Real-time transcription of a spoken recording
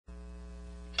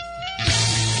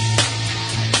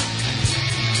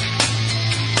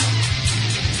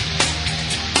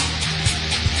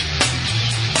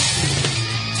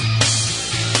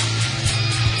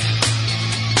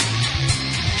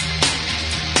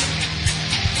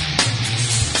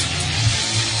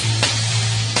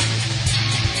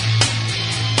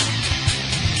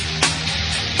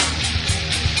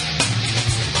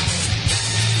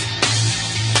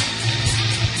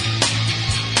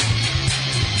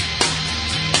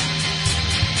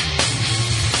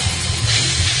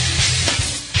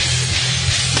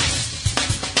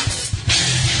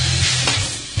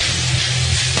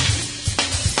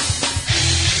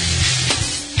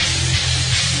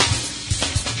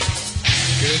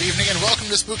Good evening and welcome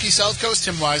to Spooky South Coast.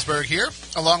 Tim Weisberg here,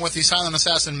 along with the silent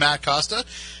assassin Matt Costa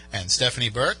and Stephanie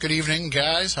Burke. Good evening,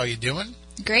 guys. How you doing?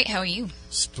 Great. How are you?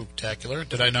 Spooktacular.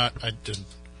 Did I not? I didn't.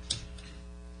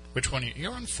 Which one?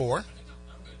 You're on 4.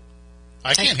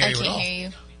 I can't hear you at all. I can't hear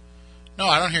you. No,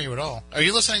 I don't hear you at all. Are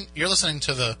you listening? You're listening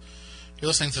to the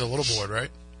little board,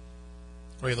 right?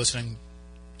 Or are you listening?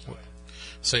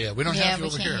 So yeah, we don't have you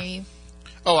over here. Yeah, we can't hear you.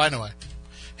 Oh, I know.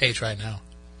 Hey, try it now.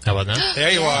 How about that?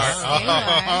 There you are. There you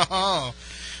are.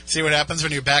 See what happens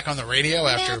when you're back on the radio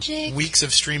after Magic. weeks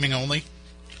of streaming only?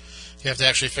 You have to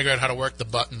actually figure out how to work the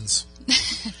buttons.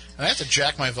 And I have to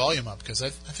jack my volume up because I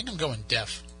think I'm going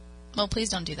deaf. Well, please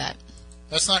don't do that.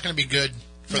 That's not going to be good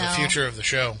for the future of the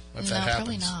show if that happens.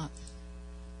 Probably not.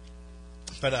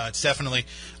 But it's definitely...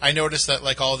 I noticed that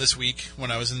like all this week when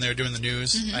I was in there doing the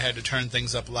news, I had to turn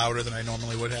things up louder than I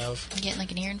normally would have. You getting like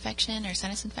an ear infection or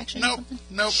sinus infection or something?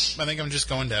 Nope. I think I'm just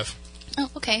going deaf. Oh,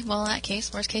 okay. Well, in that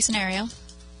case, worst case scenario.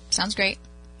 Sounds great.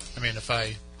 I mean, if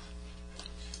I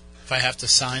have to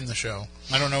sign the show,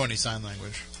 I don't know any sign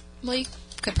language. Well, you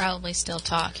could probably still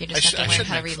talk. You just have to learn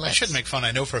how to read lips. I should make fun.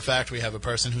 I know for a fact we have a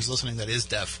person who's listening that is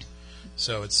deaf.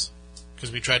 So it's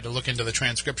because we tried to look into the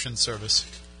transcription service,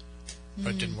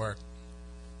 but it didn't work.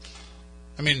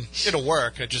 I mean, it'll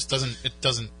work. It just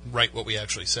doesn't write what we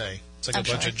actually say. It's like a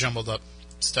bunch of jumbled up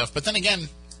stuff. But then again,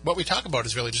 what we talk about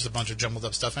is really just a bunch of jumbled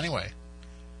up stuff anyway.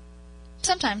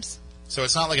 Sometimes. So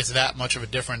it's not like it's that much of a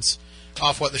difference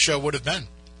off what the show would have been.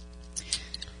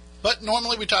 But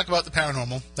normally we talk about the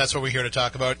paranormal. That's what we're here to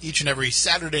talk about each and every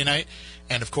Saturday night.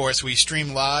 And, of course, we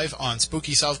stream live on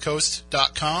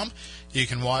SpookySouthCoast.com. You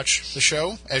can watch the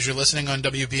show as you're listening on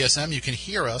WBSM. You can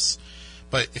hear us.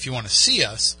 But if you want to see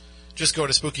us, just go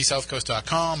to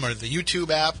SpookySouthCoast.com or the YouTube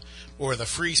app or the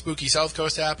free Spooky South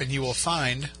Coast app, and you will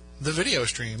find the video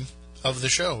stream of the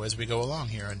show as we go along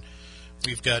here. And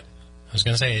we've got... I was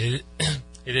going to say,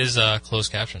 it is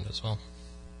closed captioned as well.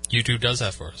 YouTube does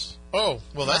that for us. Oh,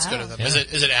 well, that's good of them. Yeah.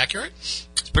 Is it accurate?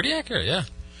 It's pretty accurate, yeah.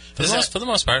 For the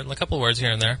most part, a couple of words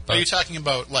here and there. But are you talking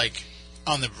about, like,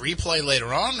 on the replay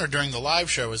later on or during the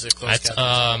live show? Is it closed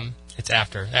captioned? It's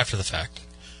after the fact.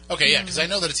 Okay, yeah, because I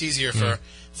know that it's easier for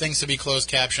things to be closed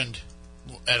captioned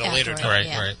at a later time.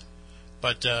 Right.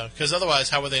 But, because otherwise,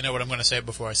 how would they know what I'm going to say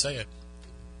before I say it?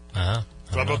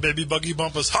 Rubber baby buggy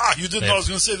bumpers. Ha! You didn't know I was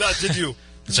going to say that, did you?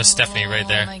 It's just Stephanie right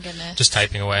there. Oh, my goodness. Just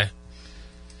typing away.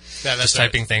 Yeah, that's just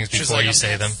typing things before you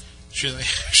say them.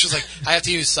 She's like, I have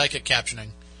to use psychic captioning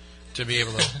to be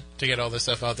able to get all this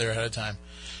stuff out there ahead of time.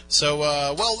 So,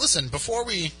 well, listen, before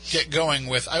we get going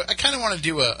with... I kind of want to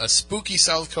do a Spooky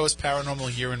South Coast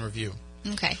Paranormal Year in Review.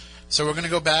 Okay. So we're going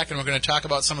to go back and we're going to talk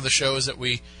about some of the shows that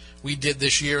we did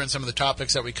this year and some of the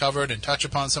topics that we covered and touch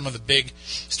upon some of the big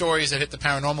stories that hit the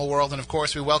paranormal world. And, of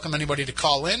course, we welcome anybody to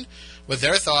call in with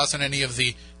their thoughts on any of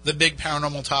the big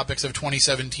paranormal topics of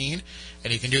 2017.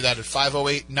 And you can do that at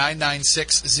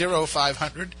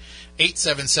 508-996-0500,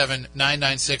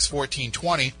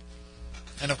 877-996-1420.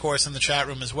 And, of course, in the chat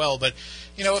room as well. But,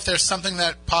 you know, if there's something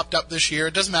that popped up this year,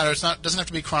 it doesn't matter. It doesn't have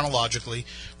to be chronologically.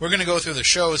 We're going to go through the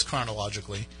shows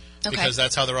chronologically because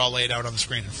that's how they're all laid out on the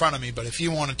screen in front of me. But if you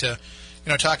wanted to,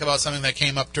 you know, talk about something that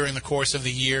came up during the course of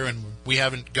the year and we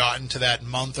haven't gotten to that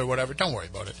month or whatever, don't worry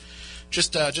about it.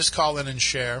 Just call in and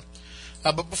share.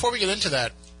 But before we get into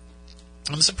that,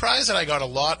 I'm surprised that I got a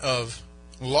lot of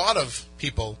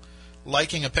people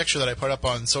liking a picture that I put up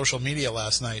on social media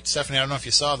last night. Stephanie, I don't know if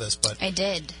you saw this, but... I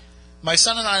did. My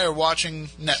son and I are watching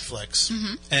Netflix,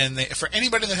 and for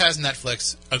anybody that has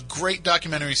Netflix, a great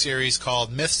documentary series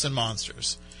called Myths and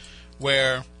Monsters,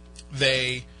 where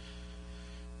they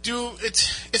do...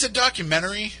 It's a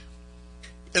documentary,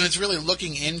 and it's really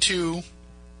looking into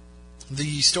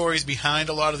the stories behind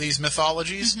a lot of these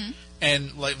mythologies,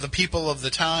 and like the people of the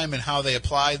time and how they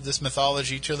applied this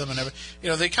mythology to them and everything. You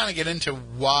know, they kind of get into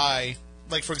why,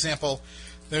 like for example,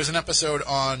 there's an episode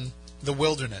on the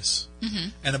wilderness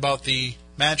and about the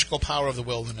magical power of the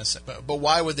wilderness. But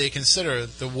why would they consider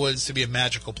the woods to be a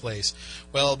magical place?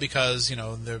 Well, because, you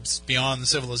know, there's beyond the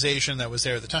civilization that was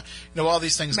there at the time. You know, all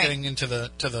these things getting into the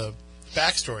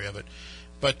backstory of it.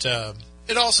 But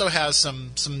it also has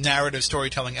some narrative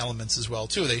storytelling elements as well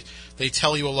too. They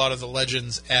tell you a lot of the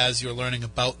legends as you're learning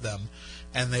about them,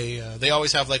 and they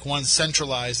always have like one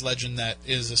centralized legend that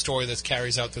is a story that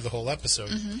carries out through the whole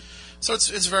episode. So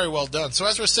it's very well done. So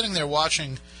as we're sitting there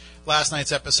watching last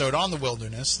night's episode on the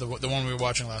wilderness, the one we were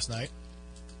watching last night,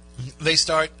 they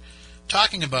start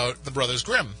talking about the Brothers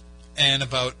Grimm and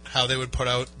about how they would put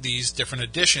out these different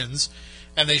editions,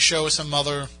 and they show some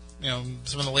other, you know,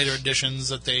 some of the later editions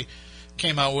that they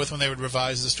came out with when they would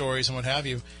revise the stories and what have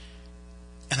you.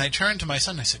 And I turned to my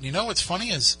son and I said, you know what's funny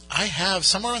is I have,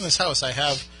 somewhere in this house, I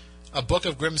have a book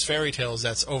of Grimm's Fairy Tales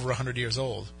that's over 100 years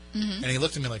old. And he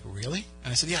looked at me like, really?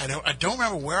 And I said, yeah, I don't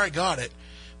remember where I got it,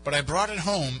 but I brought it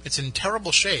home. It's in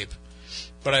terrible shape,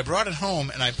 but I brought it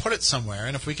home and I put it somewhere,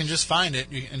 and if we can just find it,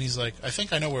 and he's like, I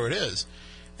think I know where it is.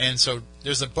 And so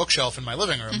there's a bookshelf in my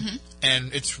living room,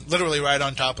 and it's literally right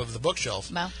on top of the bookshelf.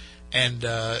 Wow. And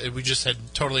we just had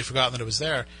totally forgotten that it was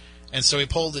there. And so he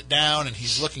pulled it down, and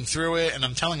he's looking through it, and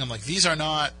I'm telling him, like, these are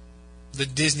not the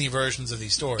Disney versions of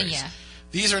these stories. Yeah.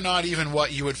 These are not even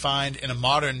what you would find in a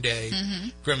modern-day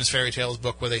Grimm's Fairy Tales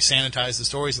book where they sanitize the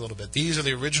stories a little bit. These are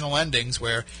the original endings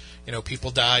where,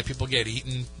 people die, people get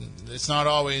eaten. It's not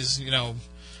always, a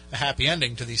happy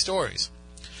ending to these stories.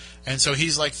 And so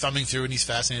he's, like, thumbing through, and he's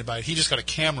fascinated by it. He just got a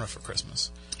camera for Christmas.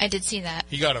 I did see that.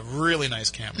 He got a really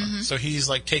nice camera. So he's,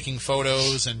 like, taking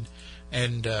photos and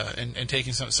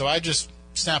taking some. So I just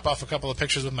snap off a couple of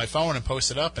pictures with my phone and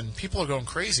post it up, and people are going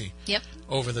crazy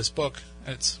over this book.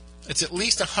 It's at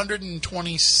least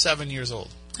 127 years old.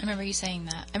 I remember you saying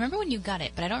that. I remember when you got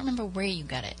it, but I don't remember where you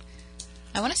got it.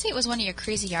 I want to say it was one of your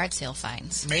crazy yard sale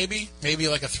finds. Maybe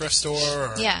like a thrift store,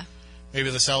 or maybe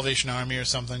the Salvation Army or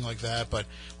something like that. But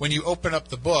when you open up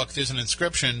the book, there's an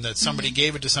inscription that somebody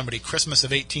gave it to somebody Christmas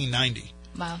of 1890.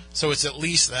 Wow. So it's at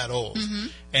least that old.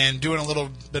 And doing a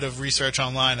little bit of research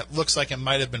online, it looks like it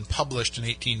might have been published in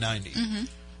 1890.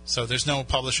 So there's no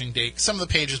publishing date. Some of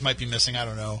the pages might be missing. I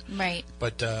don't know. Right.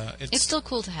 But it's still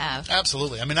cool to have.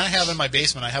 Absolutely. I mean, I have in my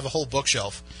basement, I have a whole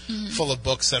bookshelf full of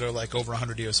books that are like over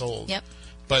 100 years old. Yep.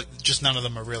 But just none of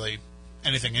them are really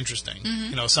anything interesting.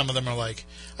 Some of them are like,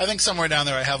 I think somewhere down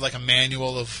there I have like a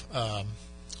manual of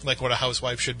like what a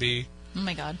housewife should be. Oh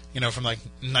my God. From like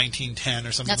 1910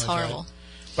 or something That's like horrible. that.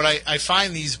 But I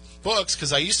find these books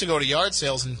because I used to go to yard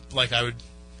sales and like I would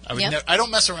I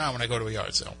don't mess around when I go to a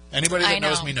yard sale. Anybody that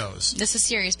knows me knows. This is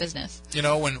serious business.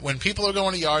 When people are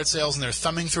going to yard sales and they're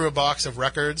thumbing through a box of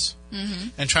records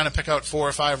and trying to pick out 4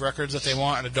 or 5 records that they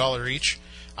want at $1 each,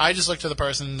 I just look to the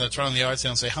person that's running the yard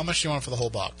sale and say, how much do you want for the whole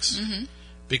box?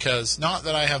 Because not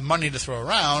that I have money to throw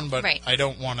around, but I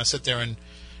don't want to sit there and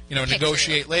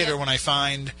negotiate later when I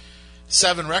find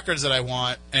 7 records that I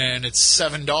want and it's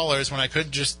 $7 when I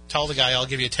could just tell the guy I'll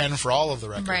give you 10 for all of the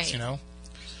records,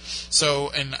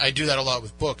 So, and I do that a lot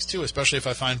with books too, especially if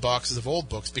I find boxes of old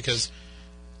books, because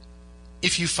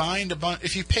if you find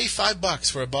if you pay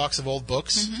 $5 for a box of old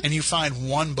books and you find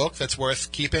one book that's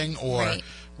worth keeping or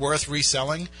worth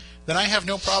reselling, then I have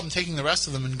no problem taking the rest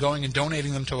of them and going and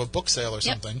donating them to a book sale or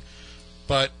something.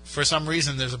 But for some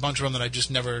reason, there's a bunch of them that I just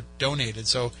never donated.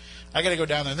 So I got to go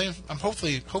down there.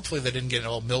 Hopefully they didn't get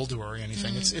all mildew or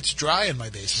anything. It's dry in my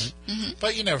basement,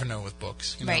 but you never know with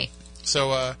books. Right.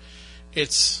 So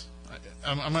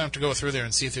I'm going to have to go through there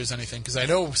and see if there's anything, because I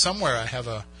know somewhere I have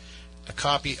a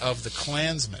copy of The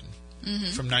Klansman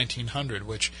from 1900,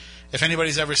 which, if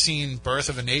anybody's ever seen Birth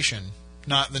of a Nation,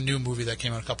 not the new movie that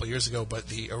came out a couple years ago, but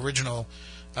the original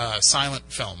silent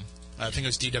film, I think it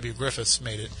was D.W. Griffiths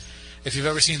made it. If you've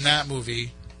ever seen that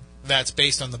movie, that's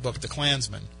based on the book The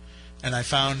Klansman. And I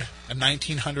found a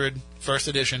 1900 first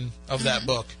edition of that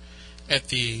book at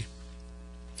the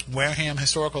Wareham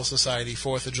Historical Society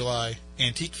 4th of July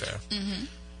Antique Fair.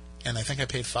 And I think I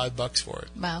paid $5 for it.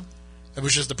 Wow. It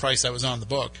was just the price that was on the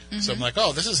book. So I'm like,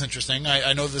 oh, this is interesting.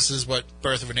 I know this is what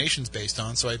Birth of a Nation's based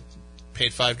on, so I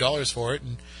paid $5 for it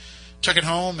and took it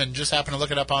home and just happened to look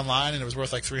it up online, and it was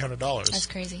worth like $300. That's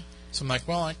crazy. So I'm like,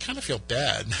 well, I kind of feel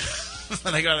bad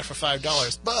that I got it for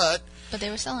 $5, but they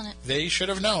were selling it. They should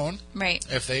have known. Right.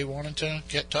 If they wanted to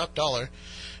get top dollar,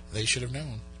 they should have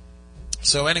known.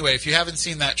 So anyway, if you haven't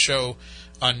seen that show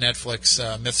on Netflix,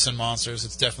 Myths and Monsters,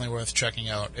 it's definitely worth checking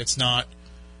out. It's not,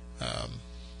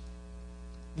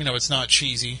 it's not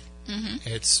cheesy.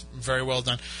 It's very well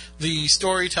done. The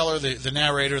storyteller, the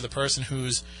narrator, the person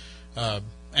who's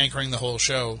anchoring the whole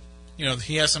show,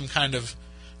 he has some kind of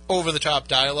over-the-top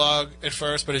dialogue at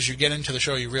first, but as you get into the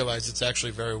show, you realize it's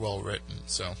actually very well written.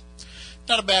 So,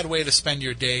 not a bad way to spend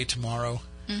your day tomorrow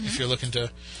if you're looking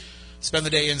to spend the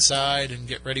day inside and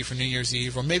get ready for New Year's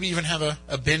Eve, or maybe even have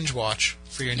a binge watch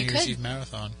for your New Year's Eve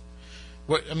marathon.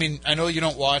 I know you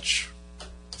don't watch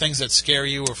things that scare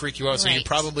you or freak you out, so you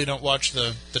probably don't watch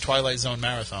the Twilight Zone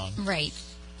marathon. Right.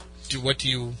 What do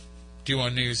you do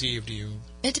on New Year's Eve?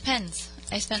 It depends.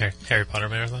 I spent Harry Potter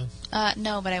marathon?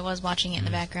 No, but I was watching it in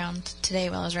the background today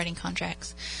while I was writing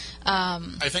contracts.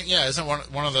 I think isn't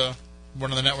one of the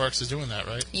networks is doing that,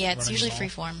 right? Yeah, it's usually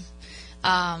Freeform.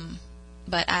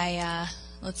 But I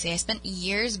spent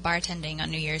years bartending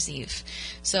on New Year's Eve.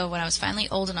 So when I was finally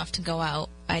old enough to go out,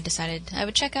 I decided I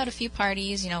would check out a few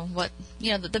parties,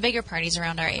 the bigger parties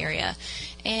around our area.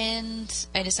 And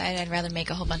I decided I'd rather make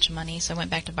a whole bunch of money, so I went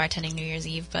back to bartending New Year's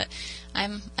Eve. But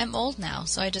I'm old now,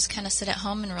 so I just kind of sit at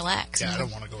home and relax. Yeah, I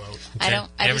don't want to go out.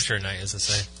 Amateur night, as they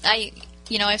say.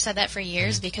 I've said that for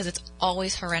years because it's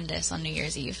always horrendous on New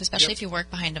Year's Eve, especially if you work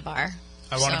behind a bar.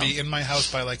 I want to be in my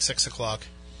house by like 6 o'clock.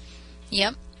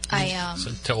 Yep.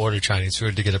 So to order Chinese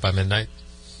food to get it by midnight.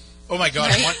 Oh my God!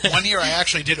 Right? One year I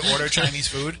actually did order Chinese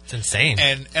food. It's insane.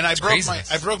 And I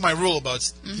broke my rule about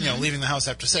leaving the house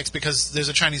after 6 because there's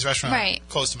a Chinese restaurant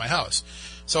close to my house.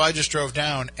 So I just drove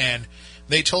down, and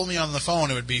they told me on the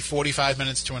phone it would be 45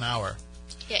 minutes to an hour.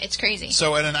 Yeah, it's crazy.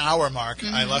 So at an hour mark,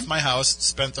 I left my house,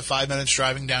 spent the 5 minutes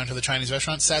driving down to the Chinese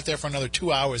restaurant, sat there for another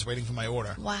 2 hours waiting for my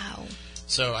order. Wow.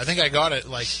 So I think I got it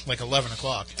like 11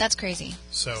 o'clock. That's crazy.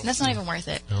 So that's not even worth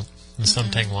it. Nope. There's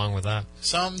something wrong with that.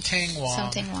 Something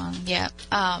wrong. Yeah.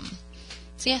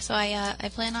 So I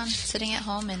plan on sitting at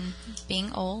home and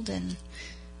being old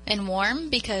and warm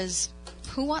because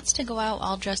who wants to go out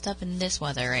all dressed up in this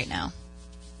weather right now?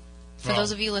 For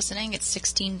those of you listening, it's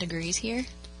 16 degrees here,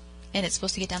 and it's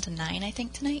supposed to get down to 9, I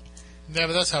think, tonight. Yeah,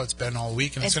 but that's how it's been all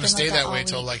week, and it's going to stay that way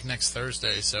till like next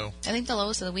Thursday. So I think the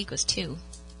lowest of the week was 2.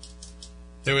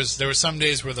 There were some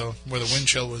days where the wind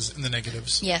chill was in the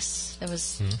negatives. Yes, it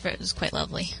was quite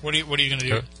lovely. What are you going to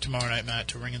do tomorrow night, Matt,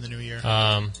 to ring in the new year?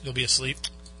 You'll be asleep?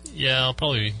 Yeah, I'll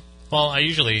probably. Well, I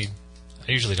usually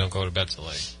don't go to bed till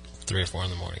like 3 or 4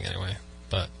 in the morning anyway.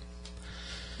 But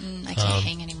I can't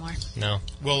hang anymore. No.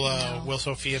 Will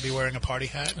Sophia be wearing a party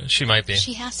hat? She might be.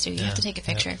 She has to. You have to take a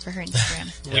picture for her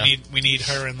Instagram. We need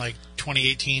her in like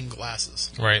 2018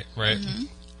 glasses. Right. Mm-hmm.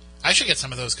 I should get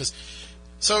some of those because.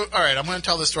 So, all right, I'm going to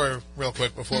tell this story real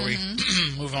quick before we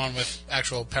move on with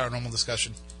actual paranormal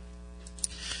discussion.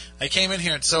 I came in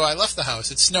here, so I left the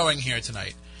house. It's snowing here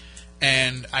tonight,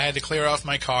 and I had to clear off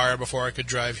my car before I could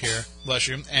drive here. Bless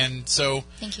you. And so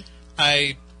Thank you.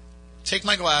 I take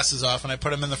my glasses off, and I put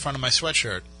them in the front of my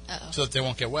sweatshirt so that they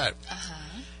won't get wet.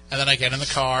 And then I get in the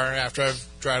car. After I've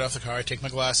dried off the car, I take my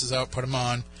glasses out, put them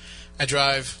on. I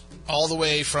drive all the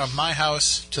way from my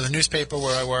house to the newspaper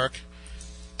where I work,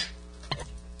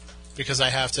 because I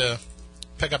have to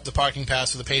pick up the parking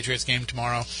pass for the Patriots game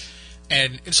tomorrow.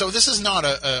 And so this is not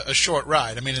a short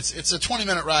ride. I mean, it's a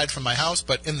 20-minute ride from my house,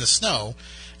 but in the snow.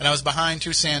 And I was behind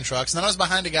 2 sand trucks. And then I was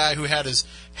behind a guy who had his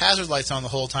hazard lights on the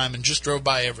whole time and just drove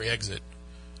by every exit.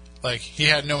 Like, he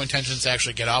had no intentions to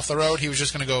actually get off the road. He was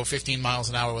just going to go 15 miles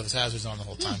an hour with his hazards on the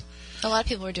whole time. A lot of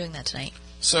people were doing that tonight.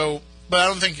 So, but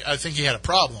I think he had a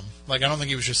problem. Like, I don't think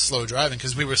he was just slow driving,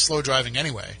 because we were slow driving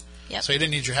anyway. Yep. So you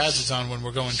didn't need your hazards on when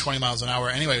we're going 20 miles an hour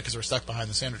anyway because we're stuck behind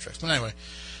the sander trucks. But anyway,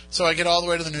 so I get all the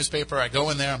way to the newspaper. I go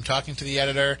in there. I'm talking to the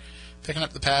editor, picking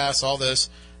up the pass, all this.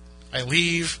 I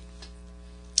leave.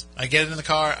 I get in the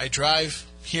car. I drive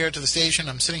here to the station.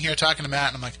 I'm sitting here talking to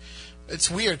Matt, and I'm like,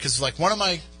 it's weird because like one of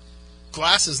my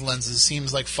glasses lenses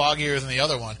seems like foggier than the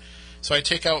other one. So I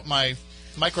take out my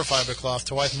microfiber cloth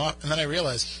to wipe them up, and then I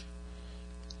realize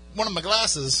one of my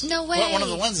glasses, no way, one of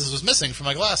the lenses was missing from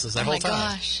my glasses that whole time. Oh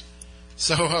my gosh.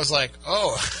 So I was like,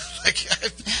 oh,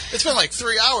 it's been like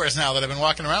 3 hours now that I've been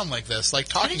walking around like this, like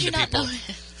talking to people.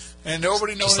 And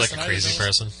nobody noticed. Just like a crazy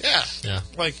person. Yeah. Yeah.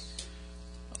 Like,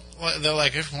 they're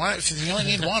like, if you only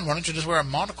need one, why don't you just wear a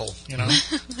monocle, you know?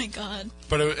 Oh my God.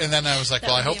 And then I was like,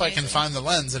 well, I hope I can find the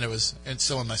lens, and it's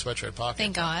still in my sweatshirt pocket.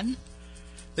 Thank God.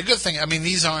 The good thing, I mean,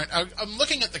 these aren't, I'm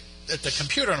looking at the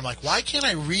computer, and I'm like, why can't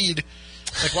I read,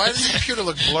 like, why does the computer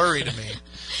look blurry to me?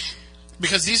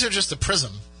 Because these are just a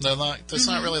prism. They're not. It's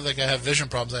not really like I have vision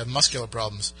problems. I have muscular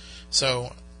problems.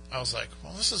 So I was like,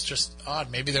 well, this is just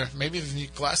odd. Maybe the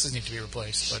glasses need to be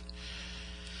replaced. But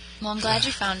well, I'm glad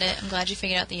you found it. I'm glad you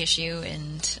figured out the issue,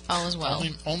 and all is well.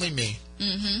 Only me.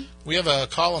 Mm-hmm. We have a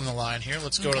call on the line here.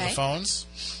 Let's go to the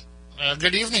phones.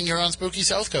 Good evening. You're on Spooky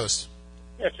South Coast.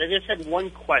 Yes, I just had one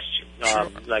question. Sure.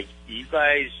 Like, you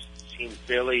guys seem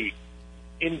fairly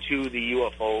into the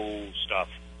UFO stuff.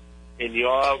 In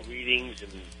your readings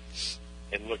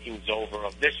and lookings over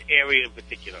of this area in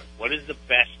particular, what is the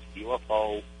best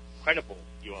UFO, credible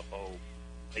UFO,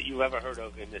 that you've ever heard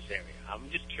of in this area? I'm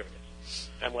just curious.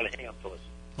 I'm going to hang up to listen.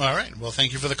 All right. Well,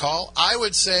 thank you for the call. I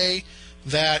would say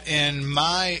that, in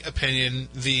my opinion,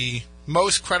 the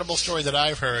most credible story that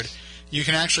I've heard, you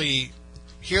can actually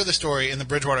hear the story in the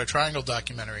Bridgewater Triangle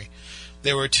documentary.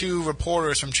 There were 2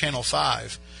 reporters from Channel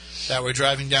 5 that were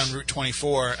driving down Route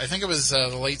 24. I think it was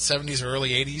the late 70s or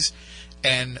early 80s,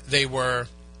 and they were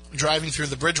driving through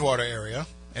the Bridgewater area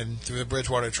and through the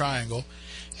Bridgewater Triangle,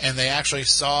 and they actually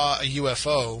saw a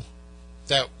UFO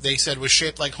that they said was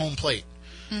shaped like home plate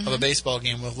of a baseball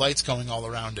game with lights going all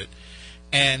around it.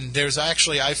 And there's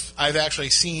actually I've actually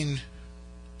seen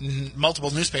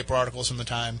multiple newspaper articles from the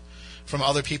time from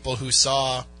other people who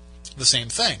saw the same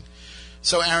thing.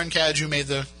 So Aaron Cadju made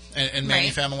and Manny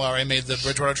Famulari made the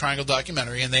Bridgewater Triangle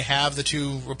documentary, and they have the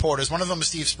two reporters. One of them is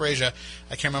Steve Sprague. I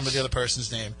can't remember the other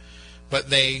person's name, but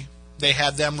they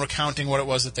had them recounting what it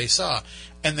was that they saw,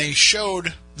 and they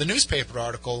showed the newspaper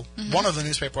article, one of the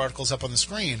newspaper articles up on the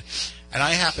screen, and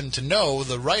I happened to know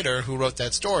the writer who wrote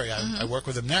that story. I work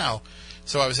with him now,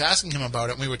 so I was asking him about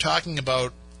it, and we were talking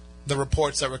about the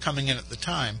reports that were coming in at the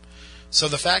time. So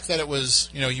the fact that it was,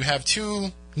 you have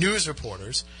two news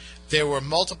reporters. There were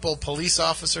multiple police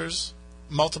officers,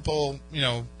 multiple,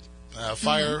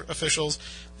 fire officials.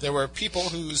 There were people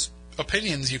whose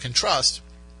opinions you can trust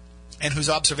and whose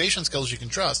observation skills you can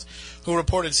trust, who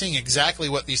reported seeing exactly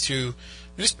what these two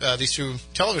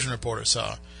television reporters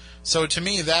saw. So to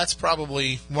me, that's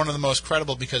probably one of the most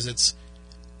credible, because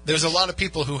there's a lot of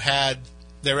people who had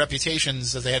their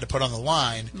reputations that they had to put on the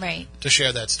line to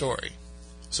share that story.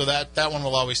 So that one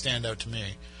will always stand out to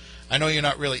me. I know you're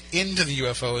not really into the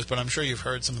UFOs, but I'm sure you've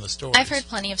heard some of the stories. I've heard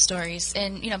plenty of stories,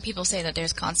 and people say that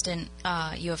there's constant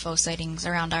UFO sightings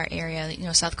around our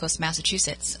area, South Coast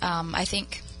Massachusetts. I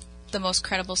think the most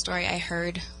credible story I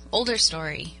heard, older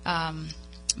story,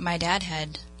 my dad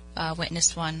had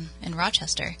witnessed one in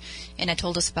Rochester, and had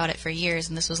told us about it for years,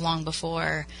 and this was long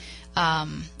before I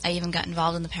even got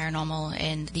involved in the paranormal,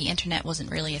 and the internet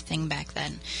wasn't really a thing back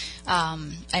then.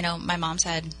 I know my mom's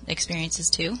had experiences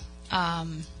too.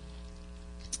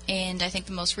 And I think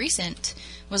the most recent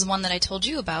was one that I told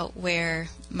you about, where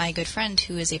my good friend,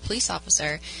 who is a police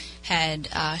officer, had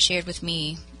shared with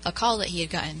me a call that he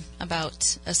had gotten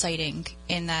about a sighting,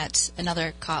 and that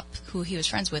another cop who he was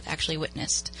friends with actually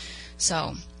witnessed.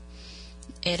 So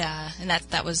it and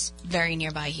that was very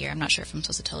nearby here. I'm not sure if I'm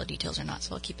supposed to tell the details or not,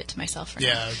 so I'll keep it to myself for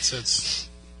now.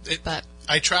 Yeah, but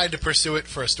I tried to pursue it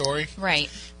for a story, right,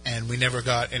 and we never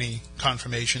got any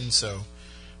confirmation. So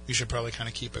we should probably kind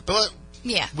of keep it. But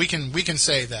yeah, we can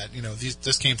say that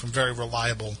this came from very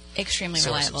reliable, extremely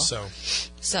sources, reliable.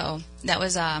 So that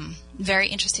was very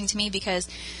interesting to me, because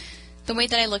the way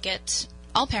that I look at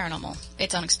all paranormal,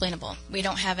 it's unexplainable. We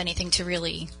don't have anything to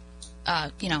really,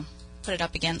 put it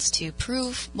up against to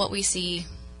prove what we see.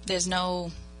 There's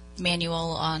no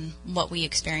manual on what we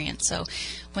experience. So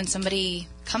when somebody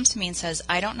comes to me and says,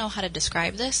 I don't know how to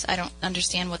describe this, I don't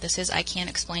understand what this is, I can't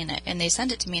explain it, and they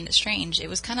send it to me and it's strange, it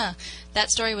was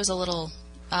that story was a little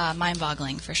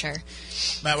mind-boggling for sure.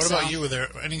 Matt, what about you? Were there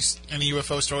any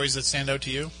UFO stories that stand out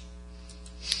to you?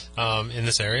 In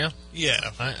this area?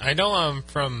 Yeah. I know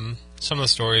from some of the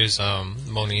stories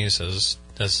Moniz has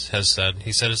said.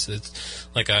 He said it's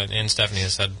like, and Stephanie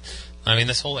has said, I mean,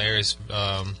 this whole area is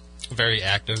very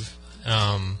active.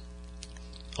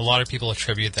 A lot of people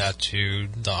attribute that to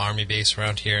the Army base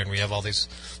around here, and we have all these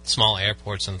small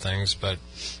airports and things, but,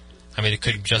 I mean, it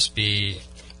could just be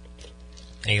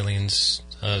aliens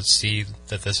see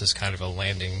that this is kind of a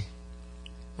landing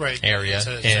area. It's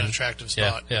an attractive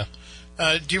spot. Yeah.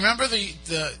 Do you remember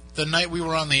the night we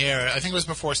were on the air? I think it was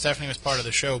before Stephanie was part of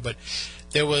the show, but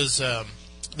there was a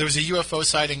UFO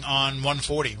sighting on Route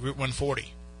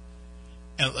 140.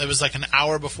 And it was like an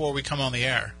hour before we come on the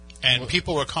air, and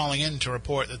people were calling in to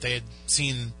report that they had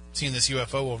seen this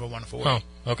UFO over 140.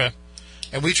 Oh, okay.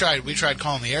 And we tried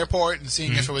calling the airport and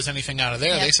seeing if there was anything out of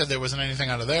there. Yep. They said there wasn't anything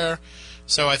out of there.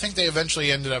 So I think they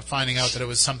eventually ended up finding out that it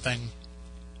was something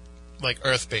like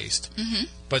Earth-based. Mm-hmm.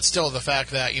 But still, the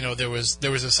fact that there was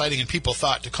a sighting and people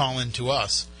thought to call in to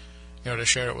us, to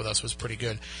share it with us, was pretty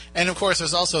good. And of course,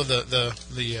 there's also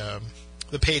the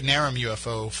Paid-Naram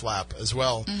UFO flap as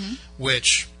well,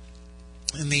 which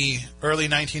in the early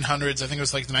 1900s, I think it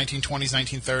was like the 1920s,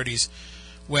 1930s,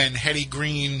 when Hetty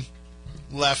Green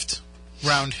left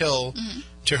Round Hill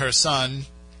to her son,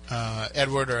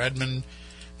 Edward or Edmund,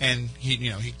 and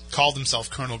he called himself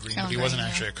Colonel Green, but he wasn't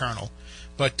actually a colonel.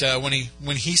 But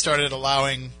when he started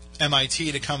allowing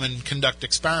MIT to come and conduct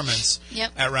experiments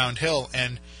at Round Hill,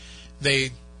 and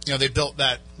they built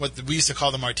that, what we used to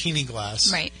call the martini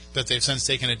glass, but they've since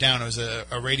taken it down. It was a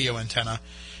radio antenna.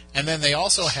 And then they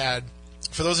also had,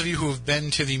 for those of you who have been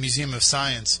to the Museum of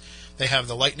Science, they have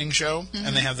the lightning show,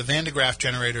 and they have the Van de Graaff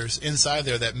generators inside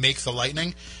there that make the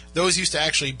lightning. Those used to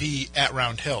actually be at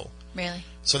Round Hill. Really?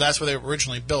 So that's where they were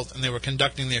originally built, and they were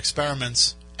conducting the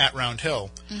experiments at Round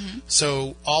Hill.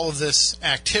 So all of this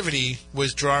activity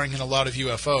was drawing in a lot of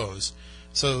UFOs.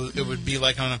 So it would be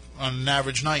like on an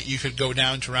average night, you could go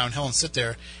down to Round Hill and sit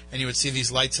there, and you would see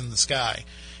these lights in the sky.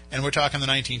 And we're talking the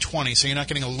 1920s, so you're not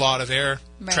getting a lot of air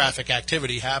traffic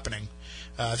activity happening.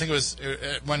 I think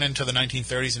it went into the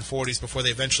 1930s and 40s before they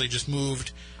eventually just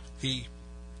moved the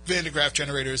Van de Graaff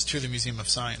generators to the Museum of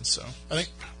Science. So I think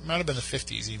it might have been the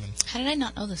 50s even. How did I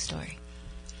not know this story?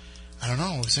 I don't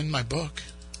know. It was in my book.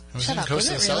 It was Shut in up, Coast was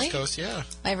of it the really? South Coast, yeah.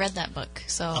 I read that book,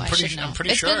 so I should know. I'm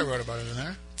pretty It's sure I been- wrote about it in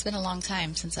there. It's been a long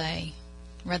time since I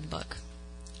read the book.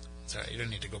 It's all right. You don't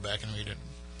need to go back and read it.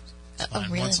 A fine.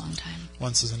 really Once- long time.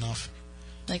 Once is enough,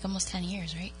 Like almost 10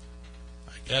 years, right?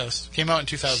 I guess. Came out in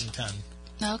 2010.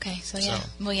 Oh, okay, so yeah. So-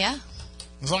 Well, yeah.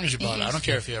 As long as you bought it. I Yes. don't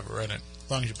care if you ever read it.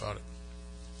 As long as you bought it.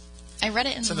 I read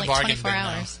it in It's in the like bargain 24 bin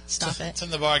hours. now. Stop it. It's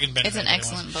in the bargain bin. It's if an anybody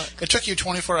excellent wants. book. It took you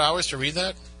 24 hours to read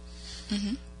that?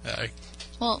 Mm-hmm. It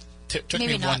Well, took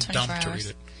maybe me not one 24 dump to hours. read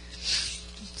it.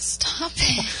 Stop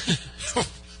it.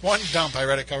 One dump. I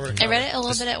read it cover to I cover. read it a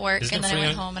little bit at work, Isn't and it then I free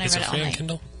went on- home and I is read it it all free on night.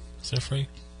 Kindle? Is it free?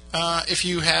 If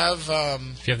you have,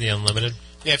 If you have the unlimited?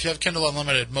 if you have Kindle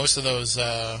Unlimited, most of those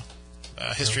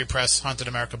History Press Haunted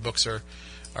America books are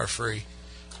free.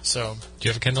 So, Do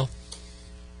you have a Kindle?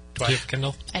 do Do you have a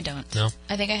Kindle? I don't. No?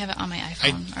 I think I have it on my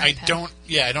iPhone. or I iPad. don't.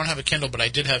 Yeah, I don't have a Kindle, but I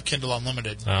did have Kindle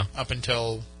Unlimited Oh. up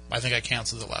until I think I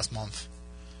canceled it last month.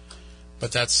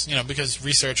 But that's because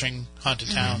researching haunted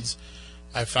towns,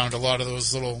 I found a lot of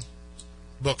those little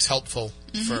books helpful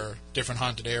for different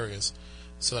haunted areas.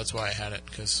 So that's why I had it,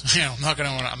 because I'm not going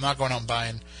out and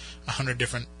buying 100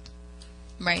 different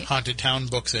Right. haunted town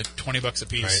books at $20 a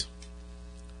piece. Right.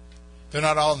 They're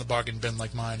not all in the bargain bin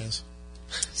like mine is.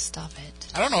 Stop it.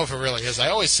 I don't know if it really is. I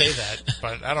always say that,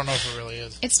 but I don't know if it really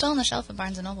is. It's still on the shelf at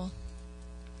Barnes & Noble.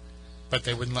 But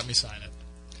they wouldn't let me sign it.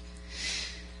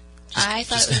 I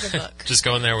thought it was a book. Just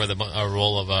go in there with a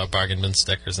roll of bargain bin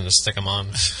stickers and just stick them on.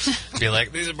 Be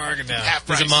like, these are bargain now. Half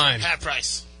These price. are mine. Half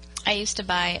price. I used to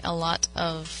buy a lot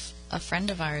of a friend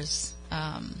of ours'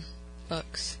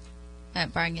 books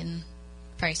at bargain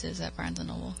prices at Barnes &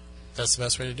 Noble. That's the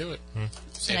best way to do it.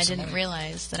 Save And I some didn't money.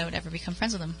 realize that I would ever become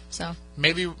friends with them. So,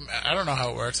 Maybe, I don't know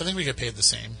how it works. I think we get paid the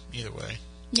same either way.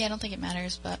 yeah, I don't think it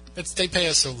matters, but They pay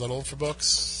us so little for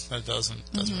books that it doesn't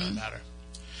really matter.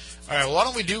 All right, well, why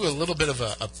don't we do a little bit of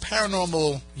a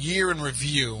paranormal year in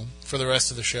review for the rest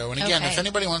of the show? And again, Okay. if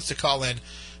anybody wants to call in,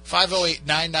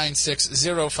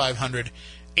 508-996-0500,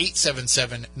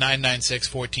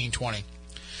 877-996-1420.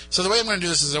 So the way I'm going to do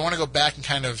this is I want to go back and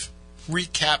kind of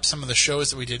recap some of the shows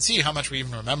that we did, see how much we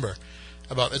even remember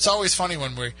about. It's always funny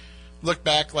when we look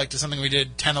back like to something we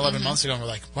did 10, 11 months ago and we're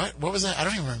like, what was that? I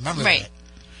don't even remember Right. that.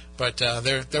 But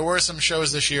there were some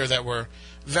shows this year that were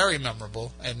very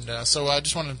memorable, and so I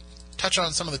just want to touch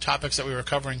on some of the topics that we were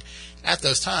covering at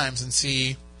those times and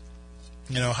see,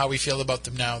 how we feel about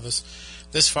them now this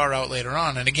far out later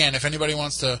on. And again, if anybody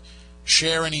wants to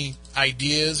share any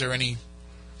ideas or any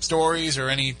stories or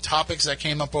any topics that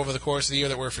came up over the course of the year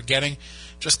that we're forgetting,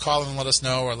 just call and let us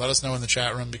know, or let us know in the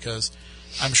chat room, because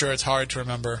I'm sure it's hard to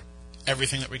remember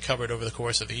everything that we covered over the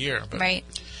course of the year. But, right.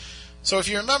 So if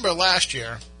you remember last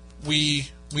year, we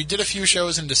did a few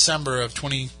shows in December of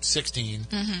 2016,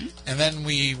 and then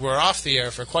we were off the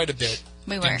air for quite a bit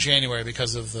We were. in January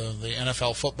because of the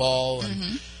NFL football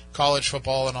and college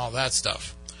football and all that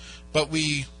stuff. But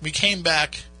we came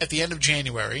back at the end of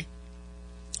January,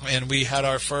 and we had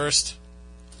our first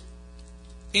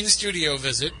in-studio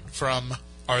visit from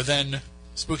our then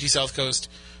Spooky South Coast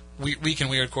Week in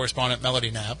Weird correspondent,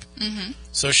 Melody Knapp. Mm-hmm.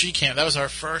 So she came. That was our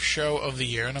first show of the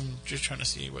year, and I'm just trying to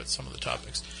see what some of the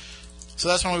topics. So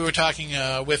that's when we were talking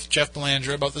with Jeff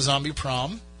Belanger about the Zombie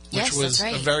Prom, which Yes, was that's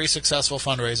right. a very successful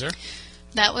fundraiser.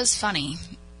 That was funny.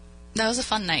 That was a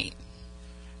fun night.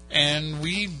 And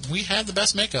we had the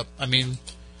best makeup. I mean,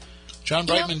 John You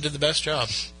know- Brightman did the best job.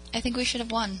 I think we should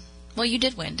have won. Well, you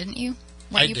did win, didn't you?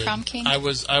 Weren't I you did. prom king? I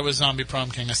was Zombie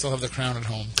Prom King. I still have the crown at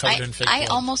home, covered in fake I blood.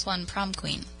 almost won prom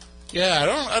queen. Yeah, I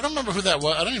don't remember who that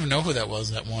was. I don't even know who that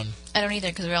was that won. I don't either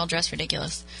because we all dressed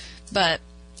ridiculous. But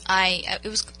it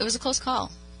was a close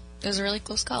call. It was a really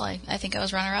close call. I think I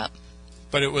was runner up.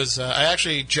 But it was I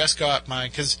actually just got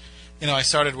because I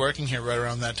started working here right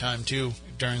around that time too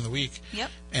during the week.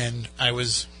 Yep. And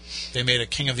they made a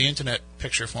King of the Internet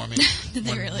picture for me Did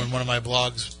they really? when one of my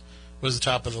blogs was the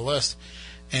top of the list,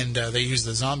 and they used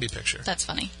the zombie picture. That's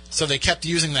funny. So they kept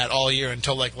using that all year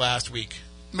until like last week.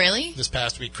 Really? This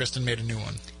past week, Kristen made a new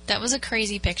one. That was a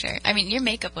crazy picture. I mean, your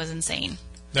makeup was insane.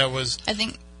 That was I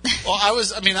think well. I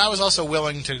was also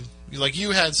willing to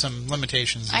you had some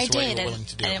limitations as I to what you did. were willing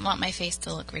to do, I didn't want my face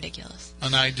to look ridiculous.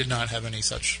 and I did not have any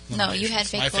such. No, you had limitations.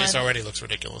 fake My face blood. already looks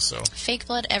ridiculous. So Fake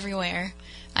blood everywhere.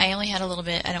 I only had a little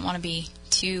bit. I didn't want to be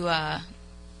too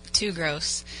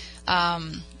gross.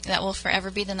 That will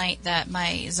forever be the night that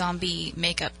my zombie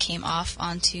makeup came off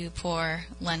onto poor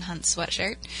Len Hunt's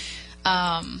sweatshirt.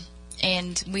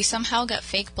 And we somehow got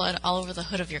fake blood all over the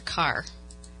hood of your car.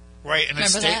 Right, and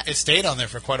Remember that? it stayed on there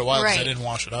for quite a while because I Right. didn't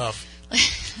wash it off.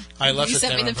 I left You it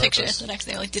sent there me on the picture purpose. the next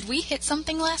day. Like, did we hit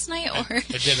something last night? Or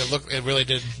It did. It really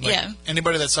did. Like, Yeah.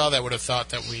 Anybody that saw that would have thought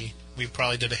that we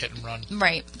probably did a hit and run.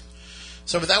 right?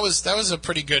 So, but that was a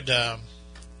pretty good. That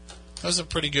was a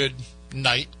pretty good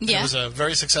night. Yeah. It was a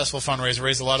very successful fundraiser.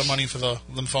 Raised a lot of money for the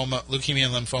Leukemia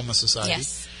and Lymphoma Society.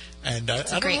 Yes, And I a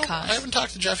don't great know, cause. I haven't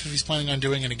talked to Jeff if he's planning on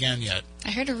doing it again yet.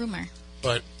 I heard a rumor.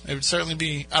 But it would certainly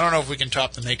be. I don't know if we can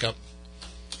top the makeup.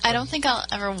 I don't think I'll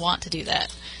ever want to do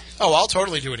that. Oh, I'll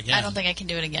totally do it again. I don't think I can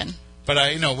do it again. But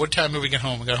what time did we get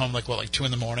home? We got home like 2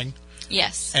 a.m,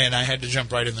 Yes. and I had to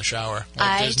jump right in the shower.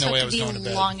 I There's took no way I was going to the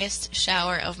bed. longest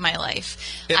shower of my life.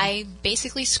 It- I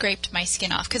basically scraped my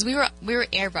skin off because we were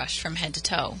airbrushed from head to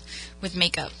toe with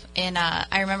makeup, and I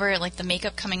remember like the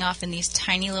makeup coming off in these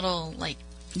tiny little like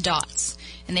dots,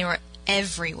 and they were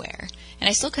everywhere, and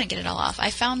I still couldn't get it all off.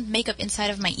 I found makeup inside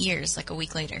of my ears like a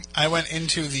week later. I went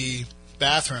into the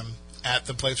bathroom at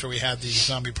the place where we had the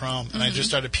zombie prom, and I just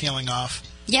started peeling off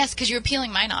Yes, because you were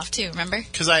peeling mine off too. Remember?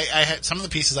 because I had some of the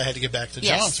pieces I had to give back to John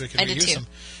Yes, so we could I did reuse too. them.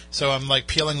 So I'm like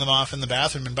peeling them off in the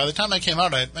bathroom, and by the time I came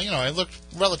out, I looked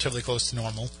relatively close to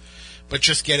normal, but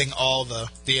just getting all the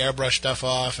airbrush stuff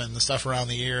off and the stuff around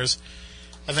the ears,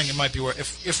 I think it might be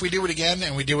worth if we do it again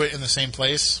and we do it in the same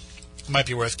place, it might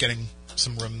be worth getting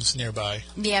some rooms nearby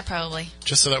Yeah, probably.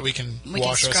 just so that we can We can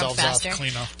wash scrub ourselves faster. off,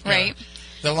 clean up. Right. Yeah.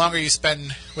 The longer you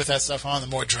spend with that stuff on, the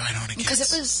more dry on it gets.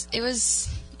 Because it was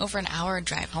over an hour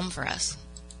drive home for us.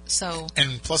 So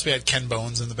And plus, we had Ken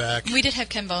Bones in the back. we did have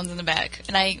Ken Bones in the back.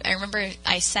 And I remember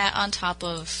I sat on top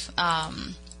of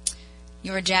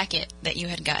your jacket that you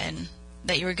had gotten,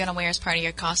 that you were going to wear as part of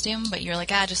your costume, but you were like,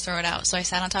 just throw it out. So I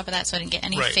sat on top of that so I didn't get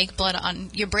any Right. fake blood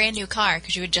on your brand new car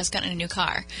because you had just gotten a new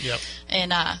car. Yep.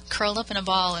 And curled up in a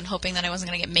ball and hoping that I wasn't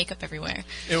going to get makeup everywhere.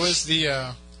 It was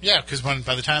the because by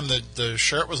the time the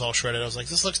shirt was all shredded, I was like,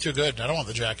 this looks too good. I don't want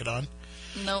the jacket on.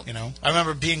 Nope. I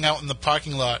remember being out in the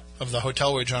parking lot of the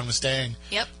hotel where John was staying.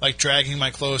 Yep. Like dragging my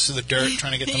clothes through the dirt,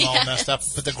 trying to get them all Yes. messed up,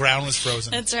 but the ground was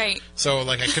frozen. That's right. So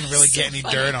like I couldn't really So get any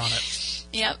funny. dirt on it.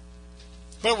 Yep.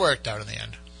 But it worked out in the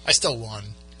end. I still won.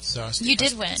 So You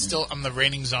did win. I'm the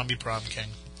reigning zombie prom king.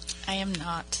 I am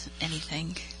not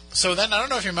anything. So then, I don't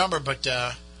know if you remember, but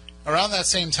around that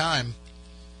same time,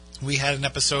 we had an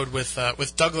episode with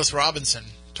Douglas Robinson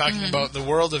talking about the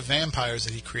world of vampires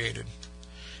that he created.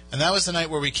 And that was the night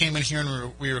where we came in here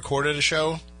and we recorded a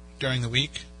show during the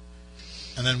week,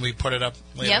 and then we put it up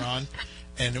later Yep. on.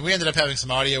 And we ended up having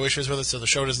some audio issues with it, so the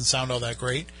show doesn't sound all that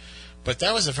great. But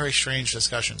that was a very strange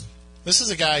discussion. This is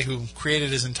a guy who created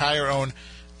his entire own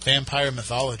vampire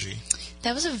mythology.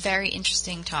 That was a very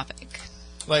interesting topic.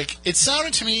 Like, it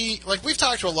sounded to me like we've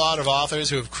talked to a lot of authors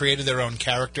who have created their own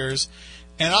characters,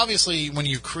 and obviously when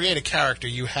you create a character,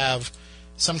 you have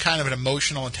some kind of an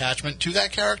emotional attachment to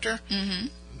that character. Mm-hmm.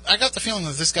 I got the feeling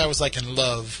that this guy was like in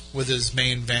love with his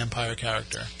main vampire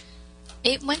character.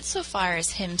 It went so far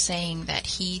as him saying that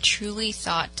he truly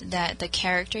thought that the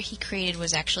character he created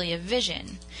was actually a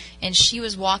vision, and she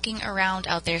was walking around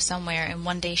out there somewhere, and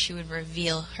one day she would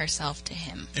reveal herself to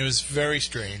him. It was very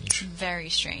strange. Very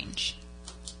strange.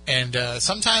 And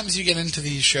sometimes you get into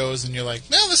these shows and you're like,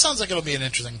 well, this sounds like it'll be an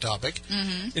interesting topic.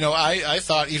 Mm-hmm. I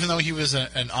thought, even though he was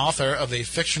an author of a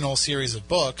fictional series of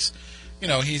books,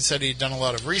 he said he'd done a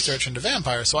lot of research into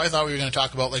vampires, so I thought we were going to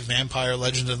talk about like vampire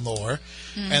legend and lore,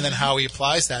 and then how he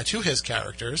applies that to his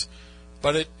characters.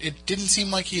 But it didn't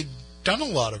seem like he'd done a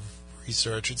lot of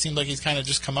research. It seemed like he's kind of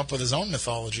just come up with his own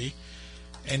mythology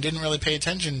and didn't really pay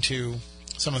attention to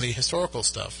some of the historical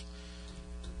stuff.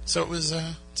 So it's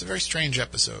a very strange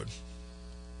episode.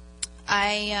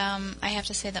 I have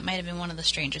to say that might have been one of the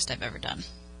strangest I've ever done.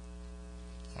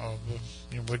 Oh,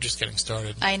 we're just getting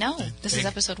started. I know. This is They-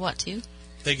 episode 2?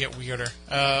 They get weirder.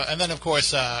 And then, of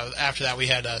course, after that, we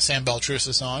had Sam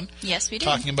Beltrusis on, Yes, we did.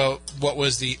 talking about what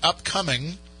was the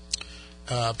upcoming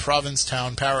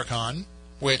Provincetown Paracon,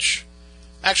 which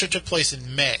actually took place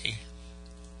in May.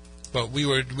 But we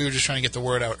were just trying to get the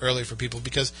word out early for people,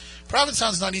 because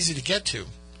Provincetown's not easy to get to.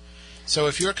 So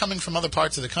if you're coming from other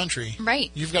parts of the country,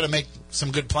 Right. you've got to make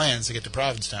some good plans to get to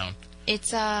Provincetown.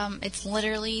 It's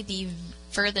literally the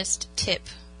furthest tip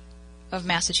of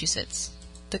Massachusetts.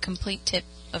 The complete tip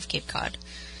of Cape Cod.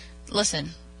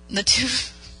 Listen, the two...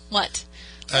 What?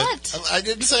 What? I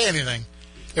didn't say anything.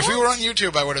 If we were on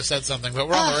YouTube, I would have said something, but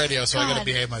we're on the radio, so I got to God.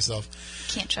 behave myself.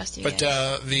 Can't trust you But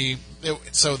guys.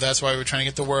 so that's why we're trying to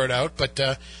get the word out. But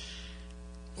a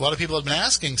lot of people have been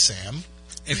asking Sam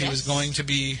if he was Yes. going to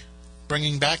be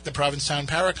bringing back the Provincetown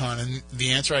Paracon, and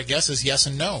the answer, I guess, is yes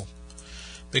and no,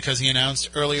 because he announced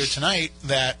earlier tonight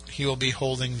that he will be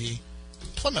holding the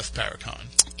Plymouth Paracon.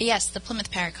 Yes, the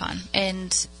Plymouth Paracon.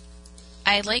 And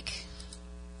I like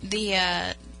the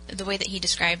way that he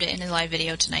described it in his live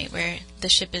video tonight, where the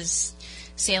ship is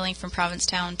sailing from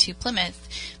Provincetown to Plymouth,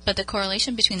 but the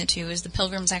correlation between the two is the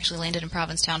Pilgrims actually landed in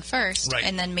Provincetown first, right,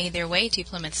 and then made their way to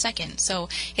Plymouth second. So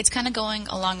it's kind of going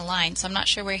along the line. So I'm not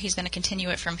sure where he's going to continue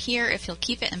it from here, if he'll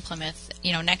keep it in Plymouth,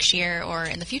 next year or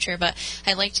in the future. But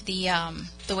I liked the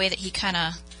way that he kind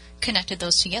of connected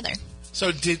those together. So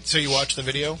you watched the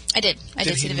video? I did. I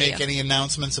did see the video. Did he make any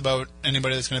announcements about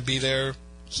anybody that's going to be there?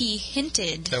 He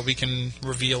hinted that we can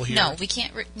reveal here. No, we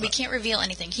can't. We can't reveal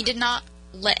anything. He did not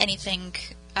let anything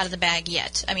out of the bag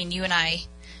yet. I mean, you and I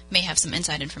may have some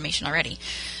inside information already,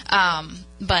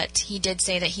 but he did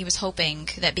say that he was hoping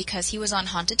that because he was on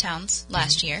Haunted Towns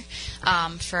last year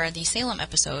for the Salem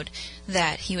episode,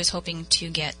 that he was hoping to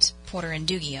get Porter and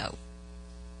Doogie out.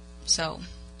 So,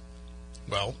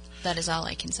 well, that is all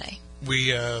I can say.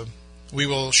 We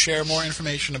will share more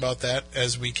information about that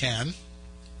as we can.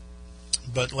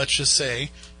 But let's just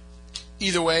say,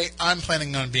 either way, I'm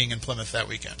planning on being in Plymouth that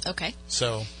weekend. Okay.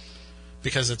 So,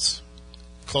 because it's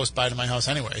close by to my house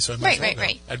anyway, so I might as well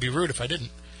go. I'd be rude if I didn't.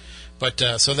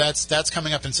 But so that's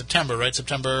coming up in September, right?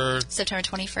 September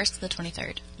 21st to the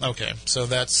 23rd. Okay, so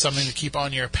that's something to keep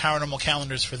on your paranormal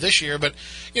calendars for this year. But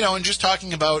and just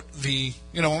talking about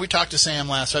when we talked to Sam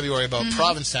last February about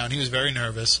Provincetown, he was very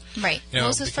nervous. Right. It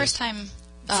was his first time.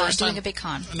 Doing a big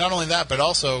con. Not only that, but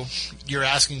also you're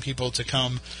asking people to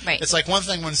come. Right. It's like one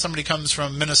thing when somebody comes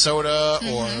from Minnesota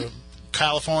or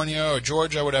California or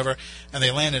Georgia or whatever, and they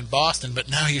land in Boston, but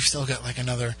now you've still got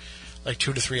another 2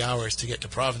 to 3 hours to get to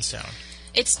Provincetown.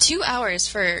 It's 2 hours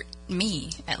for me,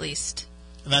 at least.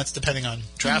 And that's depending on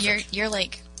traffic. You're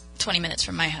 20 minutes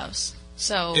from my house,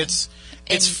 so it's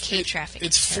Cape traffic.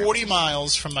 It's 40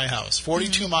 miles from my house,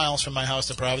 42 miles from my house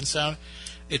to Provincetown.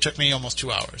 It took me almost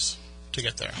 2 hours to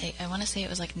get there. I want to say it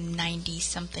was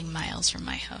 90-something miles from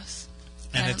my house.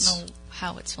 And I don't know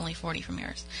how it's only 40 from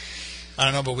yours. I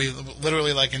don't know, but we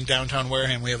literally, in downtown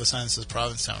Wareham, we have a sign that says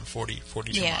Provincetown,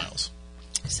 42 miles.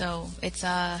 So it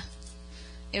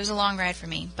was a long ride for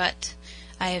me, but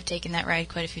I have taken that ride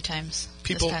quite a few times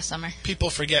this past summer. People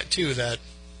forget, too, that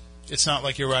it's not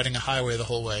like you're riding a highway the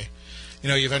whole way.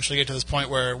 You eventually get to this point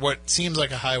where what seems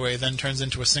like a highway then turns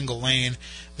into a single lane,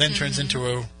 then turns into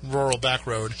a rural back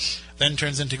road, then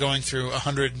turns into going through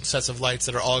 100 sets of lights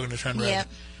that are all going to turn red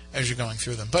as you're going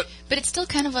through them. But it's still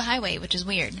kind of a highway, which is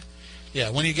weird. Yeah,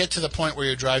 when you get to the point where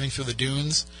you're driving through the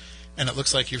dunes and it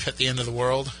looks like you've hit the end of the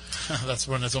world, that's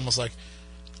when it's almost like,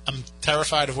 I'm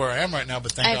terrified of where I am right now,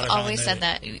 but thank God I finally always said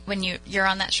that. When you're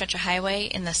on that stretch of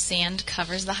highway and the sand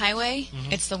covers the highway,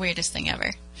 it's the weirdest thing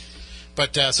ever.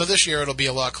 But so this year it'll be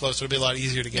a lot closer. It'll be a lot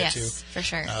easier to get to. Yes, for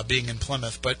sure. Being in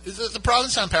Plymouth. But the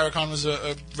Provincetown Paracon was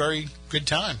a very good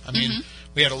time. I mean,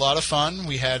 we had a lot of fun.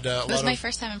 We had It was my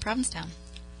first time in Provincetown.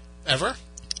 Ever?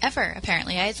 Ever,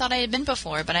 apparently. I thought I had been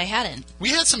before, but I hadn't. We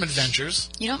had some adventures.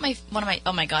 Oh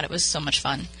my God, it was so much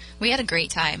fun. We had a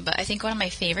great time, but I think one of my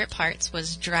favorite parts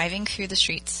was driving through the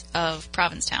streets of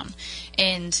Provincetown.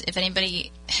 And if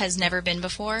anybody has never been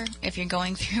before, if you're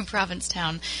going through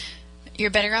Provincetown,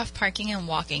 you're better off parking and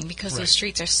walking because those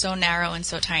streets are so narrow and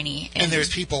so tiny. And there's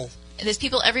people. There's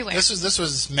people everywhere. This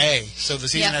was May, so the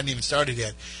season hadn't even started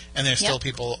yet, and there's still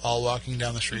people all walking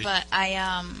down the street. But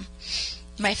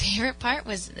my favorite part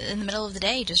was in the middle of the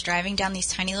day, just driving down these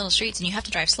tiny little streets, and you have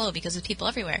to drive slow because there's people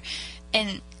everywhere.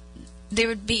 And there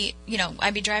would be,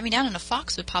 I'd be driving down and a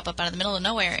fox would pop up out of the middle of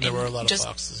nowhere. There were a lot of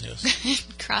foxes, yes.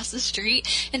 Cross the street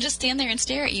and just stand there and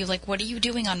stare at you like, what are you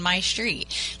doing on my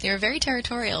street? They were very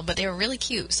territorial, but they were really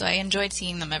cute, so I enjoyed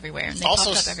seeing them everywhere. And they popped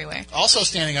up everywhere. Also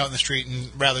standing out in the street and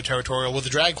rather territorial with the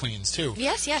drag queens, too.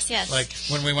 Yes. Like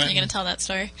when we went... Are you going to tell that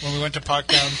story? When we went to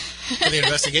Parktown for the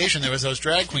investigation, there was those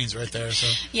drag queens right there. So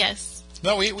yes.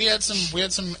 No, we had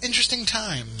some interesting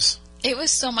times. It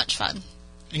was so much fun.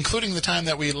 Including the time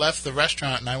that we left the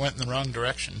restaurant and I went in the wrong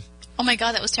direction. Oh my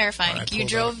God, that was terrifying. You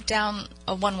drove down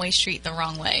a one-way street the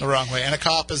wrong way. The wrong way. And a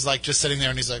cop is just sitting there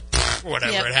and he's like,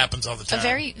 whatever, it happens all the time. A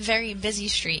very, very busy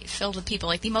street filled with people.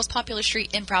 Like the most popular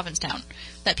street in Provincetown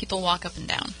that people walk up and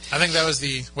down. I think that was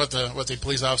what the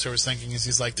police officer was thinking is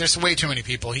he's like, there's way too many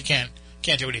people. He can't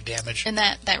do any damage. And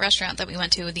that restaurant that we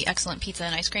went to with the excellent pizza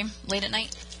and ice cream late at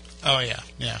night. Oh,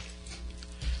 yeah.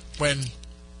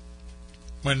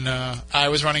 When I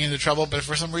was running into trouble, but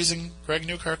for some reason, Greg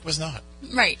Newkirk was not.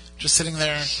 Right. Just sitting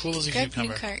there, cool as a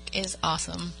cucumber. Greg Newkirk is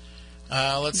awesome.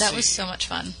 Let's see. That was so much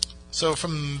fun. So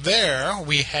from there,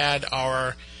 we had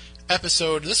our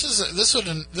episode. This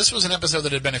was an episode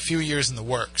that had been a few years in the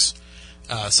works.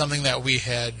 Something that we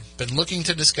had been looking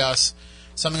to discuss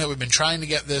something that we've been trying to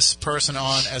get this person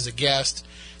on as a guest,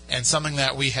 and something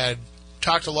that we had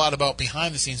talked a lot about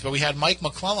behind the scenes. But we had Mike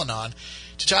McClellan on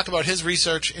to talk about his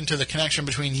research into the connection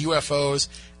between UFOs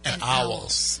and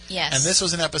owls. Yes. And this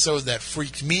was an episode that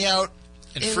freaked me out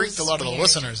and It freaked a was lot of the weird.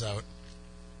 listeners out.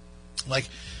 Like,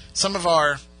 some of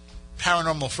our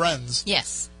paranormal friends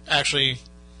Yes. actually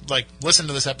listened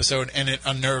to this episode, and it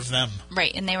unnerved them.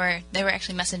 Right, and they were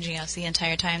actually messaging us the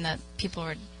entire time that people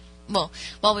were,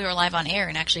 while we were live on air,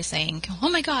 and actually saying, "Oh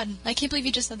my God, I can't believe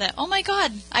you just said that. Oh my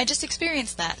God, I just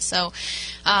experienced that." So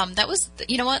that was,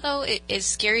 you know what though, as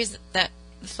scary as that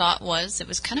thought was, it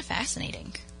was kind of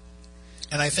fascinating.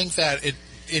 And I think that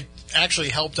it actually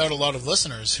helped out a lot of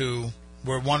listeners who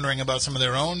were wondering about some of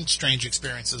their own strange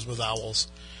experiences with owls.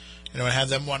 You know, it had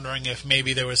them wondering if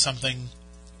maybe there was something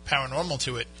paranormal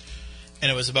to it,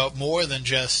 and it was about more than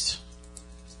just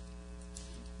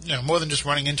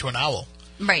running into an owl.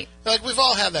 Right. Like, we've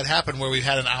all had that happen where we've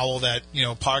had an owl that,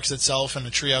 parks itself in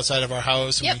a tree outside of our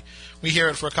house, and Yep. we hear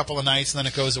it for a couple of nights, and then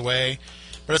it goes away.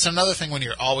 But it's another thing when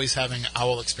you're always having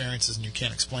owl experiences and you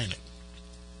can't explain it.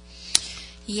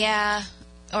 Yeah,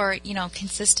 or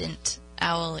consistent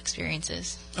owl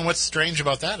experiences. And what's strange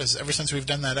about that is ever since we've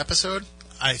done that episode,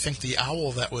 I think the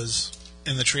owl that was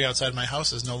in the tree outside my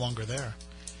house is no longer there.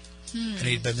 And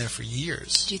he'd been there for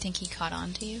years. Do you think he caught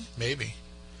on to you? Maybe.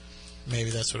 Maybe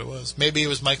that's what it was. Maybe it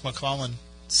was Mike McClellan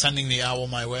sending the owl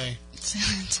my way.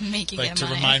 To make you get To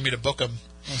mine. remind me to book him.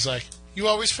 I was like, you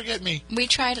always forget me. We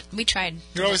tried.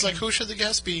 You're always like, who should the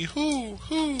guest be? Who?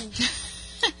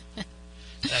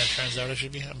 And it turns out it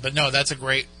should be him. But no, that's a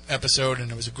great episode,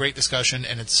 and it was a great discussion,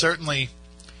 and it's certainly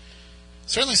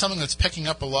something that's picking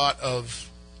up a lot of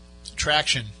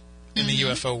traction in the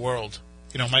UFO world.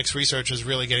 Mike's research is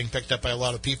really getting picked up by a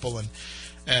lot of people, and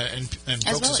As folks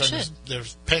well are it starting should. they're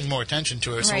paying more attention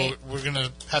to it. Right. So we're going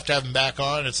to have him back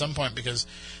on at some point, because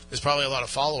there's probably a lot of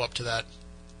follow-up to that.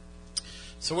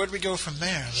 So where did we go from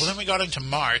there? Well, then we got into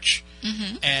March,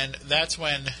 and that's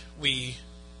when we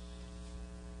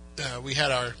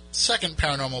had our second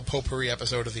Paranormal Potpourri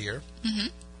episode of the year,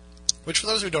 which, for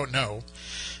those who don't know,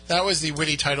 that was the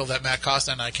witty title that Matt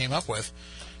Costa and I came up with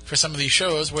for some of these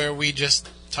shows where we just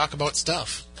talk about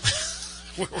stuff.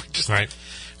 Where we just Right.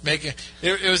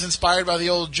 it was inspired by the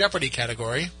old Jeopardy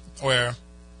category, where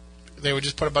they would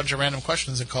just put a bunch of random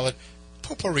questions and call it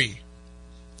potpourri.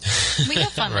 We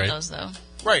have fun Right. with those though.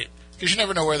 Right, because you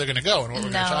never know where they're going to go and what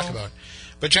we're going to No. talk about.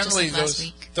 But generally, Just like last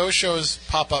week. those shows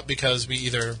pop up because we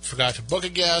either forgot to book a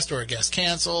guest, or a guest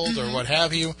canceled, or what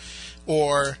have you,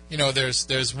 or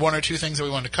there's one or two things that we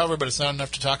want to cover, but it's not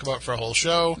enough to talk about for a whole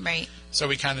show. Right. So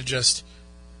we kind of just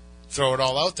throw it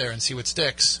all out there and see what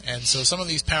sticks. And so some of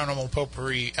these Paranormal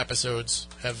Potpourri episodes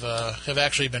have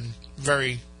actually been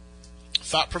very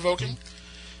thought-provoking,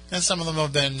 and some of them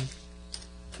have been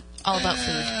All about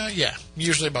food. yeah,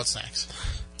 usually about snacks.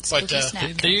 Spooky But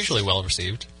snack. They're usually well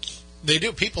received. they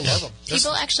do. People love them.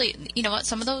 People actually, you know what?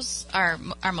 Some of those are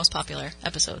our most popular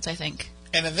episodes, I think.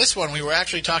 And in this one, we were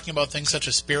actually talking about things such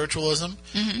as spiritualism,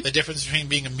 the difference between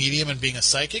being a medium and being a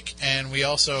psychic, and we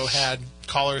also had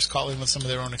callers calling with some of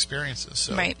their own experiences.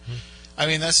 So, Right. I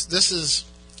mean, this is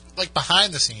like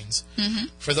behind the scenes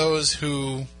for those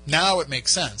who now it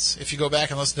makes sense. If you go back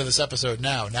and listen to this episode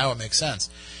now it makes sense.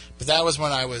 But that was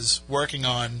when I was working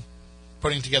on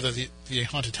putting together the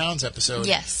Haunted Towns episode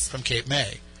Yes. from Cape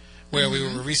May, where we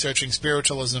were researching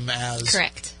spiritualism as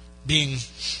Correct. being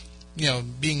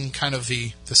kind of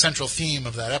the central theme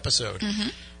of that episode.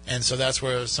 And so that's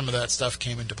where some of that stuff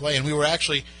came into play. And we were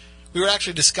actually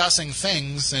discussing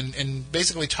things and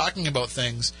basically talking about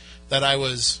things that I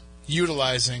was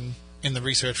utilizing in the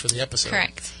research for the episode.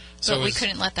 Correct. So But it we was-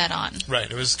 couldn't let that on. Right.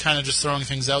 It was kind of just throwing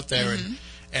things out there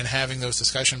and having those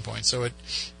discussion points. So a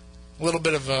little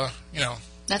bit of a,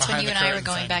 That's when behind you the and I were curtain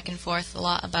going thing. back and forth a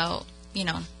lot about,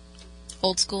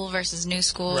 old school versus new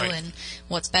school Right. and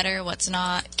what's better, what's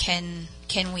not. Can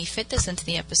we fit this into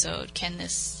the episode? Can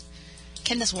this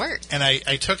work? And I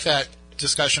took that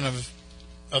discussion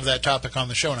of that topic on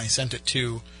the show and I sent it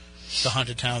to the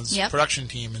Haunted Towns Yep. production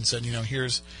team and said,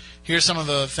 here's some of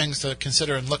the things to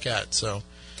consider and look at. So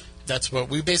that's what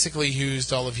we basically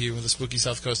used, all of you, the Spooky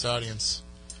South Coast audience,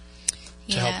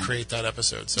 to help create that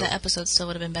episode. So The episode still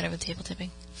would have been better with table tipping.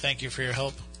 thank you for your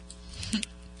help.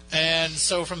 And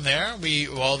so from there, we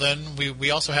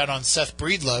also had on Seth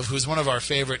Breedlove, who's one of our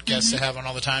favorite guests to have on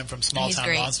all the time from Small He's Town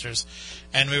great. Monsters.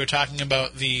 And we were talking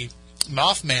about the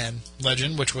Mothman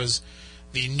legend, which was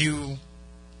the new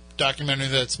documentary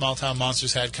that Small Town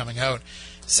Monsters had coming out.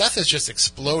 Seth has just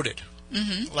exploded.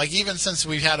 Mm-hmm. Like, even since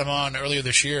we had him on earlier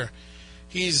this year,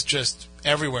 he's just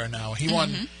everywhere now. He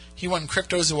won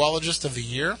Cryptozoologist of the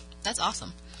Year That's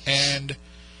awesome. And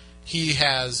he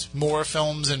has more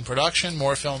films in production,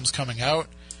 more films coming out.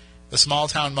 The Small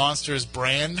Town Monsters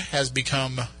brand has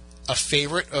become a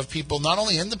favorite of people not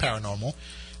only in the paranormal,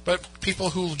 but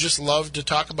people who just love to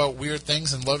talk about weird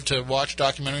things and love to watch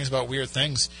documentaries about weird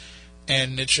things.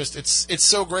 And it's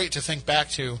so great to think back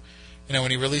to,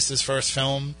 when he released his first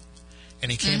film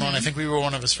and he came on. I think we were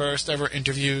one of his first ever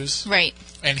interviews. Right.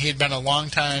 And he had been a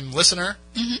long-time listener,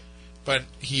 but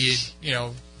he,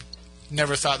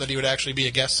 never thought that he would actually be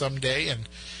a guest someday. And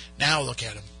now look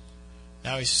at him.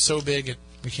 Now he's so big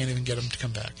we can't even get him to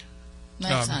come back.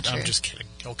 That's not true. I'm just kidding.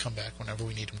 He'll come back whenever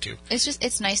we need him to.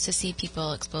 It's nice to see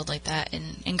people explode like that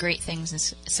and great things and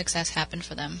success happen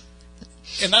for them.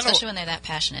 And especially when they're that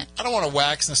passionate. I don't want to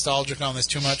wax nostalgic on this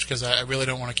too much because I really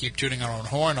don't want to keep tooting our own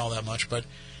horn all that much, but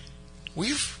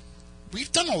we've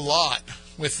done a lot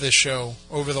with this show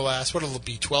over the last, what will it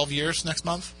be, 12 years next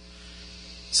month?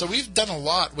 So we've done a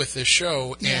lot with this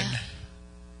show in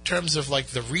terms of like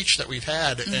the reach that we've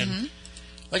had, and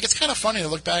like it's kind of funny to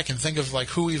look back and think of like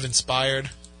who we've inspired,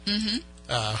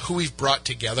 who we've brought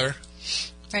together,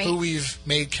 who we've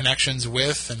made connections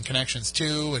with and connections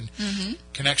to and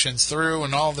connections through,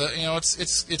 and all the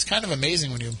it's kind of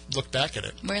amazing when you look back at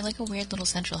it. We're like a weird little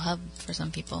central hub for some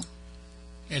people.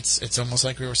 It's almost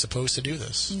like we were supposed to do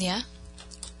this. Yeah.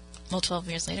 Well, 12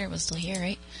 years later, it was still here,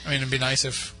 right? I mean, it'd be nice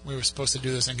if we were supposed to do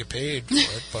this and get paid for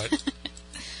it, but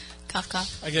cough,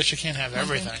 cough. I guess you can't have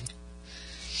everything.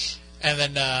 And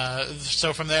then,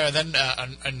 so from there, then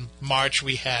in March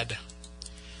we had.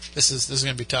 This is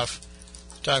going to be tough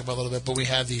to talk about a little bit, but we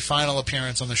had the final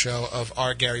appearance on the show of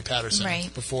R. Gary Patterson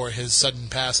before his sudden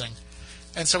passing,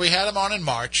 and so we had him on in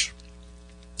March.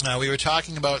 We were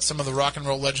talking about some of the rock and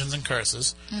roll legends and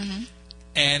curses,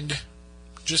 and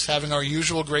just having our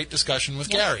usual great discussion with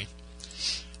Gary.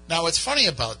 Now, what's funny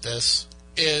about this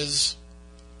is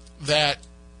that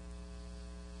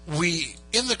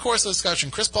in the course of the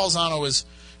discussion, Chris Balzano was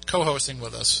co-hosting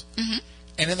with us,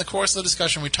 and in the course of the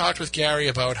discussion, we talked with Gary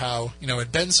about how, it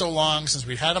had been so long since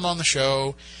we'd had him on the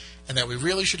show, and that we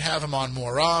really should have him on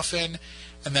more often,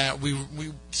 and that we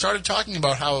started talking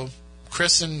about how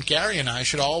Chris and Gary and I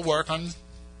should all work on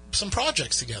some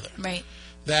projects together. Right.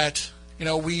 That,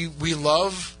 we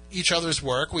love each other's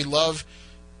work. We love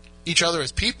each other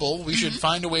as people. We should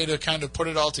find a way to kind of put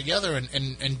it all together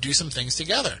and do some things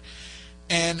together.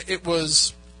 And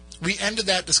we ended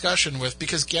that discussion with,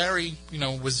 because Gary,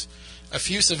 was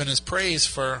effusive in his praise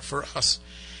for us.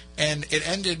 And it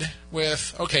ended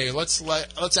with, okay, let's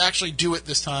actually do it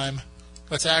this time.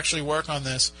 Let's actually work on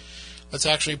this. Let's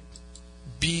actually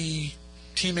be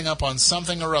teaming up on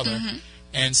something or other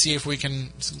and see if we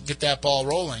can get that ball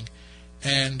rolling.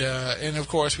 And of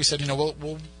course we said,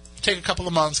 we'll take a couple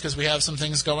of months because we have some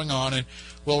things going on, and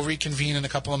we'll reconvene in a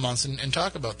couple of months and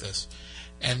talk about this.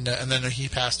 And then he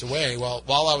passed away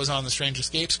while I was on the Strange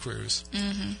Escapes cruise.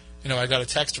 I got a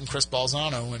text from Chris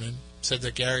Balzano and it said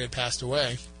that Gary had passed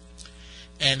away.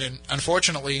 And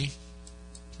unfortunately,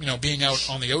 being out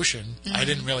on the ocean, I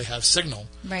didn't really have signal.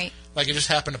 Right. Like, it just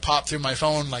happened to pop through my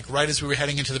phone, like, right as we were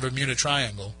heading into the Bermuda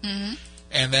Triangle.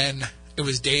 And then it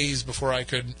was days before I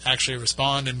could actually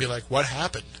respond and be like, what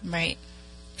happened? Right.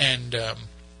 And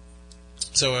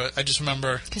so I just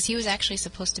remember... Because he was actually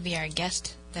supposed to be our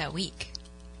guest that week.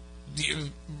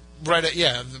 Right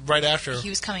after... He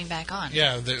was coming back on.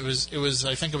 Yeah, it was.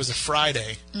 I think it was a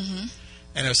Friday.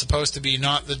 And it was supposed to be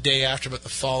not the day after, but the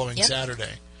following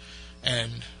Saturday.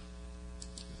 And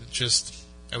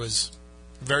it was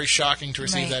very shocking to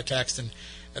receive that text, and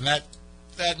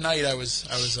that night I was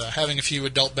having a few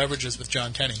adult beverages with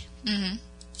John Tenney, and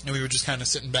we were just kind of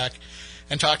sitting back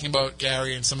and talking about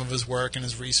Gary and some of his work and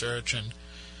his research, and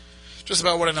just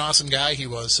about what an awesome guy he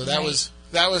was. So that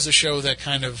was a show that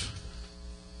kind of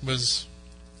was,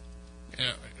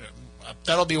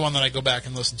 that'll be one that I go back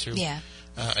and listen to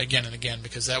again and again,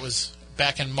 because that was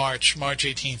back in March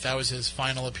 18th. That was his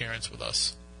final appearance with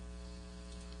us.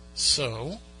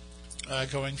 So,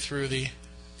 going through the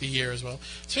year as well.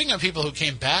 Speaking of people who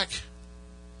came back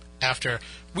after,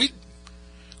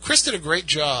 Chris did a great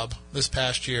job this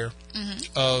past year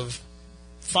of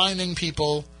finding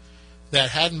people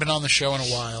that hadn't been on the show in a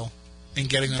while and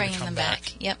getting them to come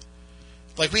back. Yep.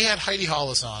 Like, we had Heidi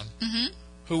Hollis on,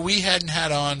 who we hadn't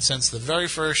had on since the very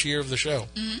first year of the show.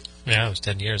 Yeah, it was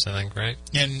 10 years, I think, right?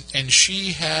 And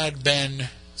she had been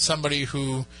somebody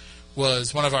who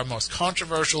was one of our most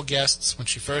controversial guests when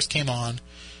she first came on,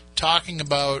 talking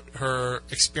about her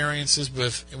experiences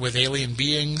with alien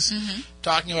beings,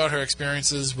 talking about her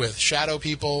experiences with shadow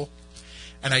people,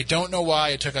 And I don't know why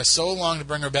it took us so long to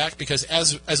bring her back, because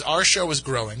as our show was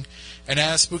growing, and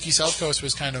as Spooky South Coast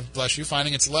was kind of, bless you,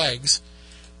 finding its legs,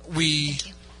 we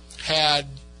had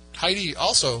Heidi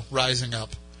also rising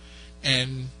up.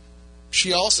 And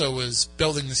she also was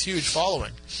building this huge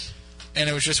following. And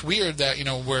it was just weird that,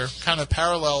 we're kind of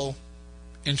parallel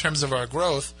in terms of our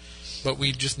growth, but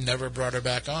we just never brought her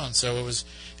back on. So it was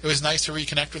nice to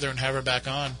reconnect with her and have her back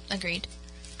on. Agreed.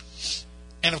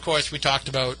 And, of course, we talked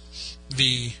about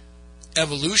the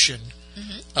evolution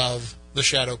of the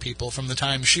Shadow People from the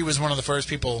time she was one of the first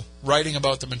people writing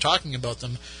about them and talking about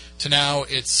them to now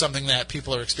it's something that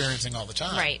people are experiencing all the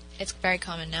time. Right. It's very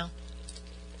common now.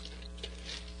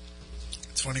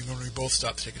 It's funny when we both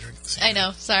stop to take a drink at the same I time.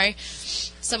 know. Sorry.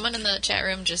 Someone in the chat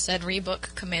room just said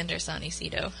rebook Commander San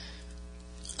Isidro.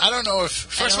 I don't know if...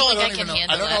 First of all, I don't even know. I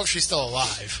don't know that. if she's still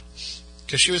alive.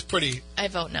 Because she was pretty... I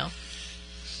vote no.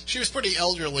 She was pretty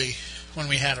elderly when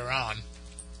we had her on.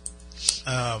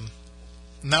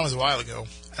 And that was a while ago.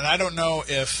 And I don't know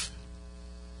if...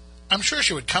 I'm sure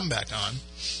she would come back on.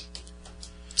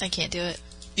 I can't do it.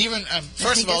 Even... I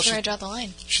first think of all, that's where I draw the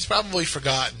line. she's probably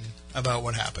forgotten about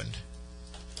what happened.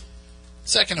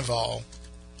 Second of all,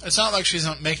 it's not like she's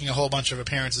not making a whole bunch of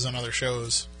appearances on other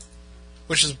shows,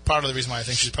 which is part of the reason why I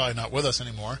think she's probably not with us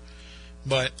anymore.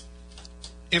 But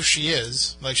if she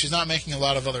is, she's not making a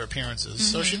lot of other appearances,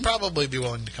 so she'd probably be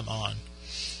willing to come on.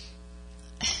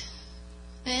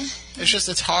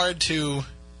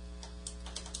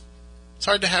 It's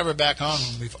hard to have her back on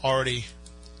when we've already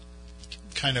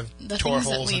kind of tore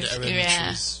holes into everything that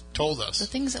she's told us. The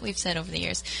things that we've said over the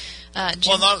years. Well,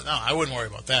 no, I wouldn't worry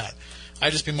about that.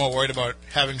 I'd just be more worried about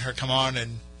having her come on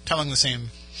and telling the same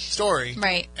story.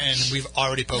 Right. And we've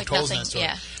already poked holes in that story.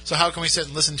 Yeah. So how can we sit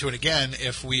and listen to it again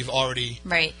if we've already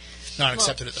not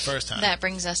accepted it the first time? That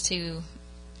brings us to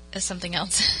something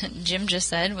else Jim just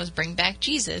said, was bring back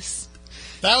Jesus.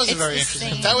 That was It's very the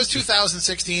interesting. same. That was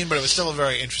 2016, but it was still a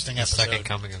very interesting The episode. second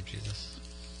coming of Jesus.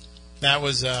 That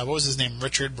was, what was his name?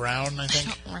 Richard Brown, I I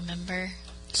think? don't remember.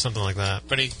 Something like that.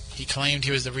 But he claimed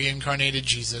he was the reincarnated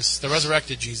Jesus, the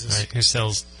resurrected Jesus. Right, who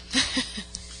sells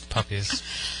puppies.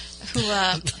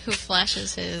 Who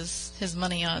flashes his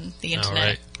money on the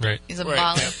internet. Oh, right. He's a Right.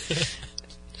 baller.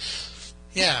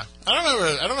 Yeah.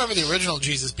 I don't remember the original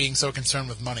Jesus being so concerned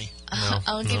with money. No,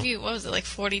 I'll no. give you, what was it, like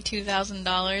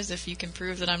 $42,000 if you can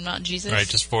prove that I'm not Jesus? Right,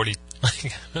 just 40.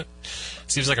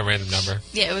 Seems like a random number.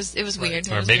 Yeah, it was weird.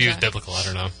 It Or was maybe it was bizarre. biblical, I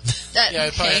don't know. Yeah,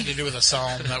 it probably Hey, had to do with a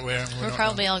psalm that we we're don't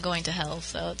probably know. all going to hell,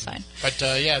 so it's fine. But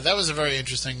yeah, that was a very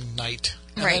interesting night.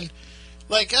 And Right.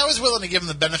 then, I was willing to give him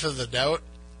the benefit of the doubt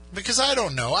because I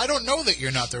don't know. I don't know that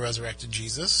you're not the resurrected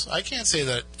Jesus. I can't say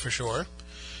that for sure.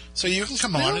 So you can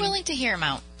come We on were and willing to hear him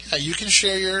out. you can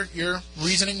share your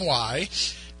reasoning why,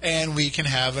 and we can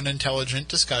have an intelligent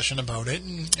discussion about it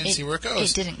and see where it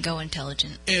goes. It didn't go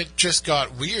intelligent. It just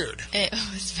got weird. It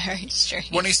was very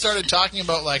strange. When he started talking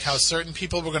about how certain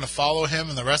people were going to follow him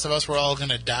and the rest of us were all going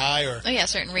to die, or Oh yeah,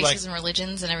 certain races and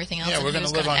religions and everything else. Yeah, and we're he gonna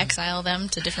was live going to on exile them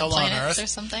to different hell on planets Earth. or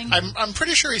something. I'm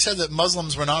pretty sure he said that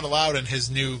Muslims were not allowed in his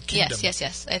new kingdom.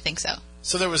 Yes, I think so.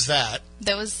 So there was that.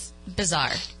 That was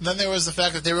bizarre. Then there was the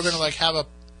fact that they were going to have a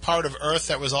part of Earth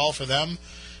that was all for them,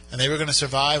 and they were going to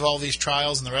survive all these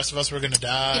trials, and the rest of us were going to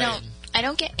die. You know, and- I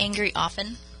don't get angry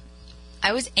often.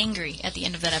 I was angry at the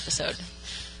end of that episode.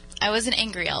 I was an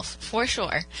angry elf, for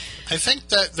sure. I think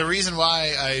that the reason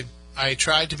why I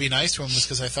tried to be nice to him was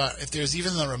because I thought if there's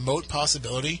even the remote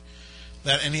possibility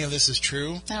that any of this is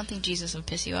true, I don't think Jesus would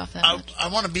piss you off that I much.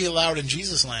 want to be allowed in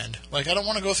Jesus land. I don't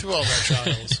want to go through all that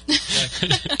trials.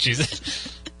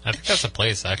 Jesus. I think that's a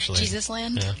place, actually. Jesus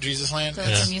Land? Yeah. Jesus land? So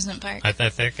it's Yeah. an amusement park?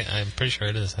 I'm pretty sure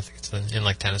it is. I think it's in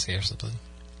Tennessee or something.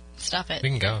 Stop it. We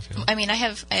can go if you want. I mean, I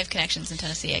have connections in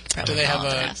Tennessee. I could Do probably they call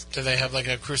have and a ask. Do they have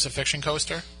a crucifixion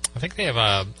coaster? I think they have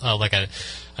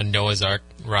a Noah's Ark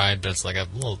ride, but it's like a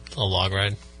log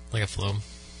ride, like a flume.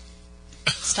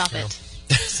 Stop Yeah. it.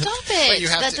 Stop But you it.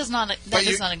 have That to- does not But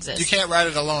does not exist. You can't ride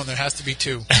it alone. There has to be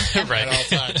two Right. at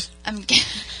all times. I'm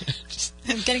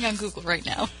getting on Google right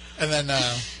now. And then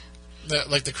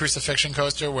the crucifixion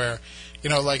coaster where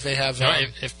they have No,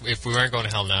 if we weren't going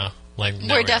to hell now, no,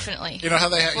 We're definitely. you know how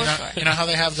they have For sure. you know how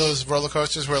they have those roller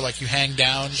coasters where you hang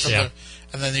down from Yeah.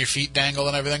 and then your feet dangle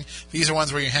and everything. These are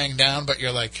ones where you hang down but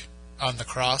you're on the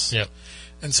cross. Yep.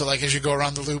 And so as you go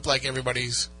around the loop,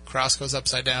 everybody's cross goes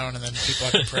upside down, and then people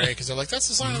have to pray because they're that's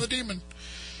the sign of the demon.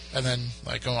 And then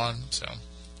go on. So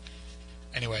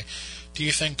anyway, do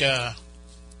you think they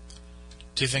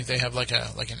have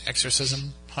an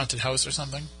exorcism haunted house or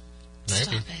something? Maybe.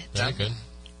 Stop it. That'd be good.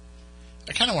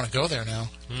 I kind of want to go there now.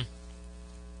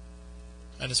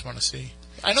 I just want to see.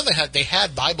 I know they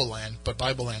had Bible Land, but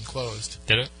Bible Land closed.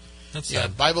 Did it? That's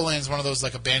sad. Bible Land's one of those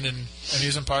like abandoned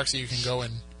amusement parks that you can go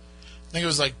and I think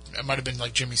it might have been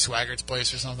like Jimmy Swaggart's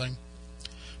place or something.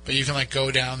 But you can like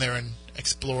go down there and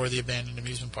explore the abandoned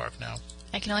amusement park now.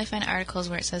 I can only find articles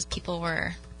where it says people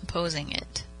were opposing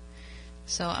it.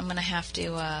 So I'm going to have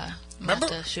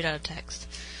to shoot out a text.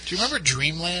 Do you remember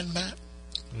Dreamland, Matt?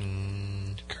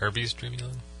 Kirby's Dream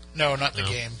Land? No, not the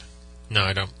game. No,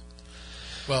 I don't.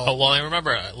 Well, I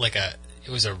remember it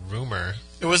was a rumor.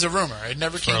 It was a rumor. It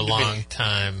never came to be. For a long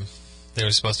time, they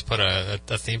were supposed to put a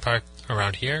theme park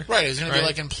around here. Right, it was going to be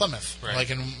like in Plymouth, right. like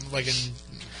in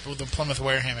the Plymouth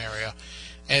Wareham area,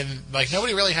 and like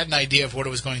nobody really had an idea of what it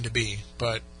was going to be,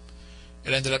 but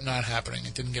it ended up not happening.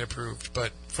 It didn't get approved,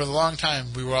 but for a long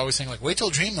time we were always saying like, wait till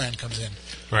Dreamland comes in.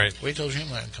 Right. Wait till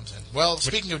Dreamland comes in. Well,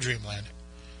 speaking of Dreamland,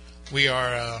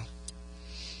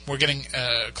 we're getting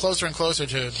closer and closer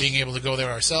to being able to go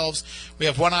there ourselves. We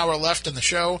have 1 hour left in the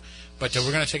show, but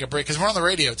we're going to take a break because we're on the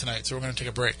radio tonight, so we're going to take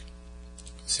a break.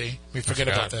 See? We forget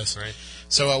about this. Right.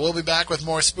 So we'll be back with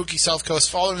more Spooky South Coast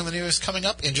following the news coming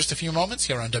up in just a few moments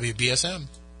here on WBSM.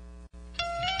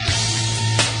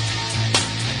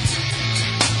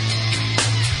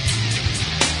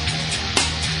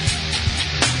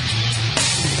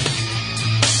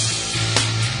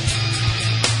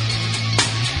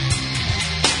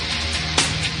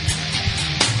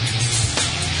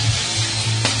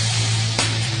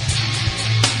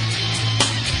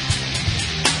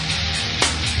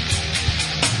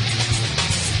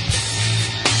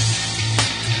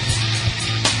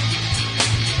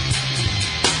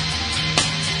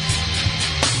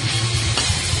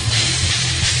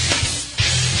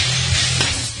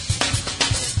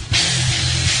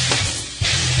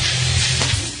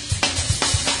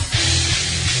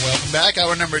 Back,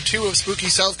 hour number 2 of Spooky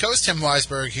South Coast. Tim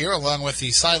Weisberg here, along with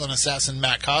the silent assassin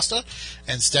Matt Costa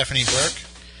and Stephanie Burke.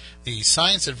 The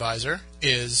science advisor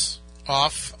is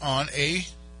off on a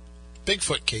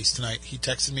Bigfoot case tonight. He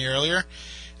texted me earlier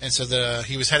and said that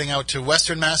he was heading out to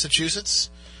western Massachusetts,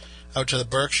 out to the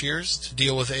Berkshires, to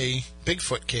deal with a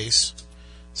Bigfoot case.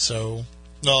 So,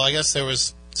 well, I guess there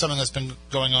was something that's been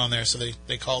going on there, so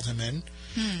they called him in.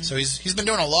 So he's been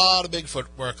doing a lot of Bigfoot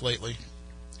work lately,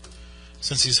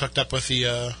 since he's hooked up with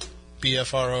the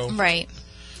BFRO. Right.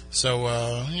 So,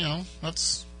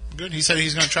 that's good. He said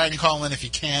he's going to try and call in if he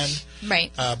can.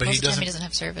 Right. But Most he of the time doesn't. he doesn't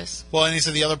have service. Well, and he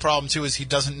said the other problem, too, is he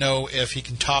doesn't know if he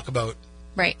can talk about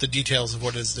Right. the details of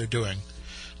what it is they're doing.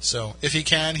 So, if he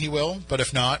can, he will. But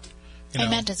if not, I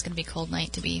imagine it's going to be a cold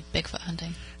night to be Bigfoot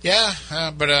hunting. Yeah,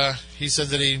 but he said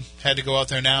that he had to go out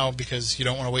there now because you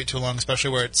don't want to wait too long,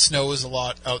 especially where it snows a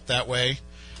lot out that way.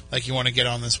 Like, you want to get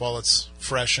on this while it's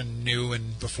fresh and new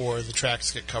and before the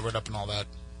tracks get covered up and all that.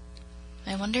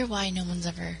 I wonder why no one's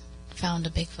ever found a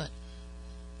Bigfoot.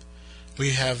 We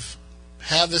have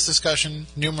had this discussion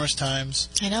numerous times.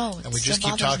 I know. And we just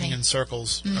keep talking in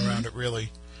circles around it,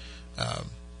 really.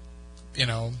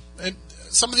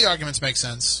 Some of the arguments make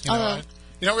sense. You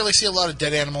don't really see a lot of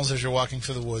dead animals as you're walking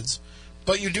through the woods,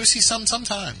 but you do see some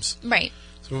sometimes. Right.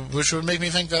 So, which would make me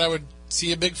think that I would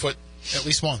see a Bigfoot at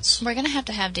least once. We're going to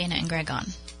have Dana and Greg on.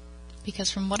 Because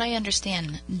from what I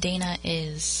understand, Dana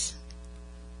is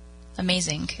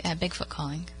amazing at Bigfoot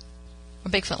calling. Or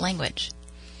Bigfoot language.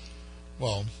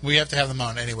 Well, we have to have them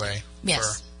on anyway.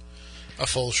 Yes. For a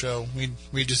full show. We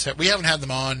haven't had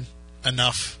them on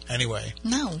enough anyway.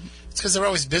 No. It's because they're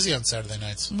always busy on Saturday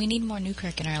nights. We need more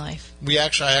Newkirk in our life.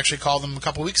 I actually called them a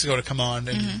couple weeks ago to come on,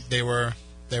 and they were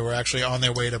actually on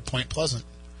their way to Point Pleasant.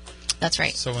 That's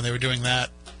right. So when they were doing that,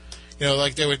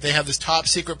 they had this top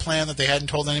secret plan that they hadn't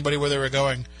told anybody where they were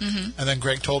going, and then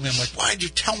Greg told me, I'm like, why did you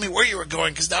tell me where you were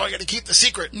going? Because now I got to keep the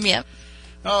secret. Yep.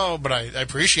 Oh, but I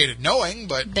appreciated knowing,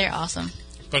 but they're awesome.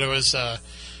 But it was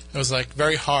like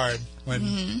very hard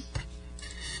when.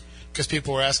 Because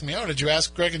people were asking me, "Oh, did you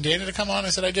ask Greg and Dana to come on?" I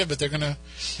said I did, but they're gonna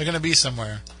be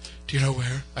somewhere. Do you know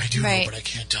where? I do know, but I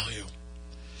can't tell you.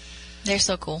 They're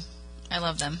so cool. I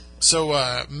love them.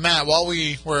 So, Matt, while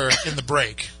we were in the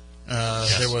break,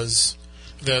 there was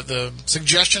the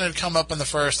suggestion had come up in the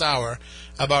first hour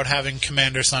about having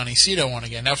Commander Sonny Cito on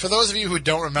again. Now, for those of you who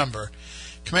don't remember,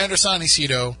 Commander Sonny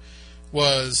Cito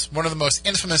was one of the most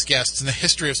infamous guests in the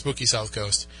history of Spooky South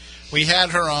Coast. We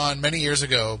had her on many years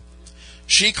ago.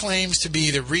 She claims to be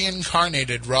the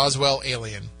reincarnated Roswell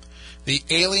alien. The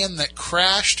alien that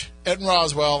crashed at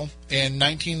Roswell in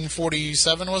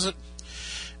 1947, was it?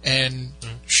 And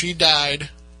she died.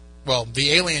 Well,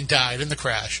 the alien died in the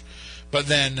crash. But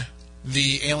then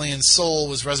the alien's soul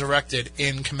was resurrected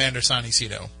in Commander Sonny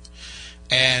Cito.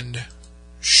 And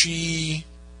she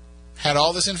had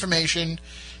all this information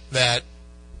that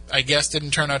I guess,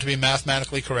 didn't turn out to be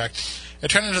mathematically correct. It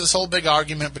turned into this whole big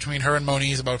argument between her and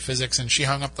Moniz about physics, and she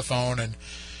hung up the phone and,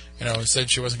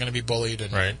 said she wasn't going to be bullied.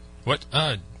 And Right. What?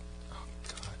 Oh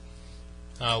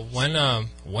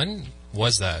God. When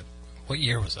was that? What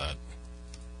year was that?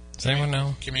 Does anyone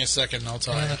know? Give me a second, and I'll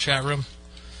tell In you. the chat room,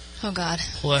 Oh God.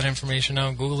 pull that information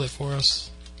out. Google it for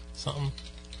us. Something.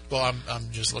 Well,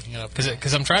 I'm just looking it up.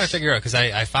 Because I'm trying to figure out. Because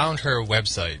I found her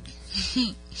website,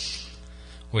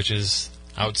 which is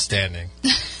outstanding.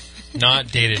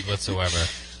 Not dated whatsoever.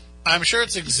 I'm sure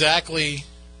it's exactly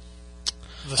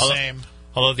the same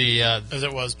Although the as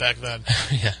it was back then.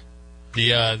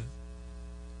 yeah,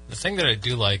 the thing that I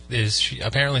do like is she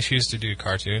used to do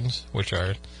cartoons, which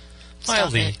are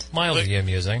mildly Like-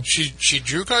 amusing. She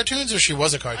drew cartoons, or she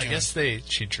was a cartoon? I guess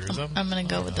she drew them, I'm gonna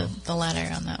go with the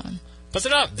latter on that one. but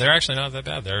they're actually not that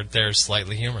bad. They're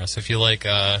slightly humorous. If you like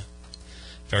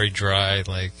very dry,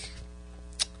 like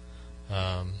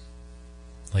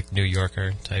New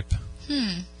Yorker type.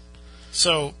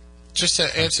 So, just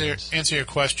to answer your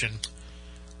question,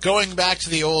 going back to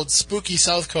the old spooky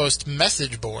South Coast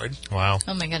message board. Wow,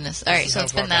 Oh my goodness. All right, so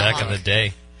it's been Back that back long. in the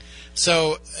day.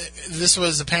 So, this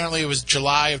was apparently it was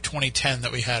July of 2010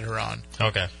 that we had her on.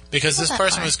 Okay, Because this that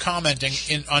person far. was commenting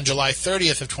on July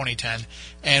 30th of 2010,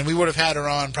 and we would have had her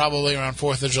on probably around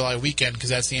 4th of July weekend, because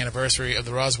that's the anniversary of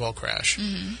the Roswell crash.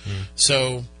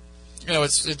 So,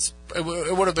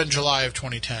 it would have been July of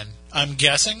 2010. I'm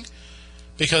guessing,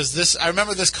 because I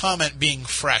remember this comment being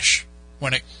fresh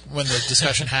when the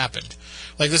discussion happened.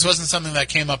 Like, this wasn't something that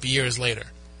came up years later.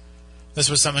 This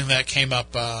was something that came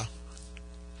up.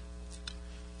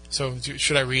 So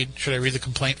should I read the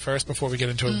complaint first before we get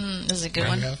into it? This is a good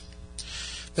one.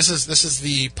 This is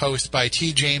the post by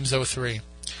T James 03.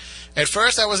 At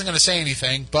first, I wasn't going to say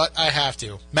anything, but I have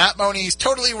to. Matt Moniz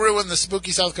totally ruined the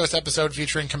spooky South Coast episode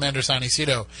featuring Commander Sonny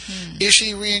Cito. Is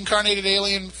she reincarnated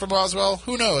alien from Roswell?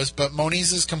 Who knows, but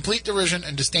Moniz's complete derision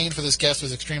and disdain for this guest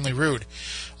was extremely rude.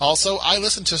 Also, I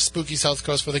listened to Spooky South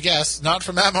Coast for the guests, not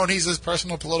for Matt Moniz's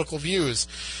personal political views.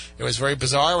 It was very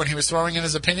bizarre when he was throwing in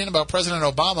his opinion about President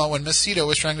Obama when Miss Cito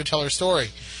was trying to tell her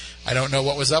story. I don't know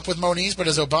what was up with Moniz, but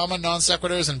his Obama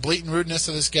non-sequiturs and blatant rudeness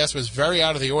to this guest was very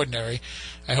out of the ordinary.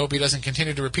 I hope he doesn't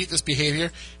continue to repeat this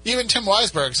behavior. Even Tim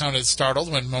Weisberg sounded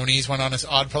startled when Moniz went on his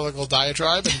odd political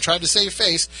diatribe and tried to save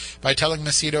face by telling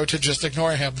Miss Cito to just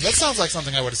ignore him. That sounds like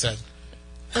something I would have said.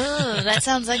 Ugh, that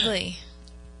sounds ugly.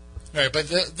 All right, but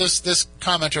this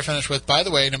commenter finished with, by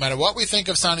the way, no matter what we think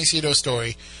of Sonny Cito's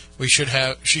story, she should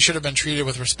have been treated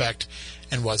with respect,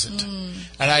 and wasn't.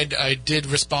 And I did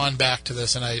respond back to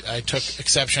this, and I took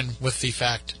exception with the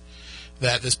fact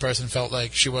that this person felt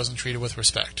like she wasn't treated with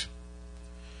respect,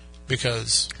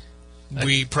 because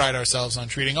we pride ourselves on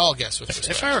treating all guests with respect.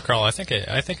 if I recall, I think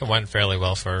it went fairly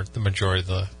well for the majority of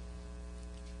the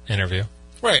interview.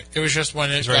 Right. It was just when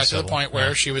it very got to the civil, point where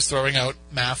yeah. she was throwing out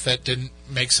math that didn't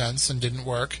make sense and didn't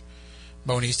work.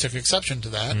 Moniz took exception to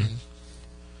that. And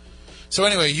so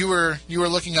anyway, you were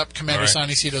looking up Commander All right.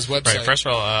 Sonny Cito's website. Right. First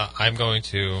of all, I'm going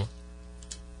to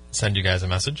send you guys a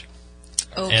message,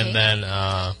 Okay. and then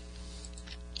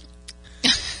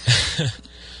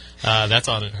that's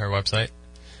on her website,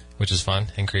 which is fun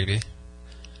and creepy.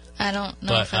 I don't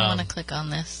know but, if I want to click on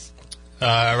this.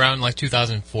 Around like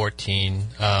 2014,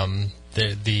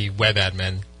 the web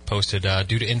admin posted,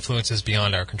 due to influences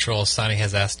beyond our control, Sonny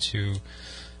has asked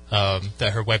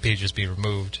that her web pages be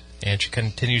removed, and she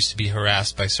continues to be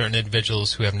harassed by certain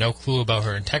individuals who have no clue about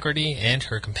her integrity and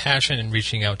her compassion in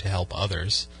reaching out to help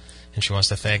others. And she wants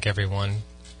to thank everyone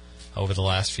over the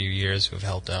last few years who have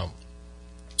helped out.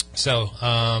 So,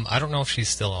 I don't know if she's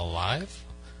still alive,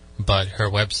 but her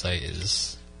website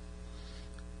is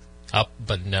up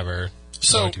but never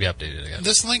going to be updated again.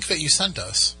 This link that you sent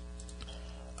us,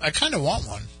 I kind of want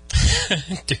one.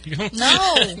 Do you?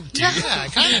 No. Yeah, I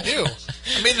kind of do.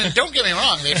 I mean, and don't get me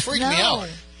wrong, they freak me out.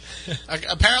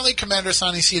 Apparently, Commander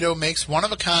Sonny Cito makes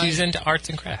one-of-a-kind, She's into arts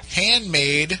and crafts.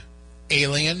 handmade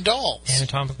alien dolls.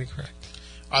 Anatomically correct.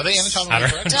 Are they I anatomically don't-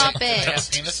 correct? Stop They have it.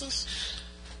 penises?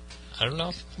 I don't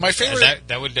know. My favorite...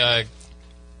 That would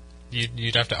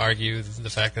you'd have to argue the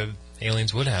fact that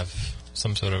aliens would have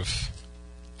some sort of.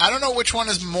 I don't know which one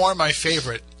is more my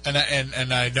favorite, and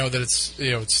I know that it's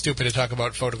it's stupid to talk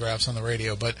about photographs on the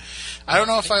radio, but I don't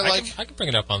know if I like. I can bring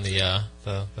it up on the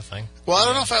thing. Well, I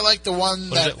don't know if I like the one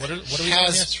What is that it? What are we doing here?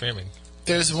 has. Streaming.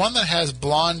 There's one that has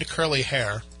blonde curly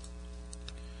hair,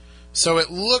 so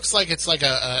it looks like it's like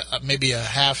a maybe a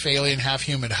half alien, half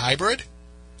human hybrid,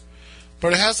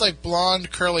 but it has like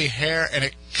blonde curly hair, and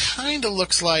it kind of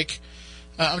looks like.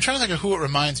 I'm trying to think of who it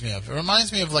reminds me of. It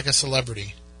reminds me of like a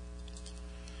celebrity.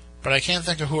 But I can't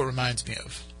think of who it reminds me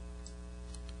of.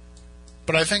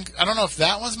 But I don't know if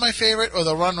that one's my favorite or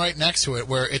the run right next to it,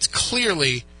 where it's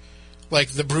clearly like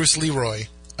the Bruce Leroy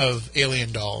of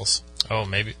Alien Dolls. Oh,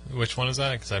 maybe. Which one is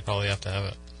that? Because I probably have to have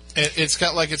it. It's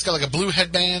got like a blue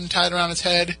headband tied around its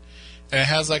head, and it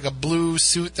has like a blue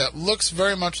suit that looks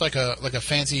very much like a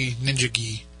fancy ninja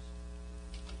gi.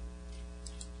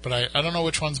 But I don't know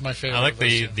which one's my favorite. I like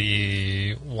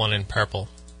the one in purple.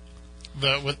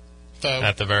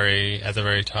 At the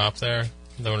very top there.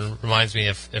 That one reminds me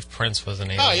if Prince was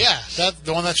an alien. Oh yeah, that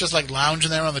the one that's just like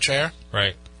lounging there on the chair.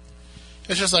 Right.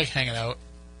 It's just like hanging out.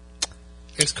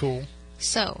 It's cool.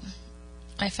 So,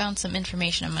 I found some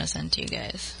information I'm going to send to you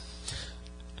guys.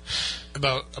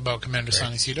 About Commander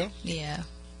Sonny Cito? Yeah.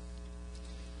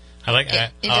 I like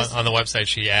It just- on the website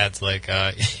she adds like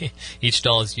each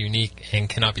doll is unique and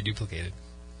cannot be duplicated.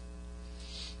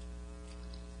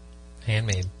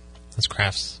 Handmade. That's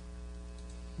crafts.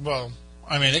 Well,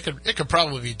 I mean, it could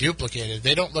probably be duplicated.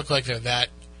 They don't look like they're that.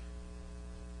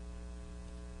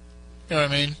 You know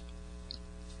what I mean?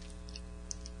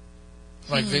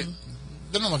 Like they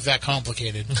don't look that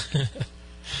complicated.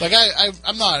 Like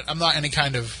I'm not any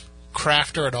kind of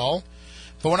crafter at all.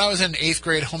 But when I was in 8th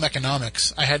grade home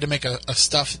economics, I had to make a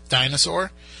stuffed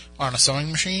dinosaur on a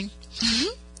sewing machine.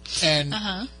 Mm-hmm. And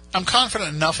I'm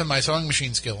confident enough in my sewing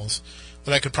machine skills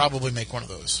that I could probably make one of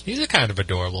those. These are kind of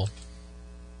adorable.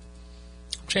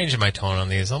 I'm changing my tone on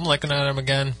these. I'm looking at them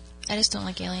again. I just don't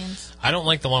like aliens. I don't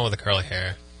like the one with the curly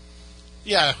hair.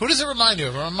 Yeah, who does it remind you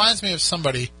of? It reminds me of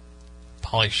somebody.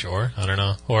 Pauly Shore? I don't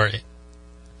know. Or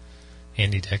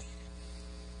Andy Dick.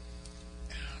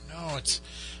 No,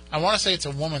 I want to say it's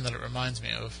a woman that it reminds me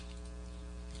of.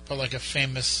 But like a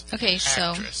famous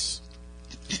actress.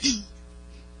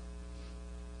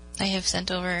 I have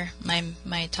sent over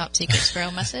my top secret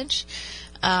squirrel message.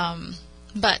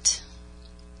 But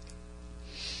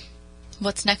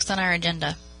what's next on our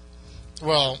agenda?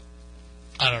 Well,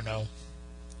 I don't know.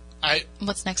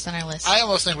 What's next on our list? I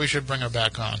almost think we should bring her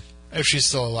back on if she's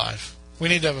still alive. We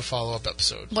need to have a follow-up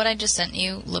episode. What I just sent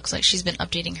you looks like she's been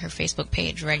updating her Facebook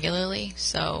page regularly,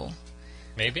 so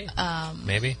Maybe.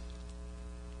 Maybe.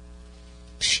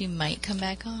 she might come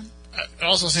back on. It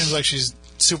also seems like she's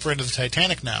super into the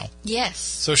Titanic now. Yes.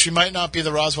 So she might not be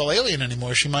the Roswell alien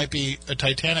anymore. She might be a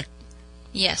Titanic.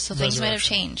 Yes, so things might have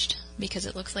Resurrection. changed because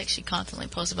it looks like she constantly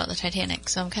posts about the Titanic.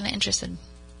 So I'm kind of interested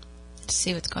to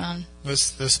see what's going on.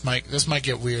 This might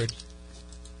get weird.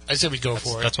 I say we go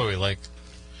for it. That's what we like.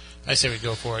 I say we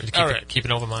go for it. Keep, All right. keep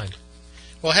an open mind.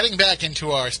 Well, heading back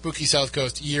into our Spooky South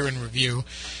Coast year in review,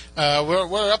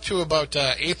 we're up to about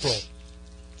April.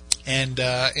 And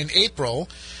in April,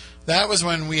 that was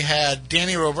when we had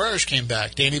Danny Roberge came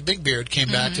back. Danny Bigbeard came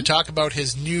back to talk about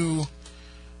his new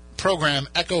program,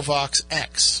 EchoVox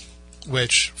X,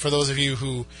 which, for those of you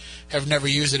who have never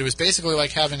used it, it was basically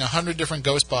like having 100 different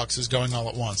ghost boxes going all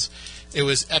at once. It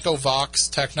was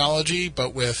EchoVox technology,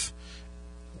 but with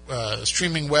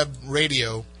streaming web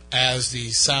radio as the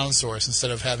sound source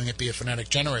instead of having it be a phonetic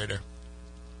generator.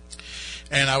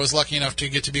 And I was lucky enough to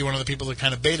get to be one of the people that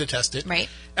kind of beta test it. Right.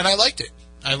 And I liked it.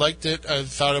 I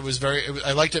thought it was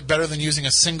I liked it better than using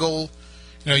a single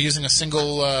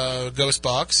ghost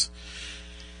box.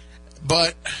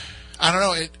 But I don't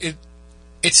know.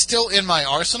 It's still in my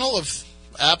arsenal of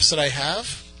apps that I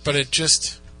have, but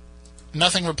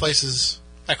nothing replaces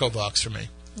EchoVox for me.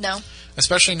 No.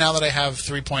 Especially now that I have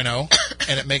 3.0,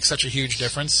 and it makes such a huge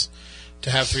difference to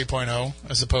have 3.0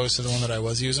 as opposed to the one that I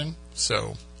was using.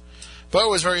 So, but it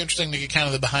was very interesting to get kind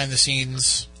of the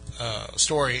behind-the-scenes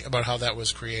story about how that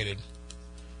was created.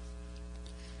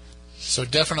 So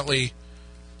definitely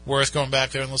worth going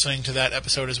back there and listening to that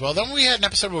episode as well. Then we had an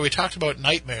episode where we talked about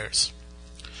nightmares.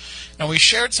 And we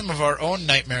shared some of our own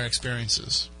nightmare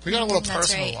experiences. We got a little That's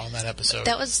personal right. on that episode.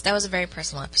 That was a very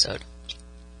personal episode.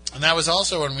 And that was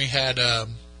also when we had, Dave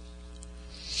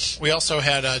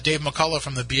McCullough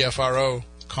from the BFRO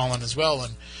calling as well.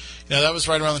 And, that was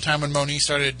right around the time when Monique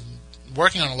started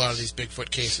working on a lot of these Bigfoot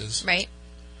cases. Right.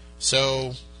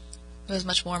 So. It was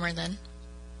much warmer then.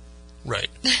 Right.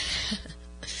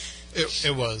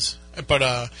 It was.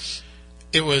 But,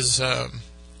 it was,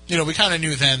 we kind of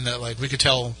knew then that, like, we could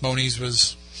tell Moniz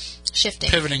was Shifting.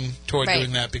 pivoting toward Right.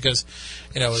 doing that because,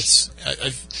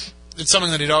 it's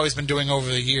something that he'd always been doing over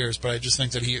the years, but I just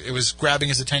think that it was grabbing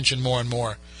his attention more and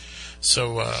more.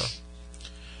 So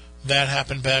that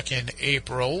happened back in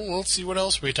April. Let's see what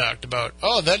else we talked about.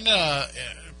 Oh, then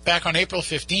back on April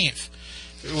 15th,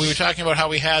 we were talking about how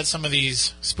we had some of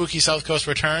these Spooky South Coast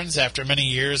returns after many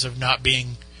years of not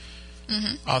being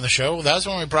on the show. That was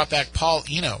when we brought back Paul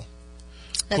Eno,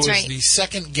 That's who right. was the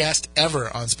second guest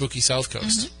ever on Spooky South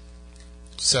Coast.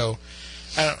 So,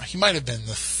 he might have been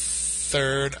the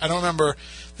third. I don't remember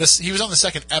this. He was on the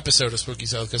second episode of Spooky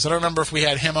South because I don't remember if we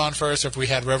had him on first or if we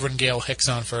had Reverend Gail Hicks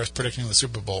on first predicting the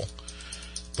Super Bowl.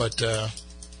 But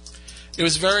it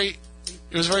was very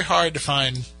hard to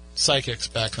find psychics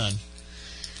back then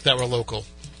that were local.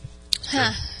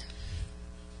 Huh.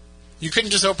 You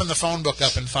couldn't just open the phone book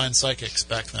up and find psychics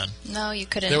back then. No, you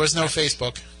couldn't. There was no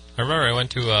Facebook. I remember I went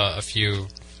to a few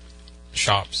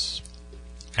shops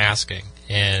asking,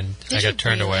 and Did I got you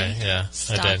turned really? away. Yeah,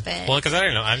 Stop I did. it. Well, because I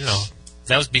don't know.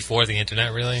 That was before the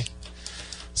internet, really.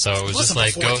 So it was just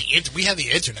like before go. we had the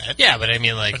internet. Yeah, but I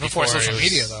mean, like But before social it was-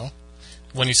 media, though.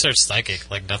 When you search psychic,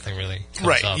 like nothing really comes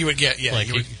Right, up. you would get like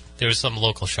you would, there was some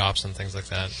local shops and things like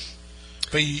that.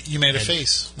 but you made a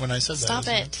face when I said Stop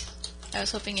that. it. I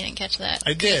was hoping you didn't catch that.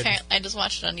 I did. Apparently, I just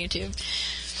watched it on YouTube.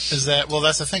 Is that well?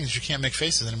 That's the thing is you can't make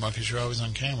faces anymore because you're always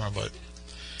on camera. But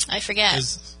I forget.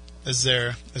 is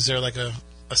there like a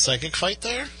psychic fight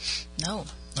there? No.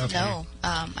 Okay. No.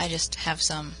 I just have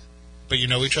some. But you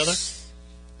know each other?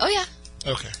 Oh, yeah.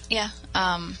 Okay. Yeah.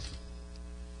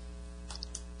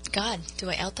 God, do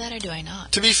I out that or do I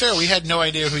not? To be fair, we had no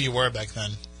idea who you were back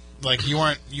then. Like you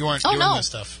weren't Oh, doing no. this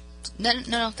stuff.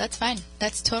 No, that's fine.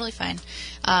 That's totally fine.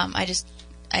 I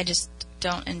just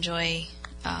don't enjoy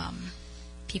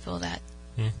people that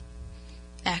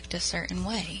act a certain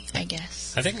way, I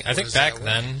guess. I think does back that work?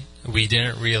 then we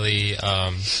didn't really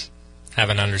have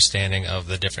an understanding of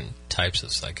the different types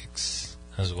of psychics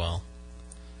as well.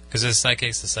 Because there's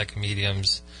psychics, there's psychic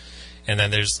mediums, and then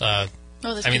there's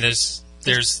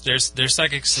there's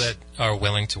psychics that are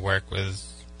willing to work with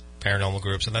paranormal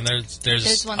groups, and then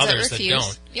there's ones others that that refuse.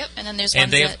 don't. Yep, and then there's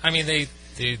And ones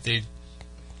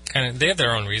they have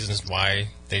their own reasons why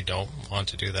they don't want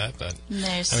to do that, but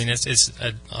there's I mean it's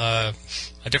a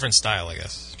different style, I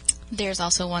guess. there's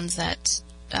also ones that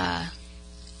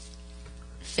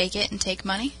fake it and take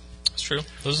money. It's true.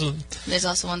 Those are There's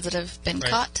also ones that have been Right.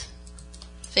 caught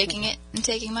faking it and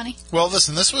taking money. Well,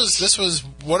 listen, this was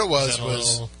what it was a was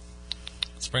little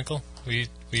sprinkle. Were you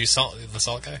the salt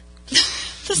guy?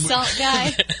 The salt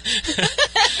guy.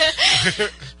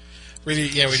 we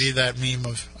did that meme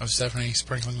of Stephanie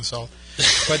sprinkling the salt.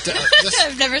 But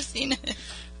I've never seen it.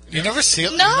 you never see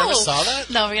it? No. You never saw that?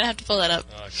 No, we're gonna have to pull that up.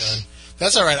 Oh god.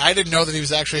 That's all right. I didn't know that he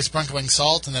was actually sprinkling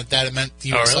salt, and that it meant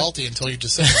you Oh, were really? salty until you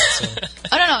just said that. So.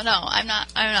 Oh no, I'm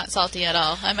not salty at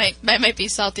all. I might be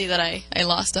salty that I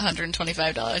lost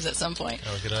 $125 at some point.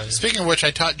 Oh, good idea. Speaking of which, I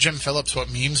taught Jim Phillips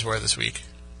what memes were this week.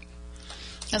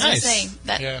 I was gonna Nice. say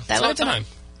that Yeah. that It's would have been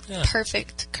time. a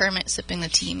perfect Kermit sipping the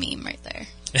tea meme right there.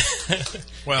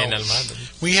 Well, And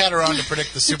Almada. we had her on to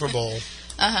predict the Super Bowl.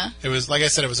 Uh-huh. It was, like I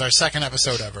said, it was our second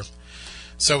episode ever.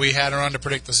 So we had her on to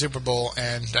predict the Super Bowl,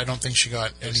 and I don't think she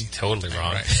got It was any. totally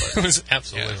wrong. Right, It was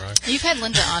absolutely wrong. You've had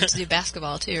Linda on to do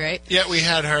basketball too, right? Yeah, we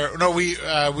had her. No, we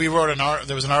wrote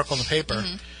there was an article in the paper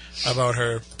Mm-hmm. about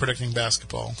her predicting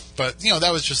basketball. But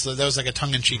that was just that was like a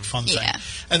tongue-in-cheek fun thing. Yeah.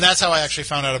 And that's how I actually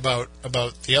found out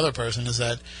about the other person is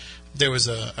that there was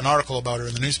an article about her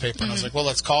in the newspaper, and I Mm-hmm. was like, well,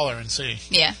 let's call her and see,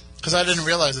 Yeah. because I didn't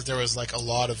realize that there was like a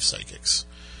lot of psychics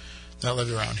that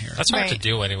lived around here. That's hard to Right.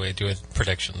 do anyway, doing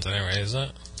predictions anyway, is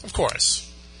it? Of course,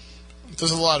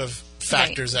 there's a lot of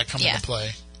factors that come Yeah. into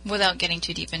play. Without getting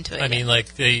too deep into it. I mean, like,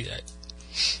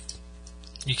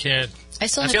 you can't... I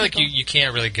still I know feel like people- you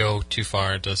can't really go too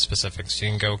far into specifics. You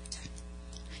can go...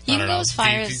 You I can don't go know. as far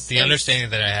as The understanding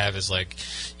that I have is, like,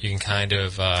 you can kind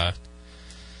of,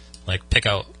 like, pick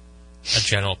out a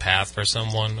general path for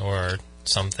someone or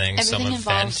something, some Everything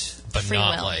event, involves but free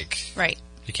not, will. like... Right.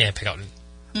 You can't pick out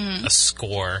a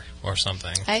score or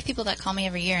something. I have people that call me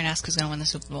every year and ask who's going to win the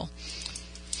Super Bowl.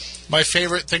 My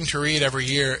favorite thing to read every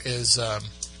year is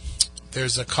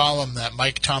there's a column that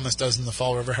Mike Thomas does in the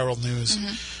Fall River Herald News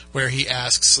where he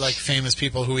asks like famous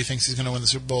people who he thinks he's going to win the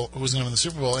Super Bowl, who's going to win the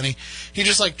Super Bowl, and he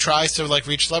just like tries to like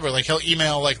reach celebrity. Like he'll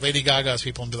email like Lady Gaga's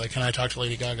people and be like, "Can I talk to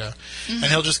Lady Gaga?" And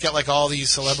he'll just get like all these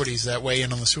celebrities that weigh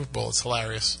in on the Super Bowl. It's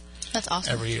hilarious That's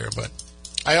awesome. every year. But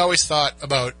I always thought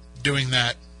about doing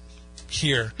that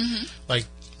here, like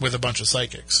with a bunch of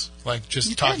psychics, like just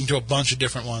You talking could. to a bunch of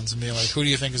different ones and being like, who do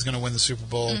you think is going to win the Super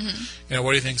Bowl? What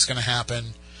do you think is going to happen?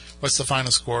 What's the final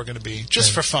score going to be?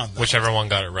 Just for fun, though. Whichever one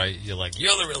got it right, you're like,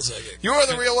 you're the real psychic. You are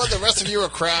the real one. The rest of you are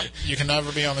crap. You can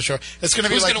never be on the show. It's going to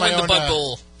be Who's like going to my win the own. Bud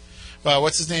Bowl?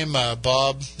 What's his name?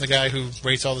 Bob, the guy who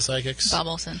rates all the psychics. Bob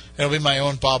Olson. It'll be my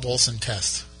own Bob Olson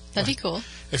test. That'd be cool.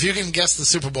 If you can guess the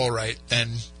Super Bowl right,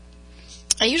 then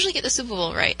I usually get the Super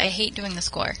Bowl right. I hate doing the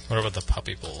score. What about the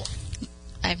Puppy Bowl?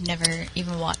 I've never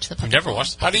even watched the Puppy You've never Bowl.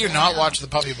 watched the how do you not No. watch the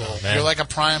Puppy Bowl? man. You're like a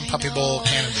prime I Puppy know. Bowl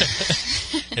candidate.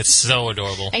 It's so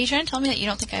adorable. Are you trying to tell me that you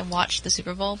don't think I watched the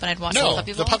Super Bowl, but I'd watch the No,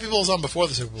 Puppy the Bowl? Puppy Bowl is on before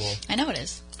the Super Bowl. I know it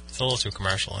is. a little too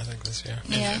commercial, I think, this year.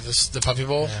 Yeah. The Puppy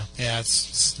Bowl? Yeah.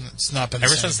 It's not been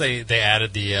Ever the same. since they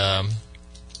added the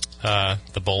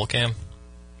bowl cam,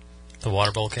 the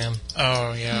water bowl cam.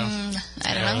 Oh, yeah.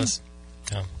 I don't know.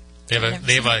 Yeah.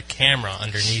 They have a camera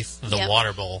underneath the Yep.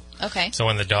 water bowl. Okay. So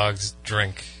when the dogs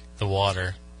drink the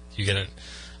water, you get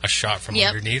a shot from Yep.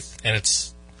 underneath, and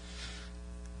it's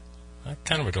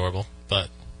kind of adorable. But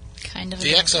Kind of.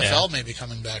 The adorable. XFL Yeah. may be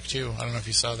coming back, too. I don't know if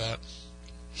you saw that.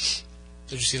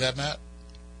 Did you see that, Matt?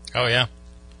 oh yeah,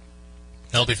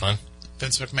 that'll be fun.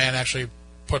 Vince McMahon actually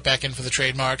put back in for the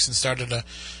trademarks and started a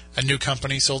new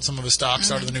company, sold some of his stock,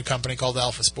 started a new company called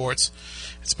Alpha Sports.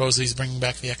 And supposedly he's bringing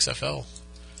back the XFL.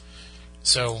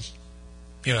 So,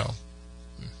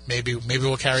 maybe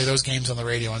we'll carry those games on the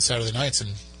radio on Saturday nights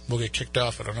and we'll get kicked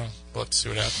off. I don't know. We'll have to see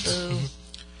what happens. Boo.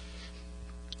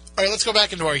 All right, let's go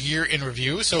back into our year in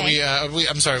review. So Okay.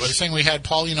 I'm sorry, we were saying we had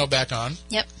Paulino back on.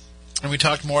 Yep. And we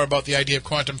talked more about the idea of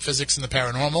quantum physics and the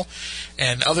paranormal,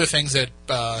 and other things that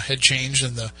had changed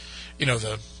in the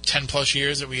 10+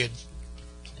 years that we had.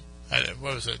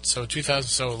 What was it? So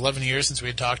 11 years since we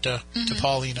had talked to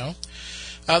Paulino.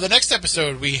 The next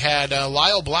episode, we had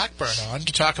Lyle Blackburn on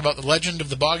to talk about the legend of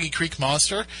the Boggy Creek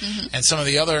Monster and some of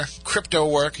the other crypto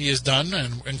work he has done,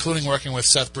 and including working with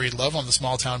Seth Breedlove on the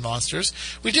Small Town Monsters.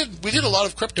 We did a lot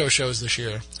of crypto shows this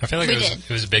year. I feel like We it did.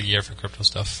 was a big year for crypto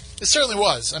stuff. It certainly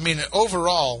was. I mean,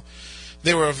 overall,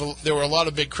 there were a lot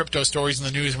of big crypto stories in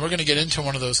the news, and we're going to get into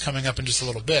one of those coming up in just a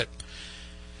little bit.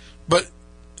 But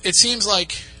it seems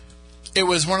like it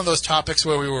was one of those topics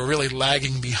where we were really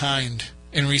lagging behind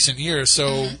in recent years.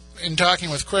 So in talking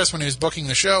with Chris when he was booking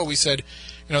the show, we said,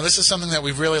 this is something that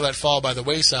we've really let fall by the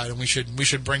wayside, and we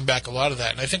should bring back a lot of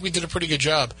that. And I think we did a pretty good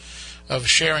job of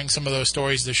sharing some of those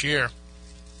stories this year.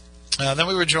 Then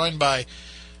we were joined by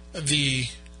the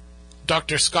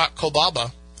Dr. Scott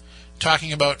Kolbaba,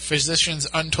 talking about physicians'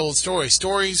 untold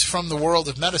stories from the world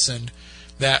of medicine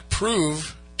that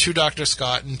prove to Dr.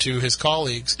 Scott and to his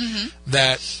colleagues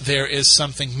that there is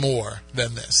something more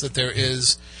than this, that there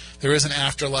is an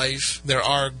afterlife, there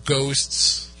are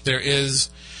ghosts, there is,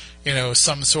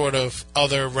 some sort of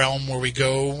other realm where we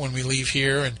go when we leave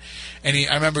here. And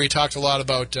I remember he talked a lot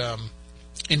about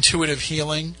intuitive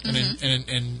healing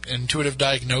and intuitive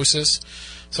diagnosis.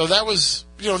 So that was,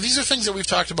 these are things that we've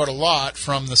talked about a lot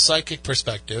from the psychic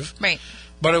perspective. Right.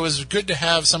 But it was good to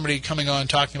have somebody coming on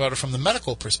talking about it from the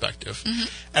medical perspective.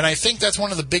 And I think that's one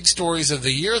of the big stories of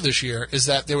the year this year, is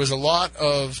that there was a lot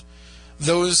of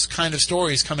those kind of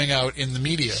stories coming out in the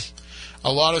media.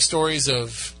 A lot of stories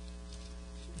of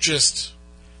just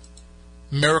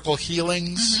miracle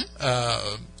healings,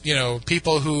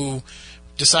 people who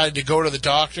decided to go to the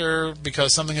doctor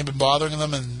because something had been bothering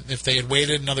them, and if they had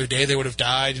waited another day, they would have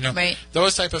died. Right.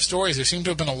 Those type of stories. There seem to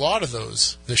have been a lot of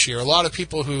those this year. A lot of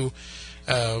people who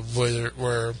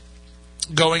were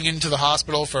going into the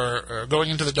hospital or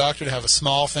going into the doctor to have a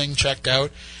small thing checked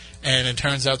out, and it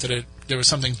turns out that there was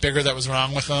something bigger that was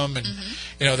wrong with them, and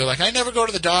they're like, I never go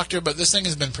to the doctor, but this thing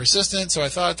has been persistent, so I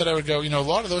thought that I would go. A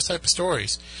lot of those type of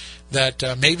stories that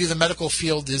maybe the medical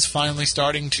field is finally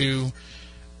starting to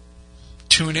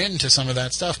tune in to some of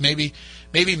that stuff. Maybe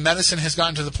medicine has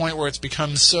gotten to the point where it's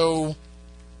become so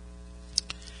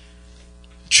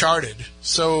charted,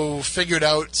 so figured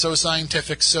out, so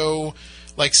scientific, so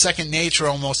like second nature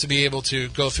almost, to be able to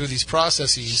go through these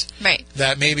processes. Right.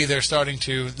 That maybe they're starting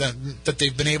to that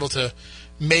they've been able to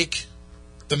make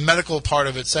the medical part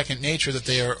of it second nature, that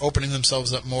they are opening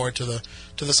themselves up more to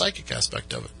the psychic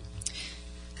aspect of it.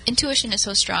 Intuition is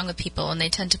so strong with people, and they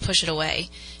tend to push it away.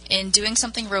 In doing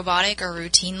something robotic or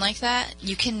routine like that,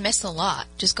 you can miss a lot.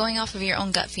 Just going off of your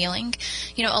own gut feeling.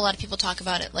 A lot of people talk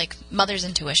about it like mother's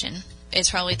intuition is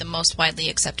probably the most widely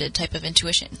accepted type of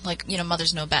intuition. Like,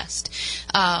 mothers know best.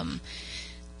 How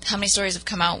many stories have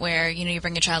come out where, you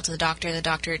bring a child to the doctor,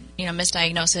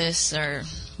 misdiagnosis or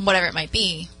whatever it might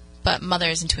be, but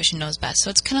mother's intuition knows best. So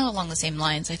it's kind of along the same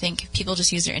lines. I think if people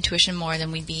just use their intuition more,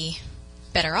 then we'd be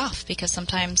better off, because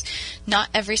sometimes not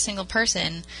every single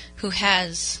person who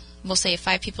has, we'll say, if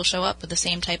 5 people show up with the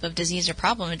same type of disease or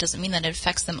problem, it doesn't mean that it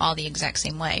affects them all the exact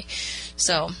same way.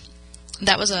 So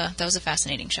that was a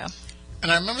fascinating show.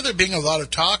 And I remember there being a lot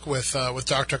of talk with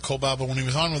Dr. Kolbaba when he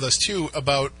was on with us too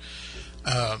about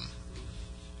there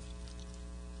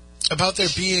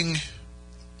being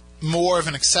more of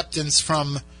an acceptance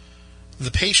from the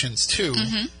patients too,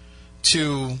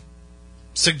 to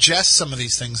suggest some of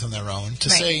these things on their own, to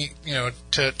say,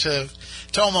 to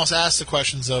almost ask the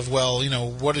questions of, well,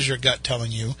 what is your gut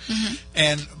telling you?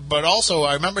 But also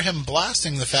I remember him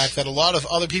blasting the fact that a lot of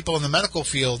other people in the medical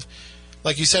field,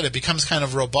 like you said, it becomes kind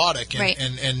of robotic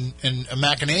and a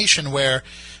machination where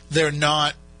they're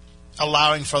not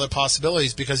allowing for other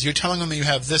possibilities because you're telling them that you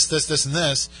have this, this, this, and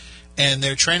this, and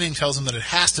their training tells them that it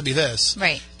has to be this.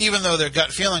 Right. Even though their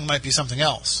gut feeling might be something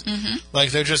else. Mm-hmm.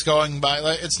 Like they're just going by.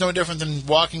 Like, it's no different than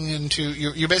walking into.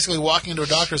 You're basically walking into a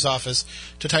doctor's office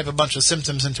to type a bunch of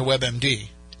symptoms into WebMD.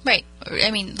 Right.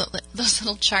 I mean, those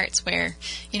little charts where,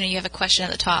 you have a question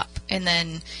at the top, and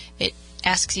then it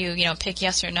asks you, pick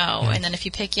yes or no, and then if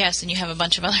you pick yes, then you have a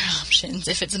bunch of other options.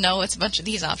 If it's no, it's a bunch of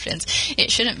these options. It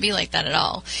shouldn't be like that at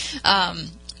all.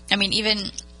 I mean,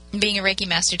 even being a Reiki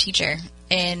master teacher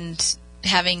and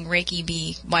having Reiki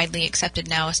be widely accepted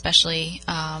now, especially,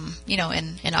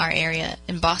 in our area,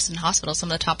 in Boston Hospital, some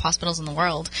of the top hospitals in the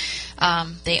world,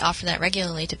 they offer that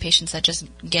regularly to patients that just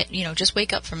just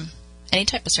wake up from any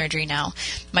type of surgery now.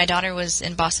 My daughter was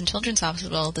in Boston Children's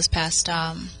Hospital this past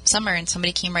summer, and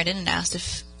somebody came right in and asked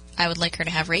if I would like her to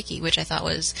have Reiki, which I thought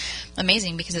was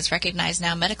amazing because it's recognized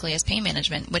now medically as pain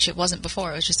management, which it wasn't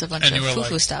before. It was just a bunch of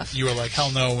foo-foo stuff. You were like,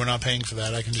 hell no, we're not paying for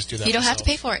that. I can just do that You don't myself. have to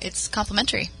pay for it. It's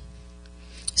complimentary.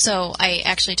 So I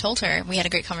actually told her, we had a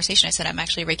great conversation. I said, I'm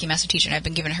actually a Reiki master teacher, and I've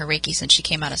been giving her Reiki since she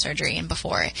came out of surgery and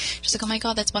before. She's like, oh my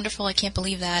God, that's wonderful. I can't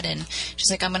believe that. And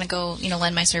she's like, I'm going to go,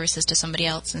 lend my services to somebody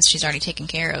else since she's already taken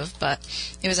care of. But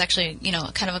it was actually,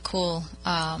 kind of a cool,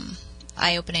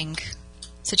 eye-opening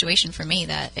situation for me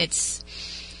that it's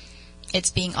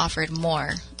being offered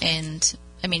more. And,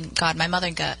 I mean, God, my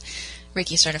mother got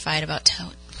Reiki certified about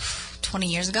 20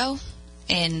 years ago.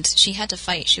 And she had to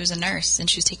fight. She was a nurse, and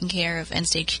she was taking care of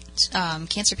end-stage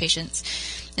cancer patients.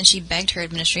 And she begged her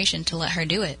administration to let her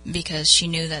do it because she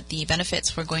knew that the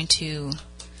benefits were going to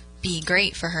be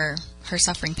great for her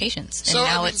suffering patients. And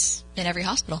now it's in every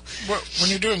hospital. When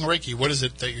you're doing Reiki, what is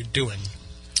it that you're doing?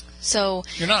 So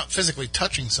you're not physically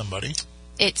touching somebody.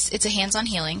 It's a hands-on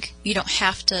healing. You don't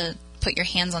have to put your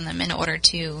hands on them in order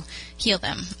to heal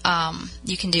them.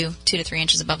 You can do 2 to 3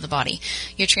 inches above the body.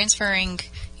 You're transferring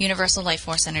universal life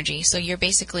force energy. So you're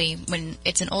basically, when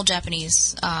it's an old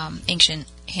Japanese ancient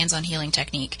hands-on healing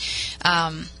technique,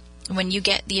 when you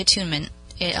get the attunement,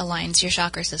 it aligns your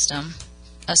chakra system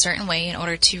a certain way in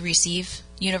order to receive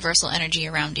universal energy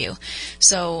around you.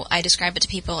 So I describe it to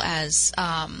people as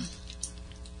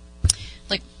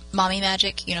like mommy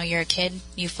magic. You're a kid,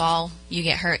 you fall, you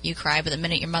get hurt, you cry, but the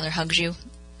minute your mother hugs you,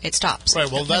 it stops.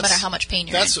 Right. Well, no matter how much pain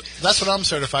you're in. That's what I'm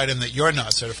certified in that you're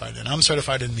not certified in. I'm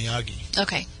certified in Miyagi.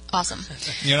 Okay. Awesome.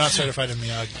 You're not certified in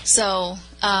Miyagi. So,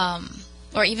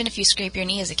 or even if you scrape your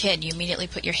knee as a kid, you immediately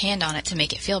put your hand on it to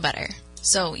make it feel better.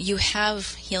 So you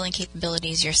have healing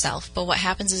capabilities yourself, but what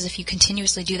happens is if you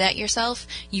continuously do that yourself,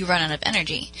 you run out of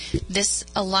energy. This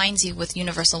aligns you with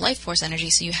universal life force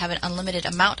energy, so you have an unlimited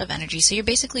amount of energy. So you're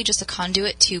basically just a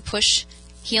conduit to push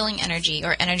healing energy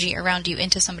or energy around you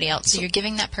into somebody else. So you're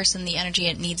giving that person the energy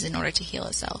it needs in order to heal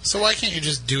itself. So why can't you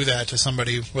just do that to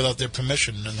somebody without their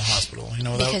permission in the hospital?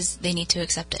 Because they need to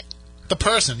accept it. The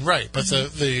person, right, but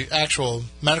the actual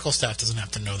medical staff doesn't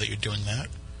have to know that you're doing that.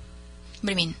 What do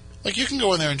you mean? Like, you can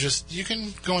go in there and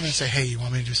say, hey, you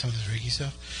want me to do some of this Reiki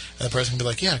stuff? And the person can be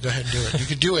like, yeah, go ahead and do it. You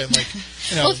could do it, like,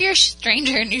 Well, if you're a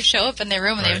stranger and you show up in their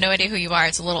room and they have no idea who you are,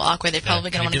 it's a little awkward. They're probably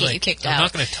going to want to get you kicked out. I'm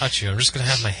not going to touch you. I'm just going to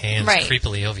have my hands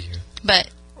creepily over you. But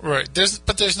right,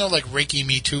 there's no, like, Reiki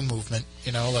Me Too movement,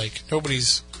 like,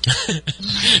 nobody's...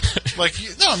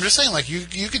 I'm just saying, like,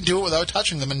 you can do it without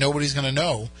touching them and nobody's going to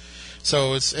know.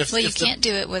 So you can't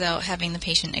do it without having the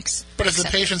patient But if the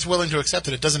patient's willing to accept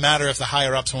it, it doesn't matter if the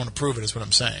higher-ups won't approve it, is what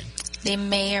I'm saying. They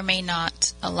may or may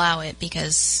not allow it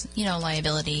because,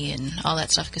 liability and all that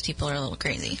stuff because people are a little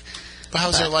crazy. But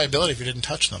how's there liability if you didn't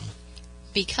touch them?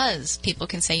 Because people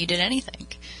can say you did anything.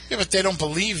 Yeah, but they don't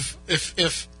believe...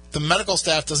 If the medical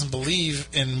staff doesn't believe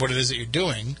in what it is that you're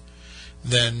doing,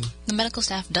 then... The medical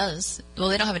staff does. Well,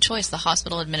 they don't have a choice. The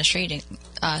hospital administration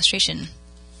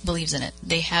believes in it.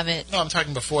 They have it. No, I'm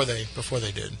talking before they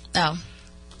did. Oh.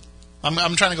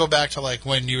 I'm trying to go back to like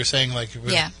when you were saying like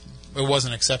it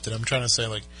wasn't accepted. I'm trying to say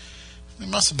like there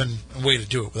must have been a way to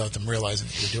do it without them realizing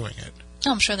that you were doing it.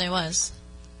 Oh, I'm sure there was.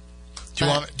 Do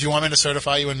you want me to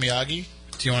certify you in Miyagi?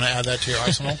 Do you want to add that to your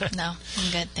arsenal? No,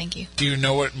 I'm good, thank you. Do you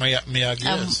know what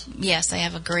Miyagi is? Yes, I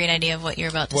have a great idea of what you're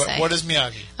about to say. What is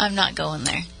Miyagi? I'm not going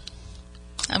there.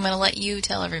 I'm going to let you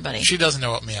tell everybody. She doesn't know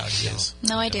what Miyagi is.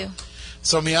 No, I do.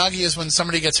 So Miyagi is when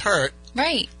somebody gets hurt.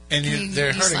 Right. And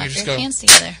they're hurting. Slap you just your go. hands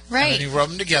together. Right. And then you rub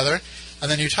them together, and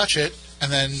then you touch it,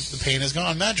 and then the pain is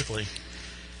gone magically.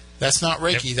 That's not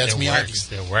Reiki. That's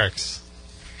Miyagi. It works.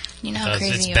 You know how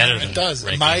crazy it's you better are. than It does.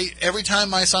 Reiki. Every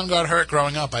time my son got hurt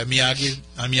growing up, I Miyagi'd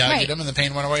him, and the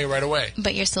pain went away right away.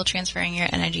 But you're still transferring your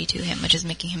energy to him, which is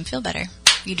making him feel better.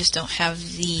 You just don't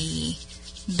have the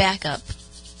backup,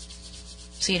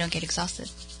 so you don't get exhausted.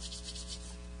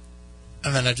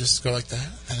 And then I just go like that,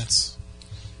 and it's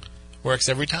works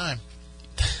every time.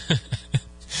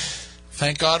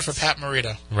 Thank God for Pat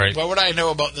Morita. Right. What would I know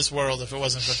about this world if it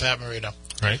wasn't for Pat Morita?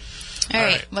 Right. All All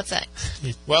right, right. what's that?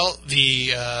 Well,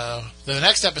 the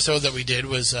next episode that we did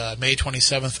was May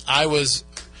 27th. I was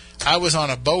on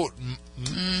a boat,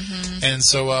 and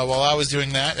so while I was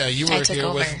doing that, you I were took here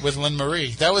over. with Lynn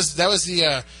Marie. That was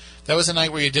the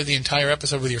night where you did the entire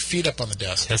episode with your feet up on the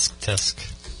desk.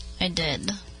 Tisk. I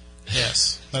did.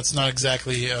 Yes, that's not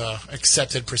exactly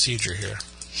accepted procedure here.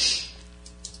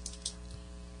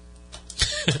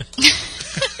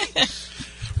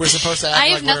 We're supposed to act I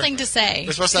like have nothing to say.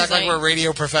 we're supposed to act 'cause like we're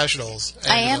radio professionals.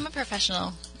 And I am a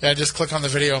professional. I just click on the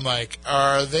video. I'm like,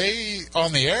 are they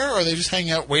on the air, or are they just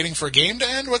hanging out waiting for a game to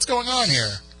end? What's going on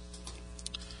here?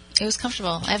 It was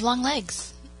comfortable. I have long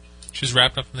legs. She's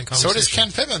wrapped up in the So conversation. does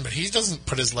Ken Pittman, but he doesn't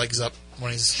put his legs up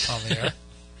when he's on the air.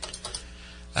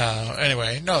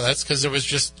 Anyway, no, that's because it was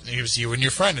you and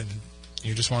your friend, and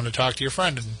you just wanted to talk to your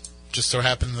friend, and just so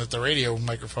happened that the radio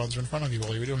microphones were in front of you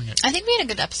while you were doing it. I think we had a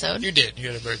good episode. You did. You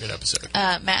had a very good episode.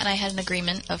 Matt and I had an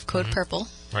agreement of Code Purple,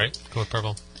 Right? Go with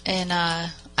purple. and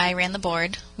I ran the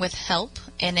board with help,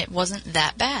 and it wasn't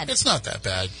that bad. It's not that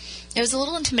bad. It was a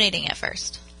little intimidating at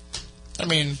first, I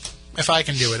mean, if I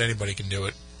can do it, anybody can do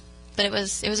it. but it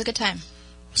was a good time.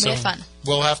 So We had fun.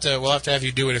 We'll have to have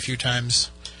you do it a few times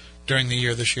during the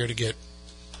year this year to get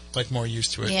more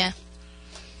used to it. Yeah,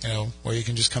 You know, where you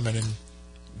can just come in and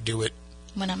do it.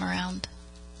 when I'm around.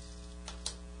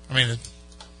 I mean,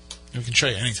 we can show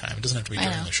you anytime. It doesn't have to be I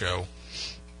during know. the show.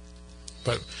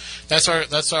 But that's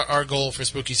our goal for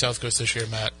Spooky South Coast this year,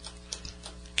 Matt.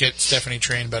 Get Stephanie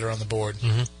trained better on the board.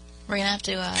 Mm-hmm. We're gonna have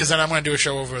to. Because then I'm going to do a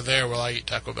show over there while I eat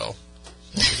Taco Bell.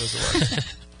 Once it does the work.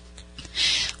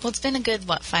 Well, it's been a good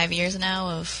 5 years now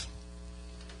of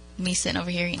me sitting over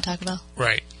here eating Taco Bell.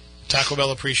 Right. Taco Bell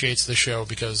appreciates the show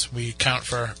because we count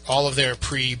for all of their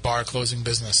pre-bar closing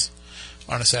business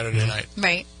on a Saturday night.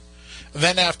 Right.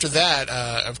 Then after that,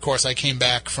 of course, I came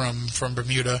back from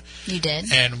Bermuda, You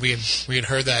did. and we had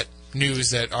heard that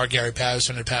news that our Gary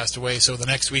Patterson had passed away. So the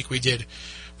next week we did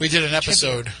an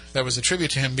episode that was a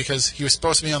tribute to him because he was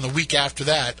supposed to be on the week after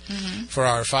that for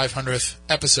our 500th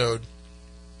episode.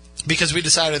 Because we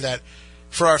decided that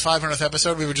for our 500th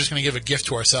episode, we were just going to give a gift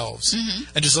to ourselves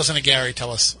and just listen to Gary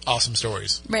tell us awesome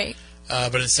stories. Right.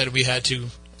 But instead, we had to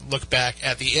look back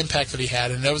at the impact that he had,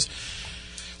 and that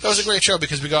was a great show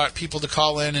because we got people to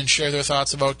call in and share their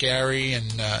thoughts about Gary,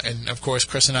 and of course,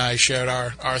 Chris and I shared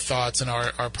our thoughts and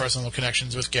our personal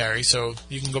connections with Gary. So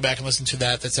you can go back and listen to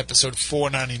that. That's episode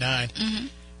 499.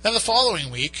 Then the following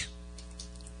week,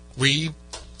 we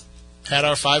had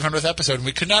our 500th episode, and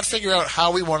we could not figure out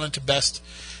how we wanted to best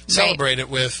celebrate it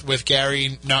with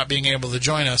Gary not being able to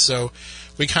join us. So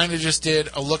we kind of just did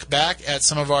a look back at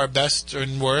some of our best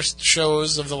and worst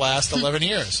shows of the last 11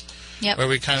 years. Yep. Where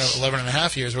we 11 and a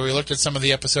half years, where we looked at some of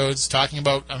the episodes talking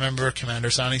about, I remember Commander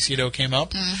Sonny Cito came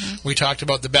up. We talked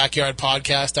about the Backyard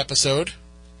Podcast episode,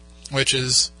 which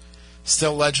is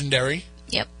still legendary.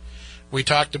 Yep. I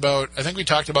think we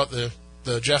talked about the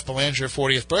Jeff Belanger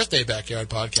 40th birthday Backyard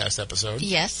Podcast episode,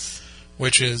 Yes.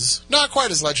 which is not quite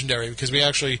as legendary because we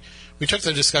took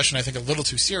the discussion, I think, a little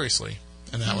too seriously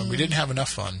in that one. We didn't have enough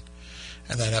fun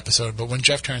in that episode, but when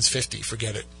Jeff turns 50,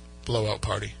 forget it. Blowout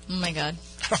party. Oh my God.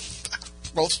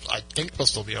 Well, I think we'll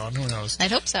still be on. Who knows?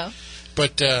 I'd hope so.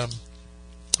 But and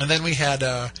then we had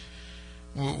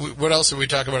what else did we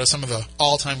talk about? Some of the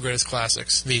all-time greatest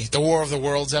classics. The War of the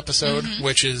Worlds episode,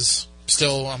 which is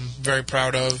still I'm very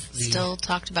proud of. Still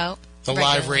talked about. The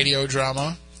live radio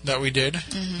drama that we did.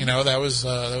 You know, that was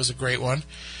a great one.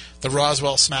 The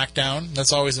Roswell Smackdown.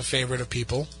 That's always a favorite of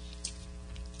people.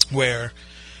 Where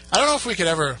I don't know if we could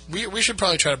ever. We should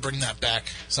probably try to bring that back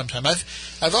sometime.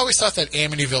 I've always thought that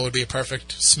Amityville would be a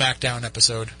perfect Smackdown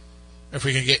episode if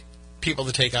we could get people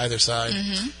to take either side.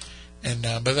 And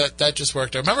but that just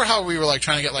worked out. Remember how we were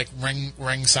trying to get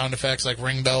ring sound effects, like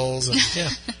ring bells, and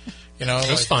you know,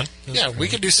 It was fun. It was we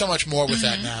could do so much more with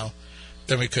that now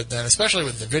than we could then, especially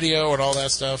with the video and all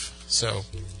that stuff. So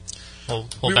Well,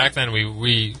 back then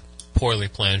we poorly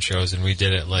planned shows and we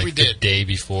did it We the did. day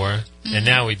before, and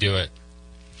now we do it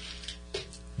the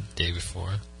day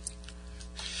before.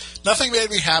 nothing made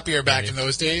me happier back in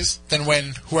those days than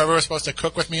when whoever was supposed to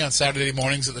cook with me on Saturday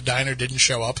mornings at the diner didn't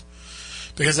show up,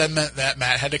 because that meant that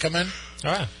Matt had to come in.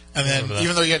 All right. And then, Remember that.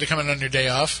 even though you had to come in on your day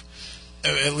off,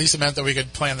 at least it meant that we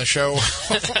could plan the show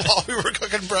while we were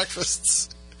cooking breakfasts.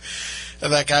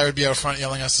 And that guy would be out front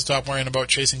yelling at us to stop worrying about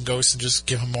chasing ghosts and just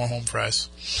give him more home fries.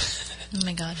 Oh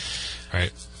my God. All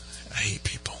right. I hate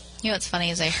people. You know what's funny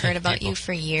is I heard about you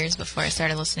for years before I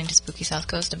started listening to Spooky South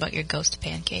Coast about your ghost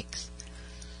pancakes.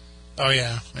 Oh,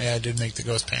 yeah. Yeah, I did make the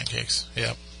ghost pancakes.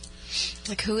 Yep.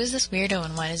 Like, who is this weirdo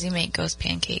and why does he make ghost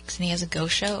pancakes? And he has a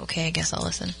ghost show? Okay, I guess I'll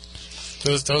listen.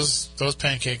 Those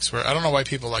pancakes were... I don't know why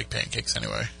people like pancakes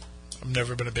anyway. I've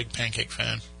never been a big pancake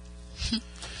fan.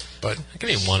 But I can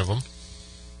eat one of them.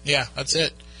 yeah, that's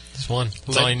it. Just one.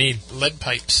 That's all you need. Lead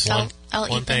pipes. I'll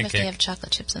one eat them if they pancake. have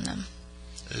chocolate chips in them.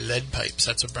 Lead pipes.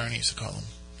 That's what Bernie used to call them.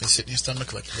 They sit in your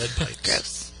stomach like lead pipes.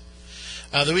 Gross.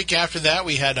 The week after that,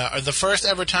 we had the first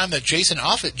ever time that Jason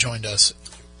Offutt joined us,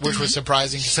 which was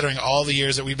surprising considering all the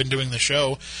years that we've been doing the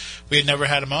show. We had never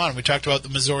had him on. We talked about the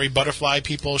Missouri butterfly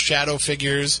people, shadow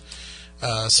figures,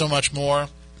 so much more.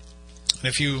 And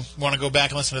if you want to go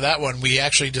back and listen to that one, we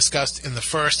actually discussed in the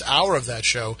first hour of that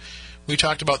show, we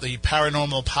talked about the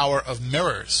paranormal power of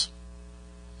mirrors.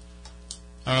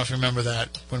 I don't know if you remember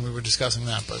that when we were discussing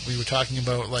that, but we were talking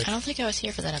about, like... I don't think I was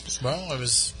here for that episode. Well, it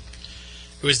was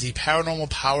the paranormal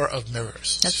power of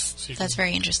mirrors. That's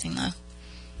very interesting, though.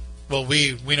 Well,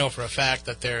 we know for a fact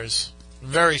that there's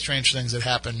very strange things that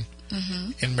happen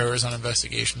in mirrors on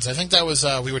investigations. I think that was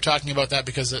we were talking about that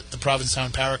because at the Provincetown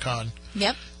Paracon,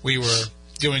 Yep. we were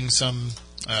doing some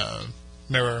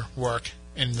mirror work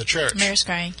in the church, Mirror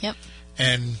scrying. Yep.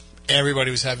 and everybody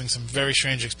was having some very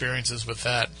strange experiences with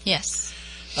that. Yes.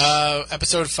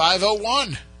 Episode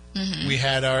 501, we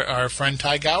had our friend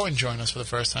Ty Gowan join us for the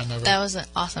first time ever. That was an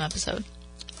awesome episode.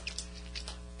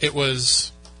 It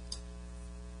was...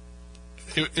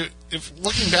 If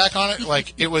looking back on it,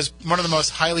 like, it was one of the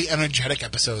most highly energetic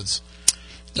episodes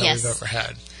that Yes. we've ever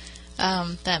had.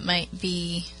 That might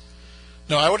be...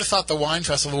 No, I would have thought the wine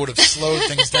festival would have slowed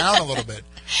things down a little bit,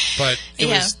 but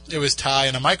it was Ty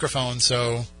and a microphone,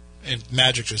 so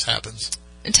magic just happens.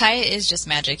 Ty is just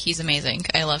magic. He's amazing.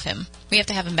 I love him. We have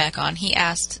to have him back on. He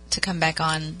asked to come back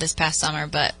on this past summer,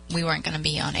 but we weren't going to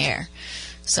be on air.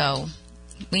 So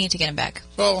we need to get him back.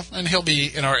 Well, and he'll be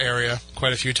in our area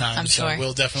quite a few times, I'm so sure.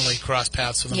 we'll definitely cross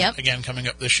paths with him Yep. again coming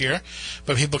up this year.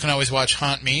 But people can always watch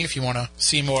Haunt Me if you want to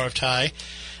see more of Ty.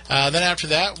 Then after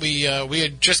that, we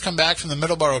had just come back from the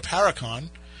Middleborough Paracon,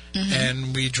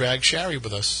 and we dragged Sherry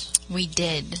with us. We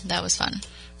did. That was fun.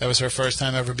 That was her first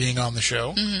time ever being on the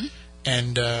show.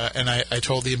 And I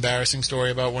told the embarrassing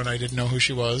story about when I didn't know who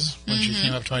she was when she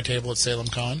came up to my table at Salem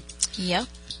Con. Yep.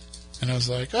 And I was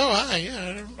like, "Oh, hi,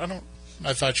 yeah,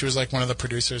 I thought she was like one of the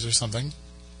producers or something.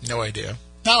 No idea.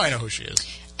 Now I know who she is."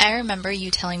 I remember you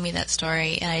telling me that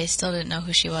story, and I still didn't know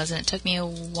who she was, and it took me a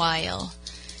while.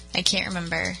 I can't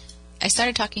remember. I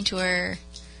started talking to her.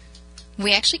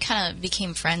 We actually kind of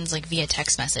became friends, like, via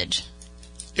text message.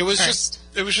 It was First.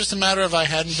 just a matter of I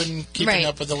hadn't been keeping Right.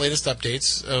 up with the latest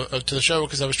updates to the show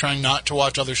because I was trying not to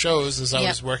watch other shows as I Yep.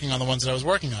 was working on the ones that I was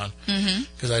working on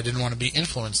because I didn't want to be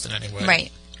influenced in any way.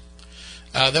 Right.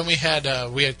 Then we had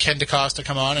Ken DaCosta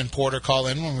come on and Porter call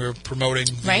in when we were promoting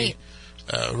the Right.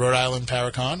 Rhode Island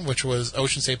Paracon, which was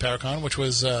Ocean State Paracon, which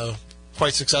was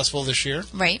quite successful this year.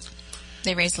 Right.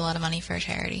 They raised a lot of money for a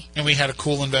charity. And we had a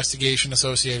cool investigation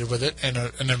associated with it and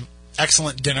an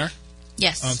excellent dinner.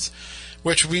 Yes.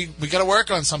 Which we got to work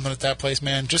on something at that place,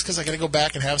 man, just because I got to go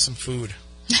back and have some food.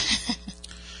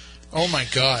 Oh, my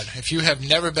God. If you have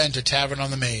never been to Tavern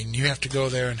on the Main, you have to go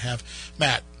there and have...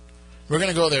 Matt, we're going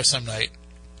to go there some night,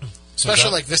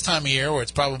 especially like this time of year where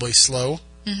it's probably slow.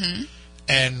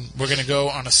 And we're going to go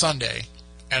on a Sunday,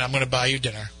 and I'm going to buy you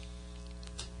dinner.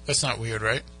 That's not weird,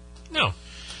 right? No.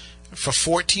 For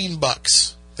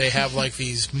 $14, they have like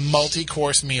these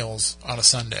multi-course meals on a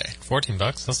Sunday. $14?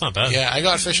 That's not bad. Yeah, I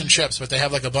got fish and chips, but they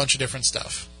have like a bunch of different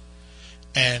stuff.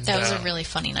 And That was a really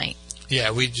funny night.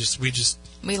 yeah, we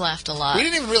laughed a lot.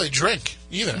 didn't even really drink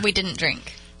either. We didn't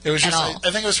drink. It was at just all.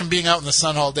 I think it was from being out in the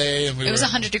sun all day, and It was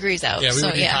 100 degrees out. Yeah, we so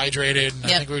were dehydrated, and I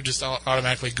Yep. think we were just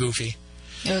automatically goofy.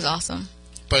 It was awesome.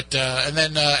 But and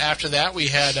then after that, we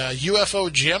had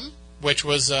UFO Jim, which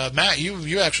was Matt.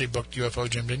 You actually booked UFO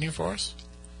Jim, didn't you, for us?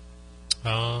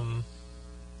 I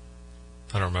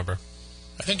don't remember.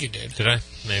 I think you did. Did I?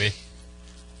 Maybe.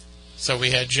 So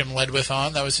we had Jim Ledwith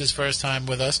on. That was his first time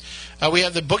with us. We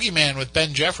had the Boogeyman with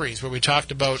Ben Jeffries, where we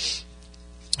talked about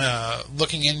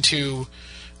looking into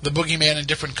the Boogeyman in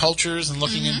different cultures and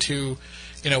looking into,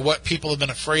 what people have been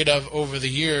afraid of over the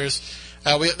years.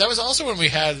 That was also when we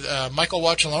had Michael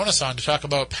Watchalonis on to talk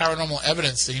about Paranormal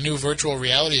Evidence, the new virtual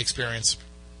reality experience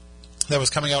that was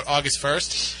coming out August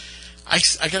 1st.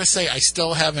 I got to say, I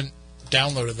still haven't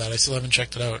downloaded that. I still haven't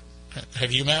checked it out.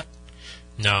 Have you, Matt?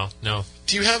 No.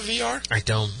 Do you have VR? I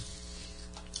don't.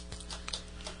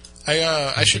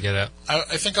 I should get it.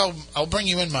 I think I'll bring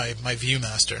you in my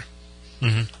ViewMaster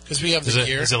because we have Is the it,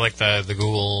 gear. is it like the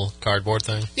Google Cardboard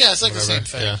thing? Yeah, it's like Whatever. the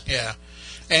same thing. Yeah,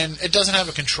 and it doesn't have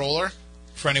a controller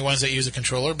for any ones that use a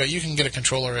controller, but you can get a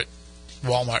controller at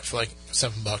Walmart for like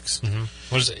 $7. Mm-hmm.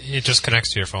 What is it? It just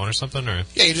connects to your phone or something, or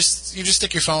Yeah, you just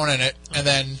stick your phone in it, and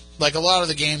then like a lot of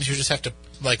the games, you just have to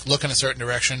like look in a certain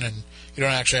direction, and you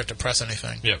don't actually have to press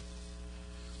anything. Yep.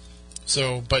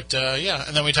 So, but yeah,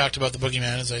 and then we talked about the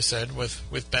Boogeyman, as I said,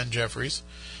 with Ben Jeffries.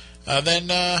 Then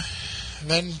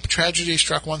tragedy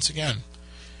struck once again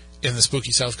in the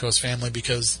Spooky South Coast family,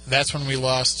 because that's when we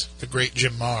lost the great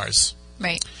Jim Mars.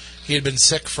 Right. He had been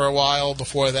sick for a while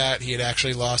before that. He had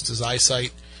actually lost his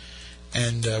eyesight.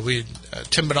 And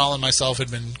Tim Banal and myself had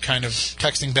been kind of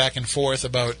texting back and forth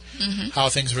about how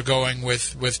things were going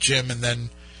with Jim. And then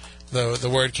the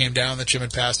word came down that Jim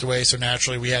had passed away. So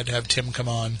naturally we had to have Tim come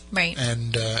on Right.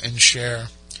 and share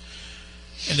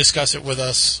and discuss it with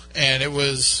us. And it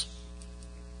was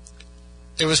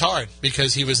hard,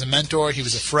 because he was a mentor. He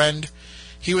was a friend.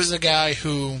 He was a guy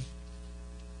who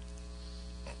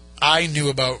I knew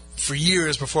about for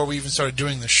years before we even started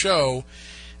doing the show,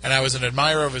 and I was an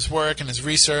admirer of his work and his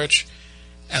research,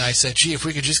 and I said, gee, if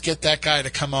we could just get that guy to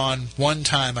come on one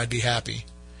time, I'd be happy.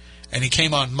 And he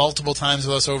came on multiple times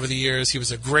with us over the years. He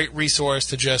was a great resource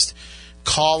to just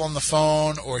call on the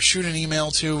phone or shoot an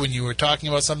email to when you were talking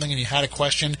about something and you had a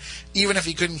question. Even if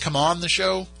he couldn't come on the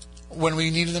show when we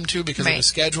needed him to because of his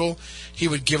schedule, he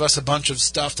would give us a bunch of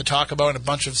stuff to talk about and a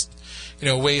bunch of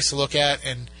ways to look at.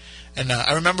 And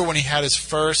I remember when he had his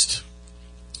first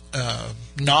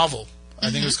novel. I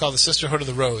think it was called The Sisterhood of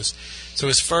the Rose. So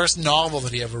his first novel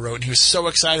that he ever wrote, and he was so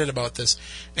excited about this.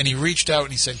 And he reached out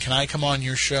and he said, can I come on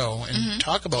your show and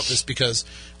talk about this, because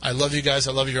I love you guys,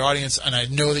 I love your audience, and I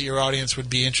know that your audience would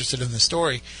be interested in the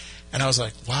story. And I was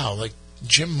like, wow, like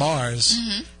Jim Mars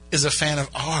is a fan of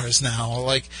ours now.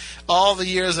 Like all the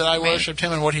years that I worshipped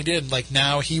him and what he did, like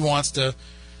now he wants to,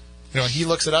 he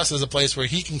looks at us as a place where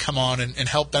he can come on and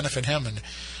help benefit him. And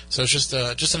so it's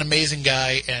just an amazing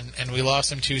guy, and we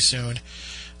lost him too soon.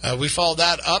 We followed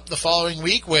that up the following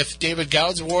week with David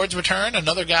Gowd's Awards return,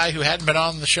 another guy who hadn't been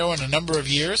on the show in a number of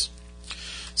years.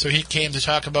 So he came to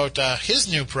talk about his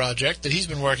new project that he's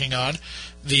been working on,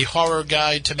 the Horror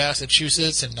Guide to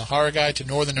Massachusetts and the Horror Guide to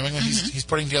Northern New England. He's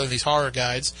putting together these horror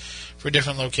guides for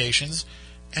different locations.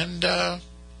 And that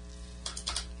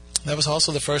was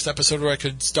also the first episode where I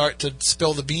could start to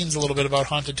spill the beans a little bit about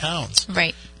haunted towns.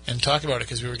 Right. And talk about it,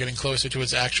 because we were getting closer to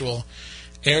its actual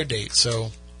air date.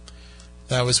 So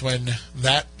that was when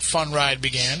that fun ride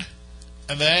began.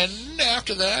 And then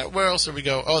after that, where else did we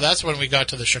go? Oh, that's when we got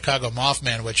to the Chicago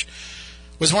Mothman, which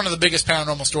was one of the biggest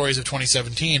paranormal stories of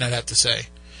 2017, I'd have to say.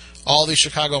 All these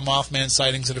Chicago Mothman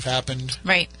sightings that have happened.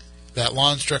 Right. That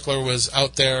Lon Strickler was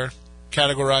out there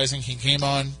categorizing. He came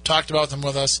on, talked about them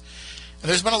with us. And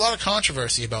there's been a lot of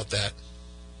controversy about that.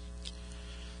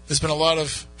 There's been a lot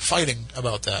of fighting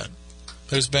about that.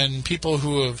 There's been people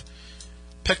who have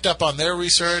picked up on their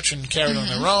research and carried on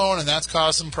their own, and that's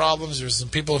caused some problems. There's some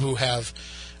people who have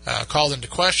called into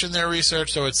question their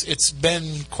research, so it's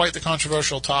been quite the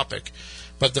controversial topic.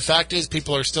 But the fact is,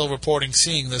 people are still reporting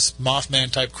seeing this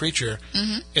Mothman-type creature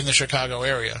in the Chicago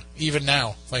area, even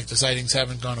now. Like, the sightings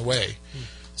haven't gone away.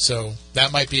 So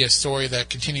that might be a story that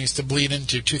continues to bleed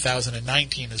into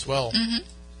 2019 as well.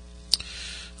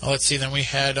 Let's see, then we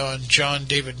had on John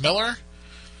David Miller,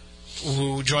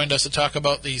 who joined us to talk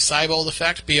about the Seibold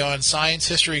effect, Beyond Science,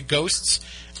 History, Ghosts,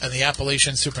 and the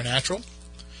Appalachian Supernatural.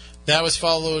 That was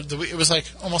followed, it was like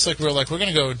almost like we were going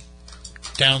to go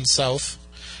down south.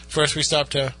 First we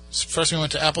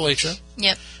went to Appalachia.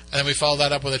 Yep. And then we followed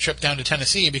that up with a trip down to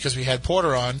Tennessee, because we had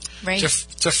Porter on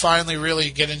to finally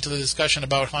really get into the discussion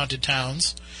about haunted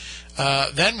towns.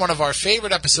 Then one of our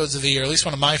favorite episodes of the year, at least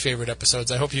one of my favorite episodes,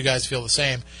 I hope you guys feel the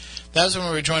same, that was when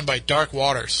we were joined by Dark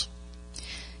Waters.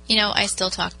 I still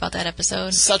talk about that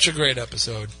episode. Such a great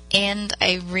episode. And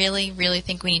I really, really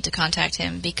think we need to contact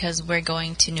him, because we're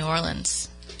going to New Orleans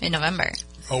in November.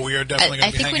 Oh, we are definitely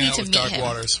going to be hanging out with Dark him.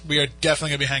 Waters. We are definitely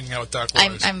going to be hanging out with Dark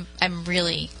Waters. I'm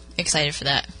really excited for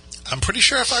that. I'm pretty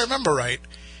sure, if I remember right,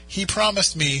 he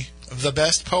promised me the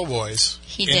best po' boys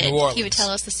in New Orleans. He would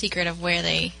tell us the secret of where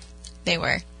they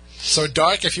were. So,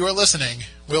 Dark, if you are listening,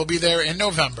 we'll be there in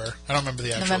November. I don't remember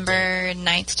the actual November date.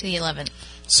 9th to the 11th.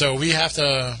 So we have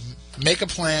to make a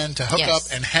plan to hook up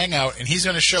and hang out, and he's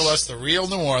going to show us the real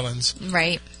New Orleans.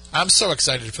 Right. I'm so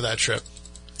excited for that trip.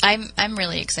 I'm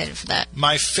really excited for that.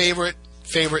 My favorite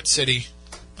city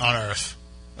on earth,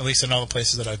 at least in all the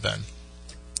places that I've been.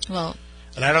 Well,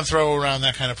 and I don't throw around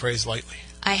that kind of praise lightly.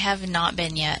 I have not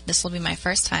been yet. This will be my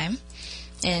first time,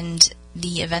 and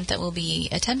the event that we'll be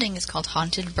attending is called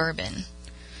Haunted Bourbon.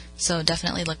 So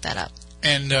definitely look that up.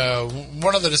 And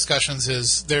one of the discussions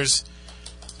is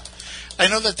I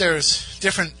know that there's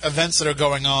different events that are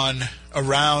going on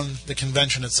around the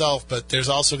convention itself, but there's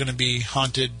also going to be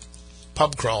haunted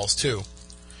pub crawls, too,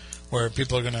 where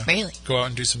people are going to Really? go out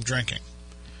and do some drinking.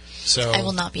 So I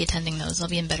will not be attending those. I'll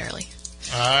be in bed early.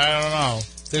 I don't know.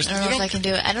 I don't know if I can do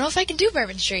it. I don't know if I can do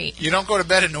Bourbon Street. You don't go to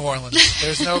bed in New Orleans.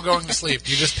 There's no going to sleep.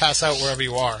 You just pass out wherever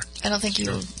you are. I don't think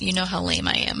you know how lame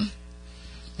I am.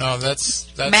 No,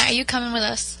 that's Matt, are you coming with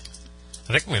us?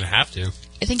 I think I'm going to have to.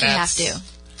 I think you have to.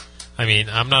 I mean,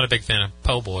 I'm not a big fan of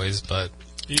po' boys, but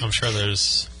I'm sure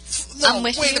there's No, I'm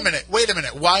with wait you. a minute. Wait a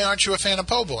minute. Why aren't you a fan of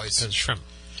po' boys? shrimp.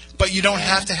 But you don't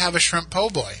have to have a shrimp po'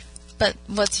 boy. But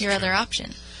what's your other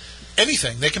option?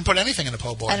 Anything. They can put anything in a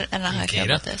po' boy. I don't know how I feel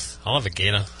Gator? about this. I'll have a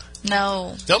gator.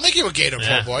 No. They'll make you a gator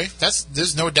Yeah. po' boy.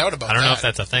 There's no doubt about that. I don't know if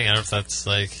that's a thing. I don't know if that's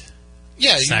like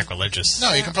yeah, sacrilegious.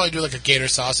 No, you can probably do like a gator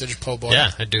sausage po' boy.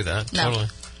 Yeah, I'd do that. No. Totally.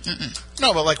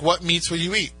 No, but like what meats will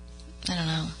you eat? I don't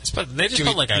know. They just Do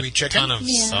put we- like do a we chicken? ton of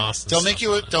Yeah. sauce. And They'll stuff make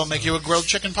you on it, they'll make so- you a grilled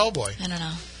chicken po' boy. I don't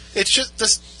know. It's just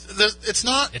it's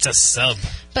not. It's a sub.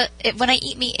 But when I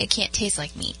eat meat, it can't taste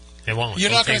like meat. It won't. You're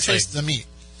It'll not going to taste like the meat.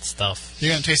 stuff. You're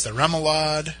going to taste the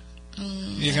remoulade.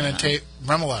 You're going I to taste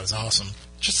remoulade is awesome.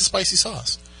 Just a spicy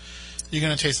sauce. You're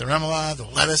going to taste the remoulade, the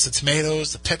lettuce, the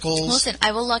tomatoes, the pickles. Listen,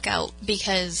 I will luck out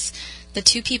because the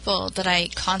two people that I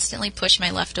constantly push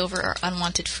my leftover or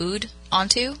unwanted food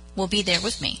onto will be there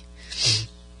with me.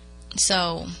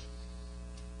 So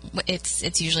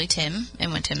it's usually Tim,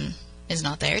 and when Tim is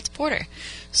not there, it's Porter.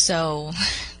 So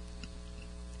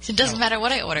it doesn't matter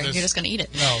what I order; you're just going to eat it.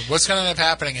 No, what's going to end up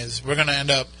happening is we're going to end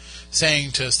up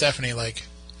saying to Stephanie, like,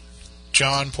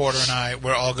 John, Porter, and I,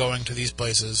 we're all going to these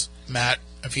places. Matt,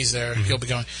 if he's there, he'll be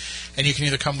going. And you can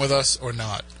either come with us or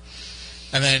not.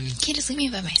 And then, You can't just leave me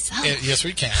by myself. yes,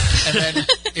 we can. And then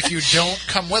if you don't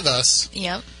come with us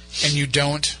Yep. and you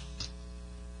don't,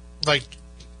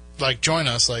 like join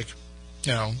us, like,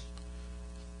 you know,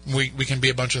 we can be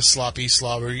a bunch of sloppy,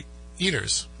 slobbery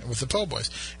eaters with the po' boys.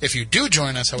 If you do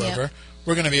join us, however, Yep.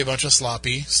 we're going to be a bunch of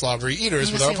sloppy, slobbery eaters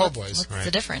I'm with gonna our say, po' what- boys. What's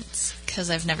the difference? Because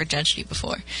I've never judged you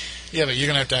before. Yeah, but you're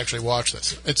going to have to actually watch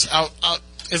this. It's out.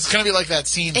 It's going to be like that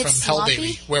scene from It's Hell sloppy?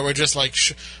 Baby, where we're just like,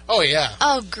 oh yeah,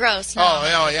 Oh, gross! No.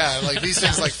 oh yeah, like these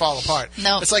things like fall apart.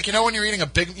 No. It's like, you know, when you're eating a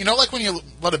big, you know, like when you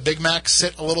let a Big Mac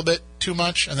sit a little bit too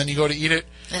much and then you go to eat it.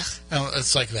 Ugh.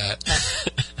 It's like that.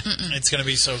 It's going to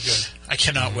be so good. I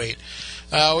cannot wait.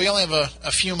 We only have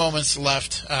a few moments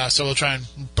left, so we'll try and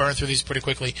burn through these pretty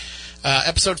quickly.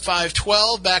 Episode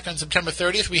 512, back on September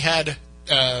 30th, we had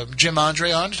Jim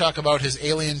Andre on to talk about his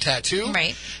alien tattoo.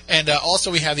 Right. And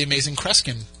also we had the amazing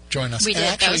Kreskin join us. We And did.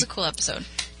 actually, That was a cool episode.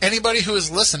 anybody who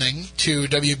is listening to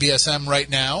WBSM right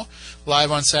now,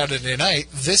 live on Saturday night,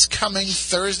 this coming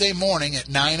Thursday morning at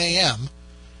 9 a.m.,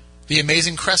 the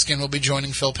amazing Kreskin will be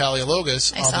joining Phil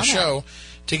Paleologos I on saw the that. show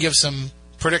to give some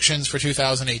predictions for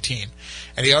 2018.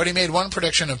 And he already made one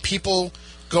prediction of people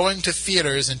going to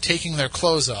theaters and taking their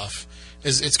clothes off.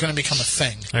 It's going to become a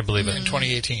thing I believe in it.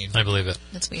 2018. I believe it.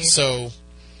 That's weird. So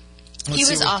let's He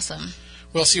see was what- awesome.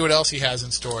 We'll see what else he has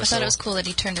in store. I thought it was cool that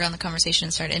he turned around the conversation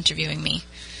and started interviewing me.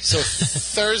 So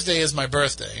Thursday is my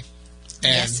birthday. And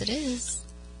Yes, it is.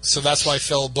 so that's why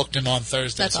Phil booked him on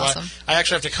Thursday. That's so awesome. I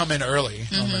actually have to come in early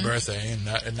on my birthday and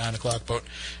at 9 o'clock. But,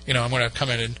 you know, I'm going to come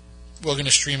in and we're going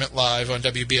to stream it live on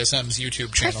WBSM's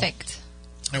YouTube channel. Perfect.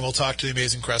 And we'll talk to the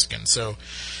amazing Kreskin. So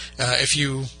if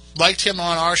you liked him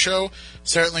on our show,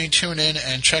 certainly tune in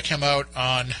and check him out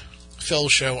on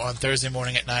Phil's show on Thursday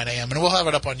morning at 9 a.m. And we'll have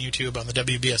it up on YouTube on the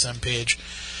WBSM page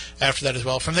after that as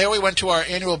well. From there, we went to our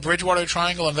annual Bridgewater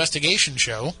Triangle investigation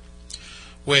show,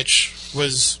 which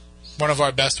was one of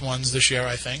our best ones this year,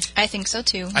 I think. I think so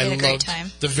too. We I had a great loved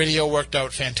time. the video, worked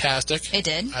out fantastic. It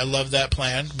did. I love that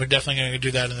plan. We're definitely going to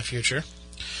do that in the future.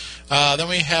 Then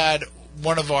we had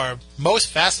one of our most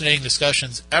fascinating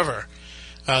discussions ever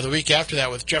the week after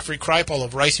that with Jeffrey Kripal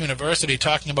of Rice University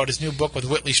talking about his new book with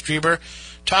Whitley Strieber,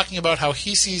 talking about how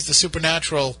he sees the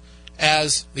supernatural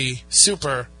as the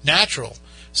supernatural,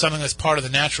 something that's part of the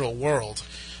natural world.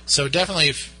 So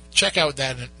definitely check out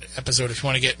that episode if you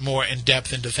want to get more in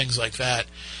depth into things like that.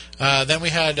 Then we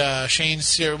had Shane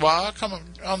Sirois come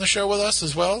on the show with us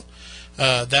as well.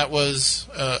 That was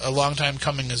a long time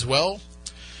coming as well.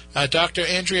 Dr.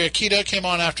 Andrea Akita came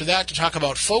on after that to talk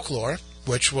about folklore,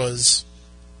 which was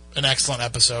an excellent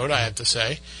episode, I have to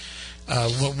say.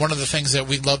 One of the things that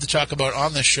we'd love to talk about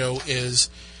on this show is,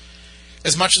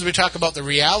 as much as we talk about the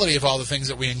reality of all the things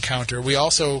that we encounter, we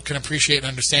also can appreciate and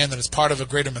understand that it's part of a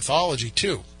greater mythology,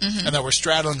 too, and that we're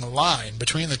straddling the line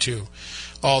between the two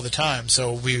all the time.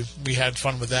 So we had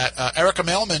fun with that. Erica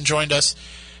Mailman joined us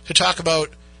to talk about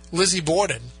Lizzie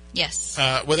Borden Yes.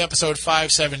 with episode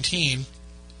 517.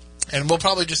 And we'll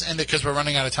probably just end it because we're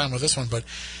running out of time with this one, but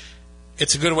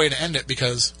it's a good way to end it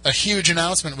because a huge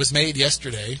announcement was made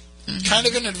yesterday, kind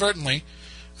of inadvertently.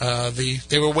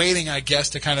 They were waiting, I guess,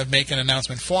 to kind of make an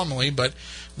announcement formally, but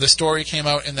the story came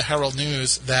out in the Herald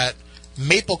News that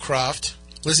Maplecroft,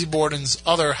 Lizzie Borden's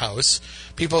other house,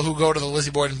 people who go to the Lizzie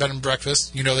Borden Bed and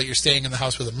Breakfast, you know that you're staying in the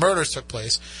house where the murders took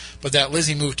place, but that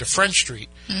Lizzie moved to French Street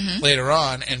later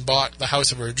on and bought the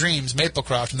house of her dreams,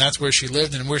 Maplecroft, and that's where she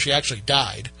lived and where she actually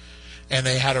died. And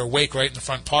they had her wake right in the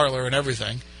front parlor and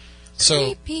everything.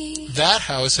 So Creepy. that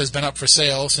house has been up for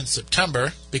sale since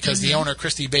September because the owner,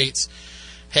 Christy Bates,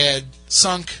 had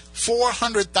sunk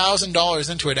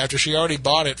 $400,000 into it after she already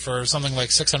bought it for something like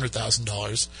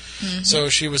 $600,000. So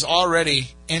she was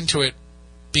already into it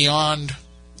beyond,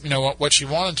 what she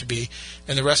wanted to be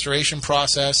in the restoration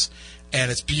process, and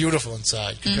it's beautiful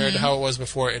inside compared to how it was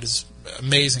before. It is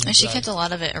amazing. And she inside. kept a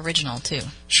lot of it original, too.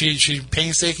 She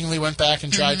painstakingly went back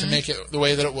and tried to make it the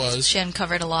way that it was. She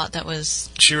uncovered a lot that was...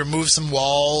 She removed some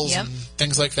walls Yep. and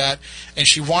things like that. And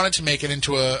she wanted to make it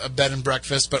into a bed and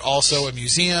breakfast, but also a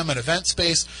museum, an event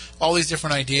space, all these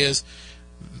different ideas.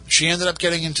 She ended up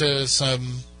getting into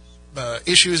some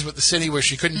issues with the city where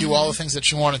she couldn't do all the things that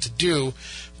she wanted to do.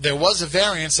 There was a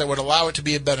variance that would allow it to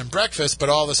be a bed and breakfast, but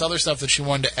all this other stuff that she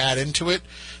wanted to add into it,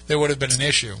 there would have been an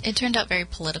issue. It turned out very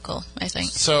political, I think.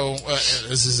 So,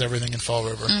 this is everything in Fall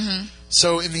River.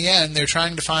 So, in the end, they're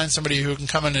trying to find somebody who can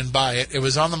come in and buy it. It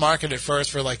was on the market at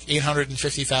first for like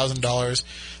 $850,000.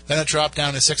 Then it dropped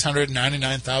down to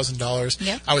 $699,000.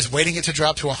 Yep. I was waiting it to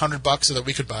drop to $100 so that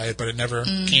we could buy it, but it never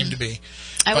came to be.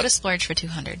 I would have splurged for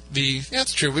 $200. Yeah,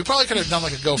 that's true. We probably could have done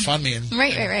like a GoFundMe and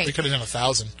Right. we could have done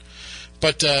 1,000.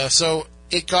 But so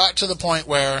it got to the point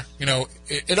where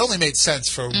it only made sense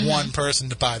for one person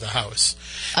to buy the house.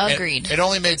 Agreed. It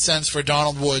only made sense for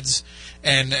Donald Woods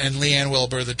and Leanne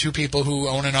Wilbur, the two people who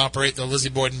own and operate the Lizzie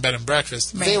Borden Bed and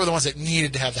Breakfast. Right. They were the ones that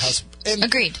needed to have the house. And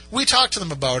Agreed. We talked to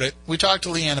them about it. We talked to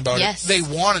Leanne about Yes. it. They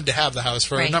wanted to have the house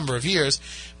for a Right. number of years,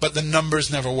 but the numbers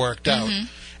never worked out.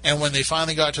 And when they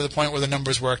finally got to the point where the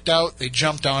numbers worked out, they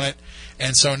jumped on it.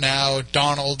 And so now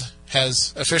Donald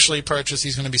has officially purchased.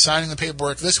 He's going to be signing the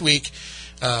paperwork this week.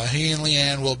 He and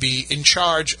Leanne will be in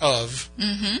charge of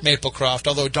Maplecroft,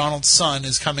 although Donald's son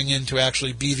is coming in to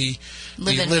actually be the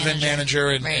live-in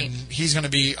manager, and he's going to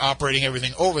be operating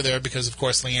everything over there because, of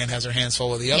course, Leanne has her hands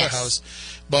full with the other house.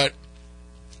 But,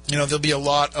 there'll be a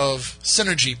lot of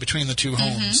synergy between the two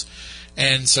homes.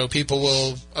 And so people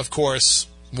will, of course,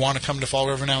 want to come to Fall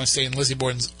River now and stay in Lizzie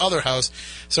Borden's other house.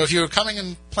 So if you're coming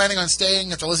and planning on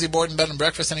staying at the Lizzie Borden Bed and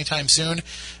Breakfast anytime soon,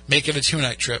 make it a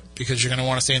 2-night trip because you're going to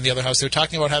want to stay in the other house. They're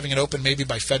talking about having it open maybe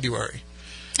by February.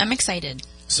 I'm excited.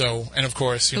 So, and of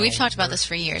course, We've talked about this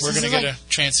for years. We're going to get a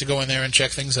chance to go in there and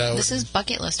check things out. This is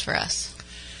bucket list for us.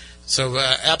 So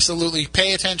absolutely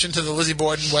pay attention to the Lizzie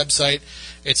Borden website.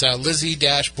 It's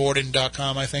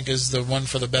lizzie-borden.com, I think, is the one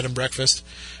for the bed and breakfast.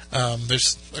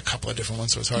 There's a couple of different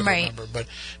ones, so it's hard to remember. But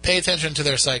pay attention to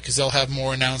their site because they'll have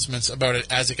more announcements about it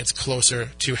as it gets closer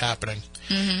to happening.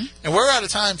 And we're out of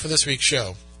time for this week's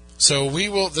show. So we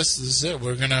will. This is it.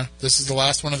 This is the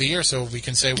last one of the year, so we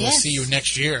can say we'll see you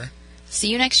next year. See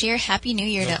you next year. Happy New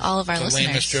Year to all of our listeners. The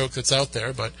lamest joke that's out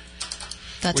there, but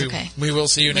that's okay. We will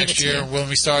see you next year when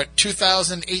we start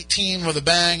 2018 with a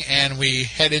bang, and we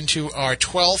head into our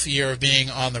 12th year of being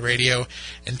on the radio.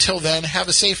 Until then, have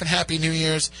a safe and happy New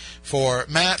Year's. For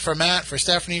Matt, for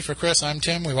Stephanie, for Chris, I'm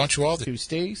Tim. We want you all to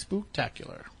stay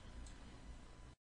spooktacular.